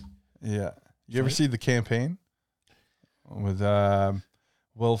good movie. Yeah. You ever Right. see The Campaign? With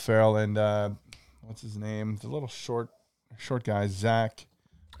Will Ferrell and what's his name? The little short guy, Zach,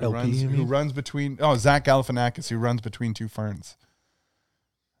 who LP, you runs mean? between. Oh, Zach Galifianakis, who runs between two ferns.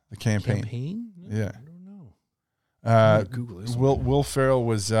 The Campaign. Yeah. I don't know. I'm gonna Google this one. Will Ferrell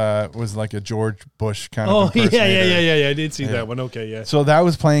was like a George Bush kind Oh, of impersonator. yeah. I did see Yeah. that one. Okay, yeah. So that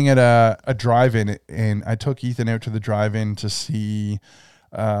was playing at a drive-in, and I took Ethan out to the drive-in to see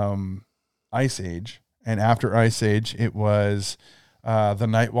Ice Age. And after Ice Age, it was The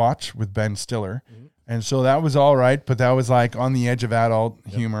Night Watch with Ben Stiller. Mm-hmm. And so that was all right, but that was like on the edge of adult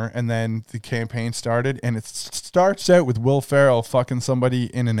humor. And then The Campaign started, and it starts out with Will Ferrell fucking somebody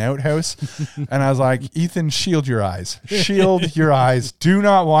in an outhouse. And I was like, Ethan, shield your eyes. Shield your eyes. Do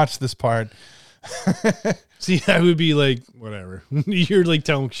not watch this part. See, I would be like, whatever. You're like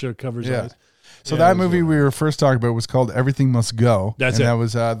telling sure covers Yeah. eyes. So Yeah, that it was movie we were first talking about was called Everything Must Go. That's and it. that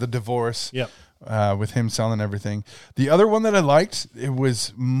was the divorce. Yep. With him selling everything. The other one that I liked, it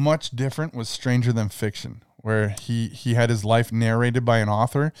was much different, was Stranger Than Fiction, where he had his life narrated by an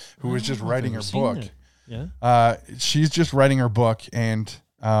author who was just writing her book. Yeah. She's just writing her book, and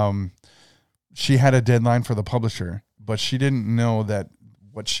she had a deadline for the publisher, but she didn't know that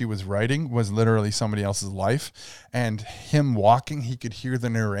what she was writing was literally somebody else's life. And him walking, he could hear the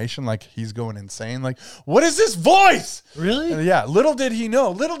narration like he's going insane. Like, what is this voice? Really? And yeah, little did he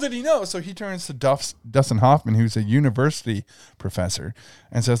know. So he turns to Dustin Hoffman, who's a university professor,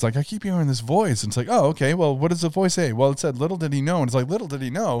 and says, like, I keep hearing this voice. And it's like, oh, okay, well, what does the voice say? Well, it said, little did he know. And it's like, little did he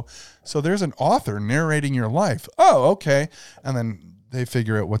know. So there's an author narrating your life. Oh, okay. And then they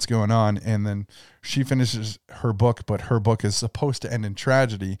figure out what's going on, and then she finishes her book, but her book is supposed to end in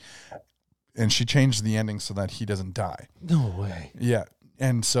tragedy, and she changed the ending so that he doesn't die. No way. Yeah.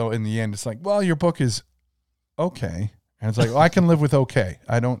 And so in the end, it's like, well, your book is okay. And it's like, well, I can live with okay.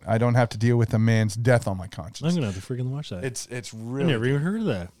 I don't have to deal with a man's death on my conscience. I'm gonna have to freaking watch that. It's I really never even heard of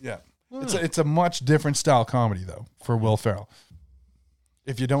that. yeah. It's a much different style comedy though for Will Ferrell.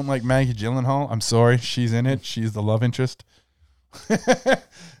 If you don't like Maggie Gyllenhaal, I'm sorry, she's in it. She's the love interest.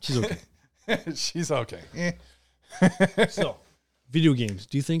 She's okay. She's okay. So, video games.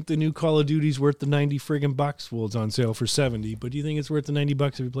 Do you think the new Call of Duty's worth the 90 friggin' bucks? Well, it's on sale for 70, but do you think it's worth the 90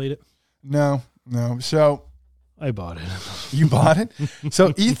 bucks if you played it? No. So I bought it. you bought it?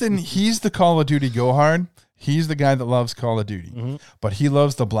 So Ethan, he's the Call of Duty go hard. He's the guy that loves Call of Duty, but he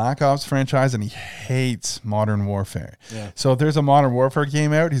loves the Black Ops franchise and he hates Modern Warfare. Yeah. So if there's a Modern Warfare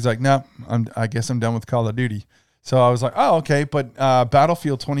game out, he's like, no, I guess I'm done with Call of Duty. So I was like, oh, okay. But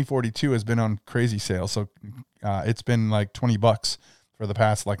Battlefield 2042 has been on crazy sale. So it's been like $20 for the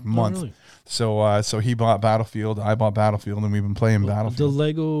past like month. Really? So he bought Battlefield. I bought Battlefield and we've been playing Battlefield. The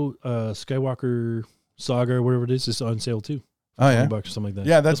Lego Skywalker Saga or whatever it is on sale too. Oh yeah, $20 or something like that.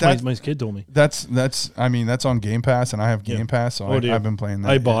 Yeah, that's my kid told me. That's on Game Pass, and I have Game Pass, so I've been playing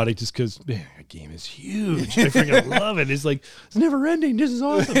that. I bought it just because that game is huge. I freaking love it. It's like it's never ending. This is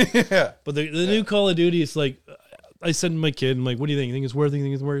awesome. Yeah. But the new Call of Duty, it's like I said to my kid, I'm like, "What do you think? You think it's worth it? You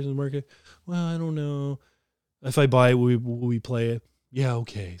think it's worth it in the market?" Well, I don't know. If I buy it, will we play it? Yeah,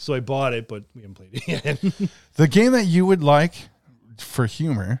 okay. So I bought it, but we haven't played it yet. The game that you would like. For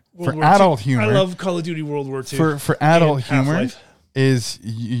humor, for adult humor, I love Call of Duty World War II. For adult humor, Half-Life. Is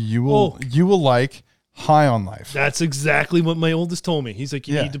you will like High on Life. That's exactly what my oldest told me. He's like,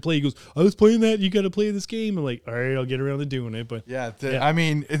 you need to play. He goes, I was playing that. You got to play this game. I'm like, all right, I'll get around to doing it. But I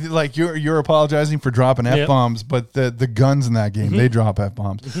mean, like you're apologizing for dropping F-bombs, but the guns in that game, they drop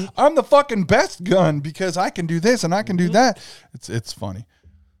F-bombs. I'm the fucking best gun because I can do this and I can do that. It's funny.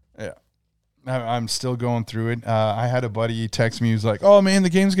 Yeah. I'm still going through it. I had a buddy text me. He was like, oh, man, the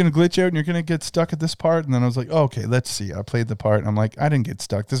game's going to glitch out and you're going to get stuck at this part. And then I was like, oh, okay, let's see. I played the part. And I'm like, I didn't get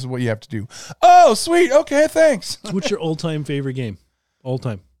stuck. This is what you have to do. Oh, sweet. Okay, thanks. What's your all-time favorite game?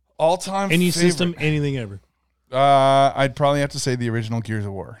 All-time Any favorite. System, anything ever? I'd probably have to say the original Gears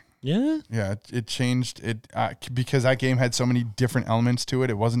of War. Yeah? Yeah, it changed it because that game had so many different elements to it.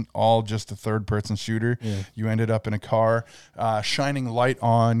 It wasn't all just a third-person shooter. Yeah. You ended up in a car shining light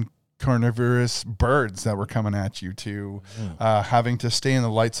on carnivorous birds that were coming at you to having to stay in the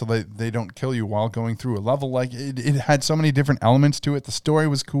light so that they don't kill you while going through a level. Like it had so many different elements to it. The story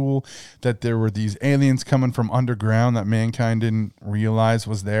was cool that there were these aliens coming from underground that mankind didn't realize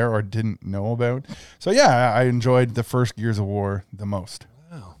was there or didn't know about. So yeah, I enjoyed the first Gears of War the most.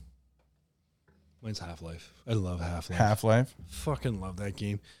 Wow. Mine's Half-Life. I love Half-Life. Half-Life? Fucking love that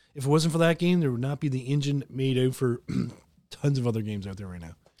game. If it wasn't for that game, there would not be the engine made out for tons of other games out there right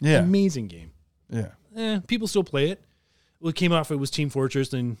now. Yeah. Amazing game. Yeah. People still play it. What came off it was Team Fortress,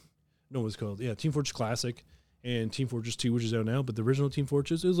 then no, it was called Team Fortress Classic and Team Fortress 2, which is out now. But the original Team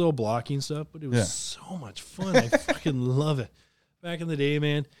Fortress, it was all blocky and stuff, but it was so much fun. I fucking love it. Back in the day,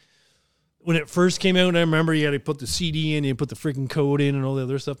 man. When it first came out, I remember you had to put the CD in, you put the freaking code in and all the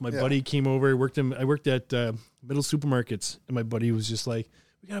other stuff. My buddy came over. I worked at Middle Supermarkets, and my buddy was just like,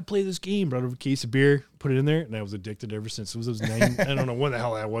 we got to play this game. Brought over a case of beer, put it in there, and I was addicted ever since. It was 9, I don't know what the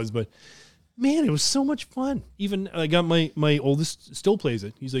hell that was, but man, it was so much fun. Even I got my oldest still plays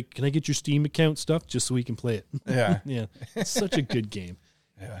it. He's like, can I get your Steam account stuff just so we can play it? Yeah. Yeah. It's such a good game.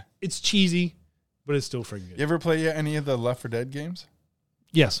 Yeah. It's cheesy, but it's still freaking good. You ever play any of the Left 4 Dead games?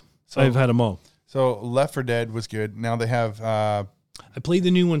 Yes. So, I've had them all. So Left 4 Dead was good. Now they have... I played the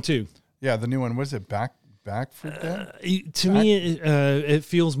new one too. Yeah, the new one. Was it Back for Dead? Me, it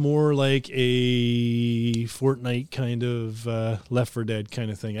feels more like a Fortnite kind of Left 4 Dead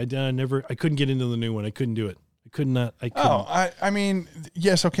kind of thing. I couldn't get into the new one. I couldn't do it. I couldn't. I mean,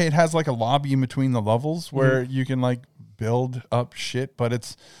 yes, okay. It has like a lobby in between the levels where you can like build up shit,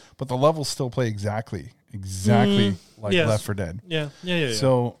 but the levels still play exactly like Left 4 Dead. Yeah.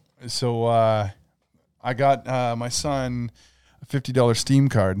 So I got my son a $50 Steam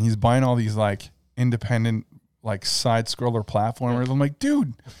card, and he's buying all these like independent like side scroller platformers. I'm like,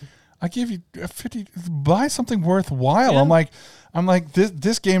 dude, I give you $50. Buy something worthwhile. Yeah. I'm like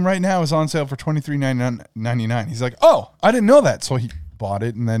this game right now is on sale for $23.99. He's like, oh, I didn't know that. So he bought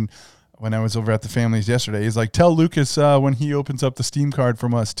it, and then when I was over at the family's yesterday, he's like, tell Lucas when he opens up the Steam card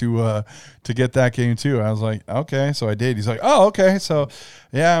from us to get that game too. I was like, okay, so I did. He's like, oh, okay, so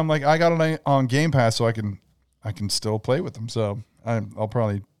yeah. I'm like, I got it on Game Pass, so I can still play with them. So I'll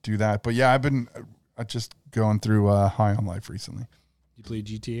probably do that. But yeah, I've been just going through High on Life recently. You play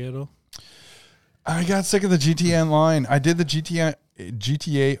GTA at all? I got sick of the GTA Online. I did the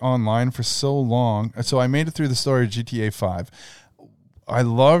GTA Online for so long, so I made it through the story of GTA 5. I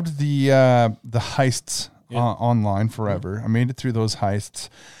loved the heists online forever. I made it through those heists,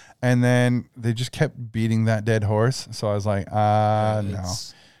 and then they just kept beating that dead horse. So I was like, no.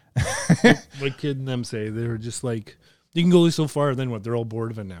 my kid and them say. They were just like, you can go so far, then what? They're all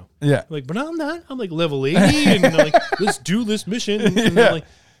bored of it now. Yeah. Like, but I'm not. I'm like level 80, and they're like, let's do this mission. And they're like,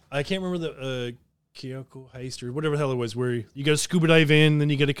 I can't remember the Kyoko heist or whatever the hell it was, where you got to scuba dive in, then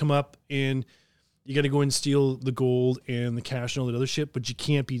you got to come up and you got to go and steal the gold and the cash and all that other shit, but you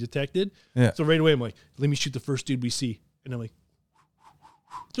can't be detected. Yeah. So right away, I'm like, let me shoot the first dude we see, and I'm like,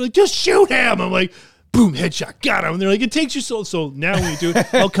 they're like, just shoot him. I'm like, boom, headshot, got him. And they're like, it takes you so. So now when you do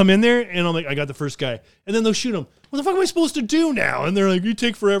it, I'll come in there and I'm like, I got the first guy, and then they'll shoot him. What the fuck am I supposed to do now? And they're like, you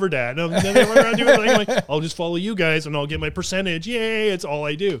take forever, Dad. And then they run around doing it. I'm like, I'll just follow you guys and I'll get my percentage. Yay, it's all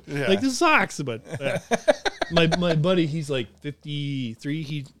I do. Yeah. Like, this sucks. But my buddy, he's like 53.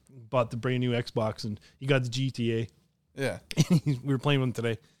 He bought the brand new Xbox and he got the GTA. Yeah. We were playing with him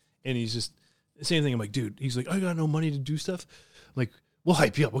today, and he's just the same thing. I'm like, dude, he's like, I got no money to do stuff. I'm like, we'll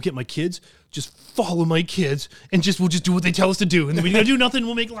hype you up. We'll get my kids. Just follow my kids, and we'll just do what they tell us to do. And then we gotta do nothing.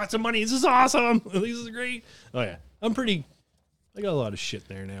 We'll make lots of money. This is awesome. This is great. Oh yeah, I got a lot of shit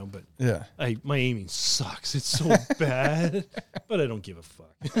there now, but Yeah. my aiming sucks. It's so bad, but I don't give a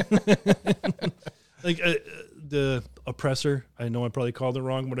fuck. Like the oppressor. I know I probably called it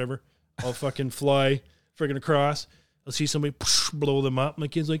wrong. Whatever. I'll fucking fly friggin' across. I'll see somebody blow them up. My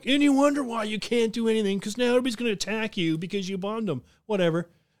kid's like, and you wonder why you can't do anything because now everybody's going to attack you because you bombed them. Whatever.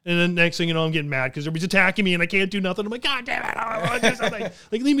 And then next thing you know, I'm getting mad because everybody's attacking me and I can't do nothing. I'm like, God damn it, I want to do something.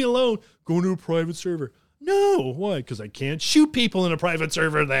 Like, leave me alone. Go into a private server. No. Why? Because I can't shoot people in a private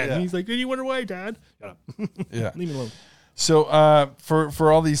server then. Yeah. And he's like, and you wonder why, Dad? Shut up. Yeah. Leave me alone. So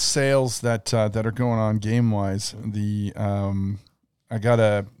for all these sales that are going on game wise, I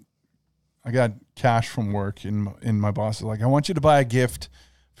got cash from work in my boss is like, I want you to buy a gift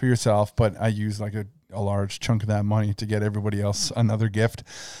for yourself, but I use like a large chunk of that money to get everybody else another gift.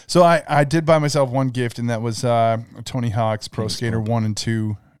 So I did buy myself one gift, and that was Tony Hawk's Pro Skater 1 and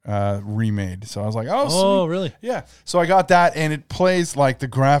 2 remade. So I was like, oh, sweet. Really? Yeah. So I got that, and it plays like the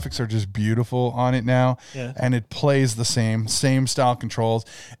graphics are just beautiful on it now. Yeah. And it plays the same style controls.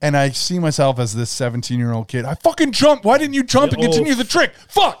 And I see myself as this 17-year-old kid. I fucking jumped. Why didn't you jump and continue the trick?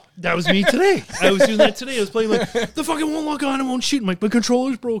 Fuck. That was me today. I was doing that today. I was playing like, the fucking won't lock on and won't shoot. I'm like, my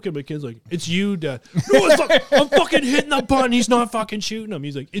controller's broken. My kid's like, it's you, Dad. No, I'm fucking hitting the button. He's not fucking shooting him.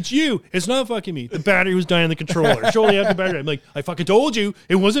 He's like, it's you. It's not fucking me. The battery was dying on the controller. Surely after the battery. I'm like, I fucking told you.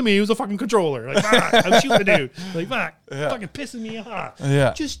 It wasn't me. It was the fucking controller. Like, I'm shooting the dude. Like, fuck. Yeah. Fucking pissing me off.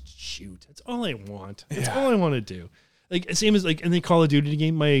 Yeah. Just shoot. That's all I want. That's all I want to do. Like, same as like in the Call of Duty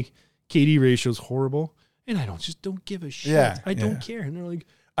game, my KD ratio is horrible. And I don't give a shit. Yeah, I don't care. And they're like,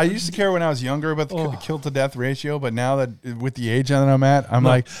 I used to care when I was younger about the kill to death ratio, but now that with the age that I'm at, I'm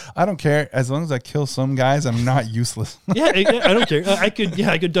like, I don't care. As long as I kill some guys, I'm not useless. Yeah, I don't care. I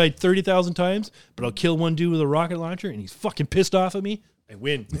could die 30,000 times, but I'll kill one dude with a rocket launcher, and he's fucking pissed off at me. I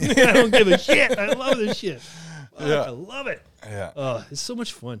win. I don't give a shit. I love this shit. Yeah. I love it. Yeah. It's so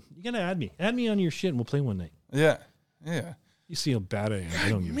much fun. You gotta add me. Add me on your shit, and we'll play one night. Yeah. Yeah. You see how bad I am. I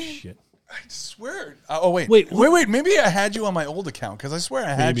don't give a shit. I swear. Wait. Maybe I had you on my old account because I swear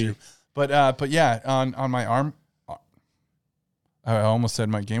I had you. But yeah, on my arm. I almost said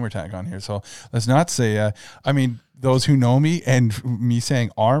my gamer tag on here, so let's not say. I mean, those who know me and me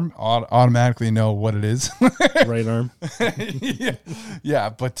saying arm automatically know what it is. Right arm.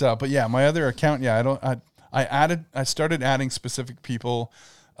 Yeah. But yeah, my other account. Yeah, I started adding specific people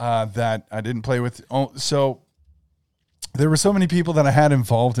that I didn't play with. So there were so many people that I had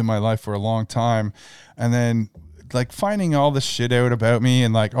involved in my life for a long time, and then like finding all this shit out about me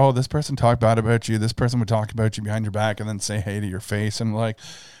and like, oh, this person talked bad about you. This person would talk about you behind your back and then say hey to your face. And like,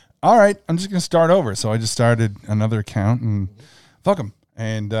 all right, I'm just going to start over. So I just started another account and fuck them.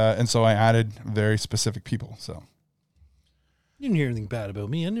 And so I added very specific people. So You didn't hear anything bad about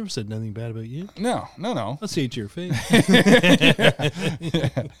me. I never said nothing bad about you. no. I'll say it to your face.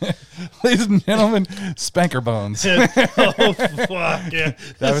 Yeah. Ladies and gentlemen, Spanker Bones. Oh fuck yeah!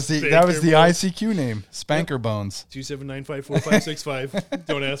 That was the ICQ name, Spanker Bones. 279545565.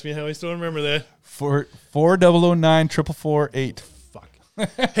 Don't ask me how I still remember that. 4009 4448. Fuck.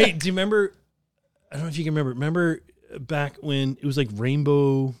 Hey, do you remember? I don't know if you can remember. Remember back when it was like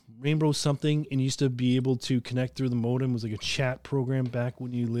Rainbow something, and you used to be able to connect through the modem. It was like a chat program back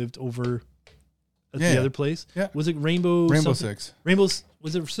when you lived over at the other place. Yeah. Was it Rainbow 6?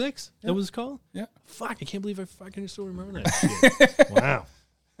 Was it 6? Yeah. That was called? Yeah. Fuck, I can't believe I fucking still remember that shit. Wow.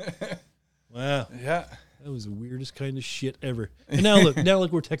 Yeah. That was the weirdest kind of shit ever. And now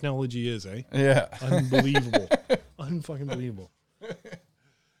look where technology is, eh? Yeah. Unbelievable. Unfucking believable.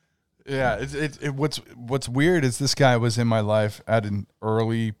 Yeah, what's weird is this guy was in my life at an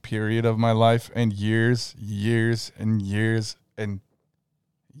early period of my life and years, and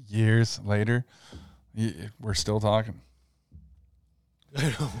years later, we're still talking.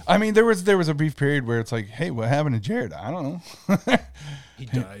 I mean, there was a brief period where it's like, hey, what happened to Jared? I don't know. He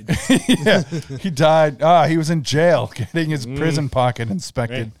died. Yeah, he died. He was in jail getting his prison pocket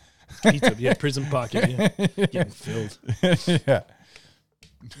inspected. Right. Prison pocket. Yeah, getting filled. Yeah.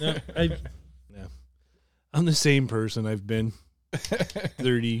 No, I'm the same person I've been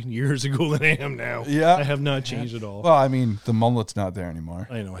 30 years ago than I am now. Yeah. I have not changed at all. Well, I mean, the mullet's not there anymore.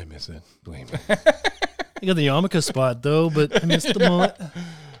 I know I miss it. Blame me. I got the yarmulke spot though, but I missed the mullet.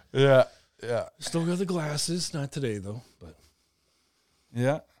 Yeah. Still got the glasses. Not today though, but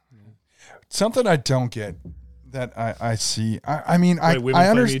yeah. Something I don't get that I see. I mean, why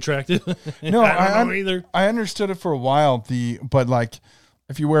women find me attractive. No, I don't know either. I understood it for a while. But like,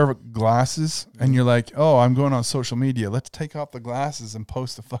 if you wear glasses and you're like, oh, I'm going on social media, let's take off the glasses and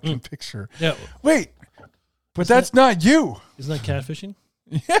post a fucking picture. Yeah. Wait, but that's not you. Isn't that catfishing?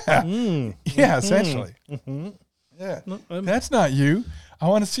 Yeah. Yeah, essentially. Mm-hmm. Yeah. No, That's not you. I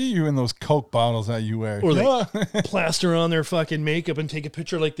want to see you in those Coke bottles that you wear. Or they plaster on their fucking makeup and take a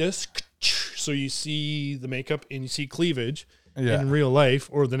picture like this. So you see the makeup and you see cleavage in real life,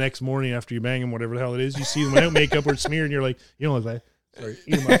 or the next morning after you bang them, whatever the hell it is, you see them without makeup or smeared and you're like, you don't look like sorry,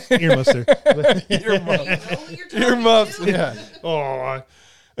 earmuffs there. Earmuffs, yeah. Oh,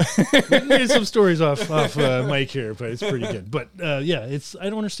 we can get some stories off mic here, but it's pretty good. But yeah, I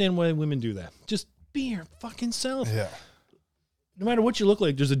don't understand why women do that. Just be your fucking self. Yeah. No matter what you look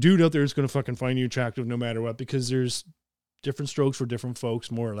like, there's a dude out there who's going to fucking find you attractive no matter what, because there's different strokes for different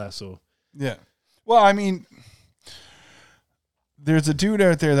folks, more or less. So yeah. Well, I mean, there's a dude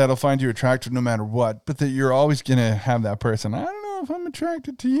out there that'll find you attractive no matter what, but that you're always going to have that person. I don't know if I'm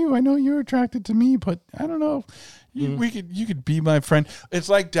attracted to you. I know you're attracted to me, but I don't know. You could be my friend. It's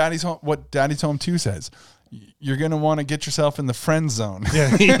like Daddy's Home. What Daddy's Home 2 says. You're gonna want to get yourself in the friend zone.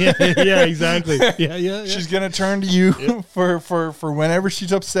 Yeah, exactly. Yeah. She's gonna turn to you for whenever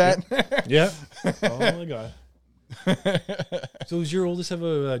she's upset. Yeah. Oh my god. So does your oldest have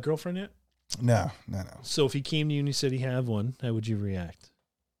a girlfriend yet? No. So if he came to you and he said he had one, how would you react?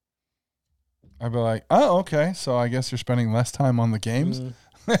 I'd be like, oh, okay. So I guess you're spending less time on the games.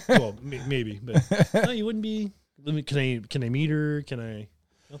 Well, maybe, but no, you wouldn't be. Can I meet her? Can I?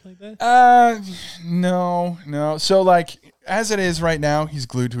 Nothing like that? No. So like, as it is right now, he's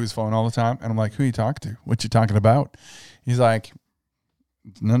glued to his phone all the time. And I'm like, who you talking to? What you talking about? He's like,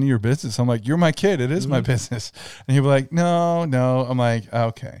 none of your business. I'm like, you're my kid. It is my business. And he'll be like, no. I'm like,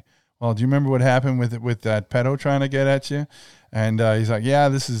 okay. Well, do you remember what happened with that pedo trying to get at you? And he's like, yeah,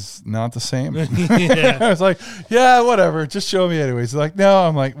 this is not the same. I was like, yeah, whatever. Just show me anyways. He's like, no.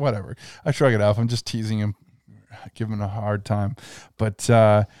 I'm like, whatever. I shrug it off. I'm just teasing him, giving him a hard time. But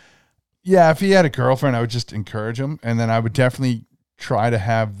yeah, if he had a girlfriend, I would just encourage him. And then I would definitely try to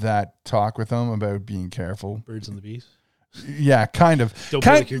have that talk with him about being careful. Birds and the bees. Yeah, kind of. Don't be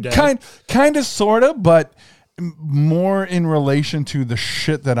like your dad. Kind of, sort of, but more in relation to the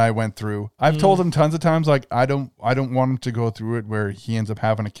shit that I went through. I've told him tons of times, like, I don't want him to go through it where he ends up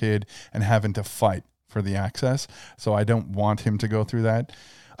having a kid and having to fight for the access. So I don't want him to go through that.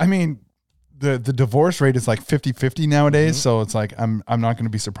 I mean, the divorce rate is like 50-50 nowadays. So it's like, I'm not going to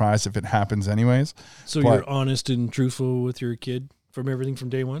be surprised if it happens anyways. So you're honest and truthful with your kid from everything from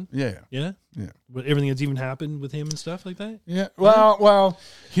day one? Yeah. But everything that's even happened with him and stuff like that? Yeah. Well,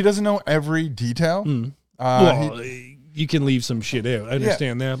 he doesn't know every detail. You can leave some shit out. I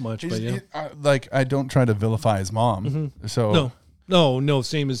understand that much, but yeah. Like, I don't try to vilify his mom. So no, it's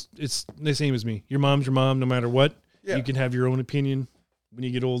the same as me. Your mom's your mom, no matter what. Yeah. You can have your own opinion when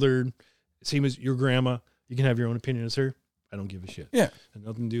you get older. Same as your grandma. You can have your own opinion as her. I don't give a shit. Yeah. Had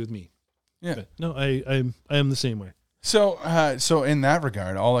nothing to do with me. Yeah. But no, I am the same way. So in that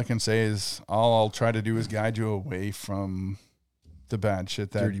regard, all I can say is all I'll try to do is guide you away from the bad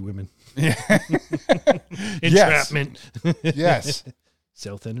shit that dirty women. Yeah. Entrapment. Yes.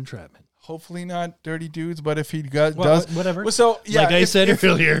 South End entrapment. Hopefully not dirty dudes, but if he does, whatever. Well, so yeah, like I said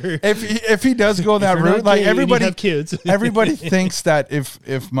earlier, if he does go that route, like everybody have kids, everybody thinks that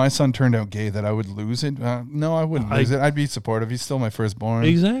if my son turned out gay, that I would lose it. No, I wouldn't lose it. I'd be supportive. He's still my firstborn.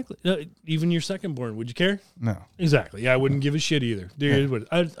 Exactly. Even your secondborn, would you care? No. Exactly. Yeah, I wouldn't give a shit either. Dude,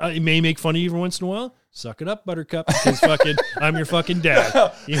 I may make fun of you every once in a while. Suck it up, Buttercup. Because fucking, I'm your fucking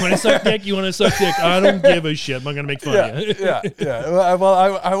dad. You want to suck dick? You want to suck dick? I don't give a shit. I'm not gonna make fun of you. Yeah.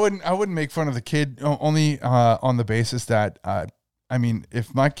 Well, I wouldn't make fun of the kid only on the basis that I mean,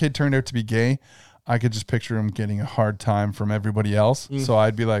 if my kid turned out to be gay, I could just picture him getting a hard time from everybody else. So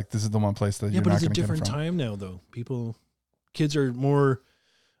I'd be like, this is the one place that you're not going to get him from. But it's a different time now, though. Kids are more.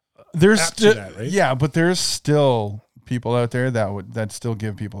 There's still, right? Yeah, but there's still people out there that still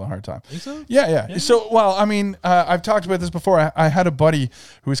give people a hard time. Think so? Yeah. So, well, I mean, I've talked about this before. I had a buddy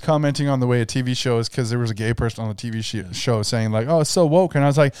who was commenting on the way a TV show is because there was a gay person on the TV show saying like, "Oh, it's so woke," and I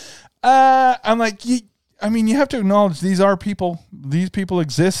was like, I'm like, you have to acknowledge these are people. These people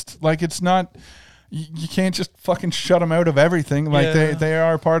exist. Like, it's not. You can't just fucking shut them out of everything. Like they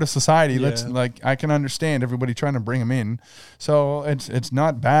are part of society. Yeah. I can understand everybody trying to bring them in. So it's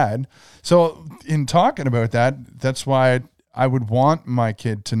not bad. So in talking about that, that's why I would want my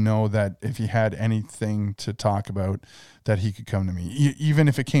kid to know that if he had anything to talk about, that he could come to me. Even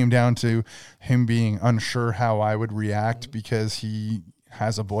if it came down to him being unsure how I would react because he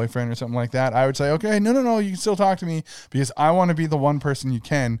has a boyfriend or something like that, I would say, okay, no, you can still talk to me because I want to be the one person you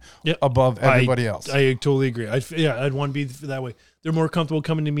can above everybody else. I totally agree. I'd want to be that way. They're more comfortable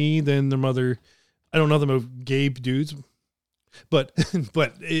coming to me than their mother. I don't know them of gay dudes, but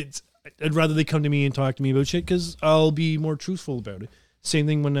I'd rather they come to me and talk to me about shit because I'll be more truthful about it. Same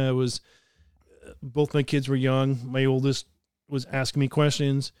thing when I was, both my kids were young. My oldest was asking me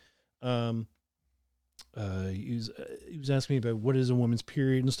questions. He was asking me about what is a woman's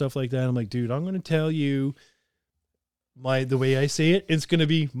period and stuff like that. I'm like, dude, I'm going to tell you the way I say it. It's going to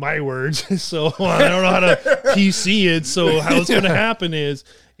be my words. So I don't know how to PC it. So how it's going to happen is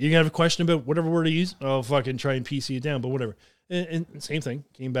you're going to have a question about whatever word I use. I'll fucking try and PC it down, but whatever. And same thing.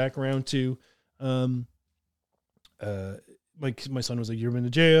 Came back around to, my son was like, "You've been to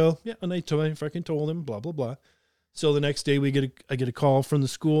jail." Yeah. And I fucking told him, blah, blah, blah. So the next day I get a call from the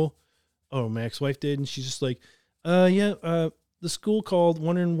school. Oh, my ex-wife did, and she's just like, the school called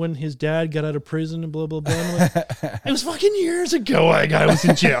wondering when his dad got out of prison and blah, blah, blah. And I'm like, it was fucking years ago I was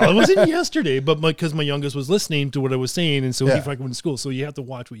in jail. It wasn't yesterday, but because my youngest was listening to what I was saying, and so he fucking went to school. So you have to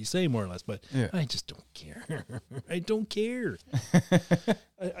watch what you say, more or less, but I just don't care. I don't care.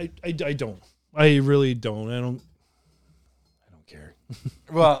 I don't. I really don't. I don't care.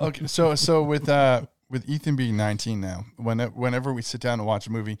 Well, okay, so with Ethan being 19 now, whenever we sit down to watch a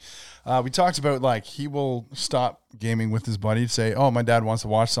movie, we talked about like he will stop gaming with his buddy to say, "Oh, my dad wants to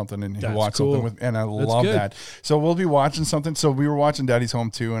watch something," and he'll watch something with, and I love that. So we'll be watching something. So we were watching Daddy's Home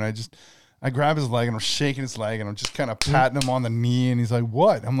 2, and I grab his leg and I'm shaking his leg and I'm just kind of patting him on the knee, and he's like,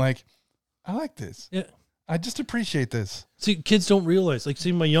 "What?" I'm like, "I like this. Yeah, I just appreciate this." See, kids don't realize. Like,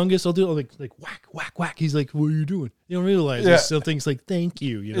 see, my youngest, I'll do like whack, whack, whack. He's like, "What are you doing?" You don't realize. Yeah. Still things like "thank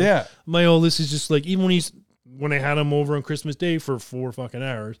you." You know. Yeah. My oldest is just like, even when I had him over on Christmas Day for 4 fucking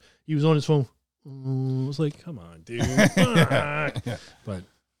hours, he was on his phone. I was like, "Come on, dude." But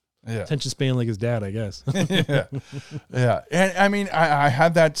attention span like his dad, I guess. Yeah. And I mean, I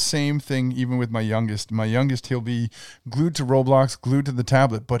had that same thing even with my youngest. My youngest, he'll be glued to Roblox, glued to the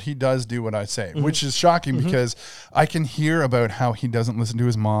tablet, but he does do what I say, which is shocking because I can hear about how he doesn't listen to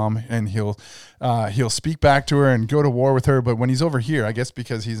his mom, and he'll speak back to her and go to war with her. But when he's over here, I guess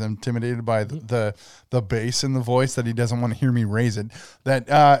because he's intimidated by the bass in the voice, that he doesn't want to hear me raise it,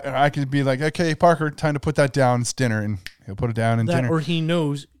 that I could be like, "Okay, Parker, time to put that down. It's dinner." And he'll put it down and dinner. Or he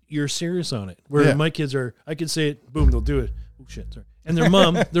knows you're serious on it. Where my kids are, I can say it, boom, they'll do it. Oh shit, sorry. And their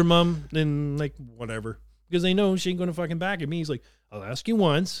mom, then like whatever, because they know she ain't gonna fucking back at me. He's like, "I'll ask you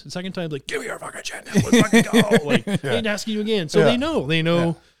once." The second time, like, "Give me your fucking shit. Let's fucking go." Like, I ain't asking you again. So they know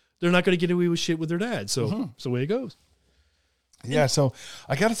they're not gonna get away with shit with their dad. So that's the way it goes. Yeah, so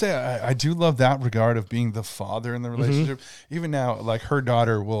I gotta say, I do love that regard of being the father in the relationship. Even now, like her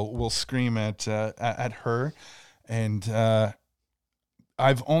daughter will scream at her, and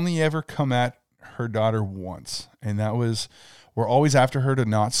I've only ever come at her daughter once, and that was, we're always after her to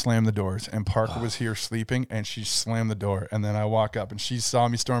not slam the doors, and Parker was here sleeping, and she slammed the door, and then I walk up, and she saw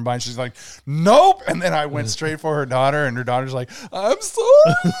me storm by, and she's like, "Nope," and then I went straight for her daughter, and her daughter's like, "I'm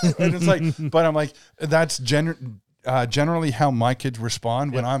sorry," and it's like, but I'm like, that's generally how my kids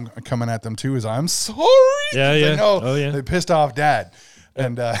respond when I'm coming at them too, is "I'm sorry." Yeah. They know they pissed off dad.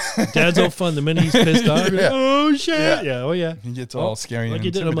 And dad's all fun. The minute he's pissed off, "Oh shit!" He gets all scary and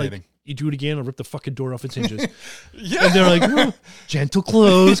intimidating. I'm like, "You do it again, I'll rip the fucking door off its hinges." And they're like, "Gentle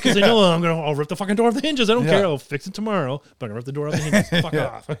close," because they know I'll rip the fucking door off the hinges. I don't care. I'll fix it tomorrow, but I'll rip the door off the hinges. Fuck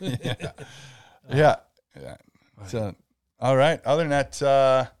off. Yeah. So, all right. Other than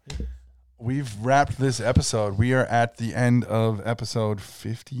that, we've wrapped this episode. We are at the end of episode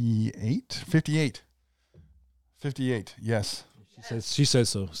 58. 58. Yes. She says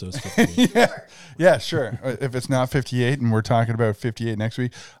so. So it's 58. Yeah, sure. If it's not 58 and we're talking about 58 next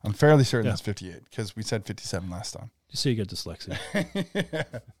week, I'm fairly certain it's 58 because we said 57 last time. Just say you got dyslexia.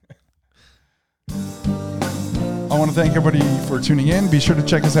 I want to thank everybody for tuning in. Be sure to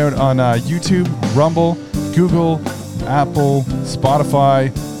check us out on YouTube, Rumble, Google, Apple,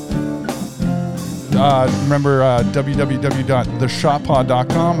 Spotify. Remember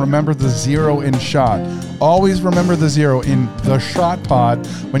www.theshotpod.com. Remember the 0 in shot. Always remember the 0 in the Shot Pod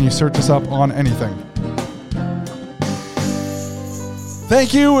when you search us up on anything.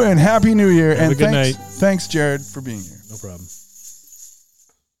 Thank you and Happy New Year. Have a good night. Thanks, Jared, for being here. No problem.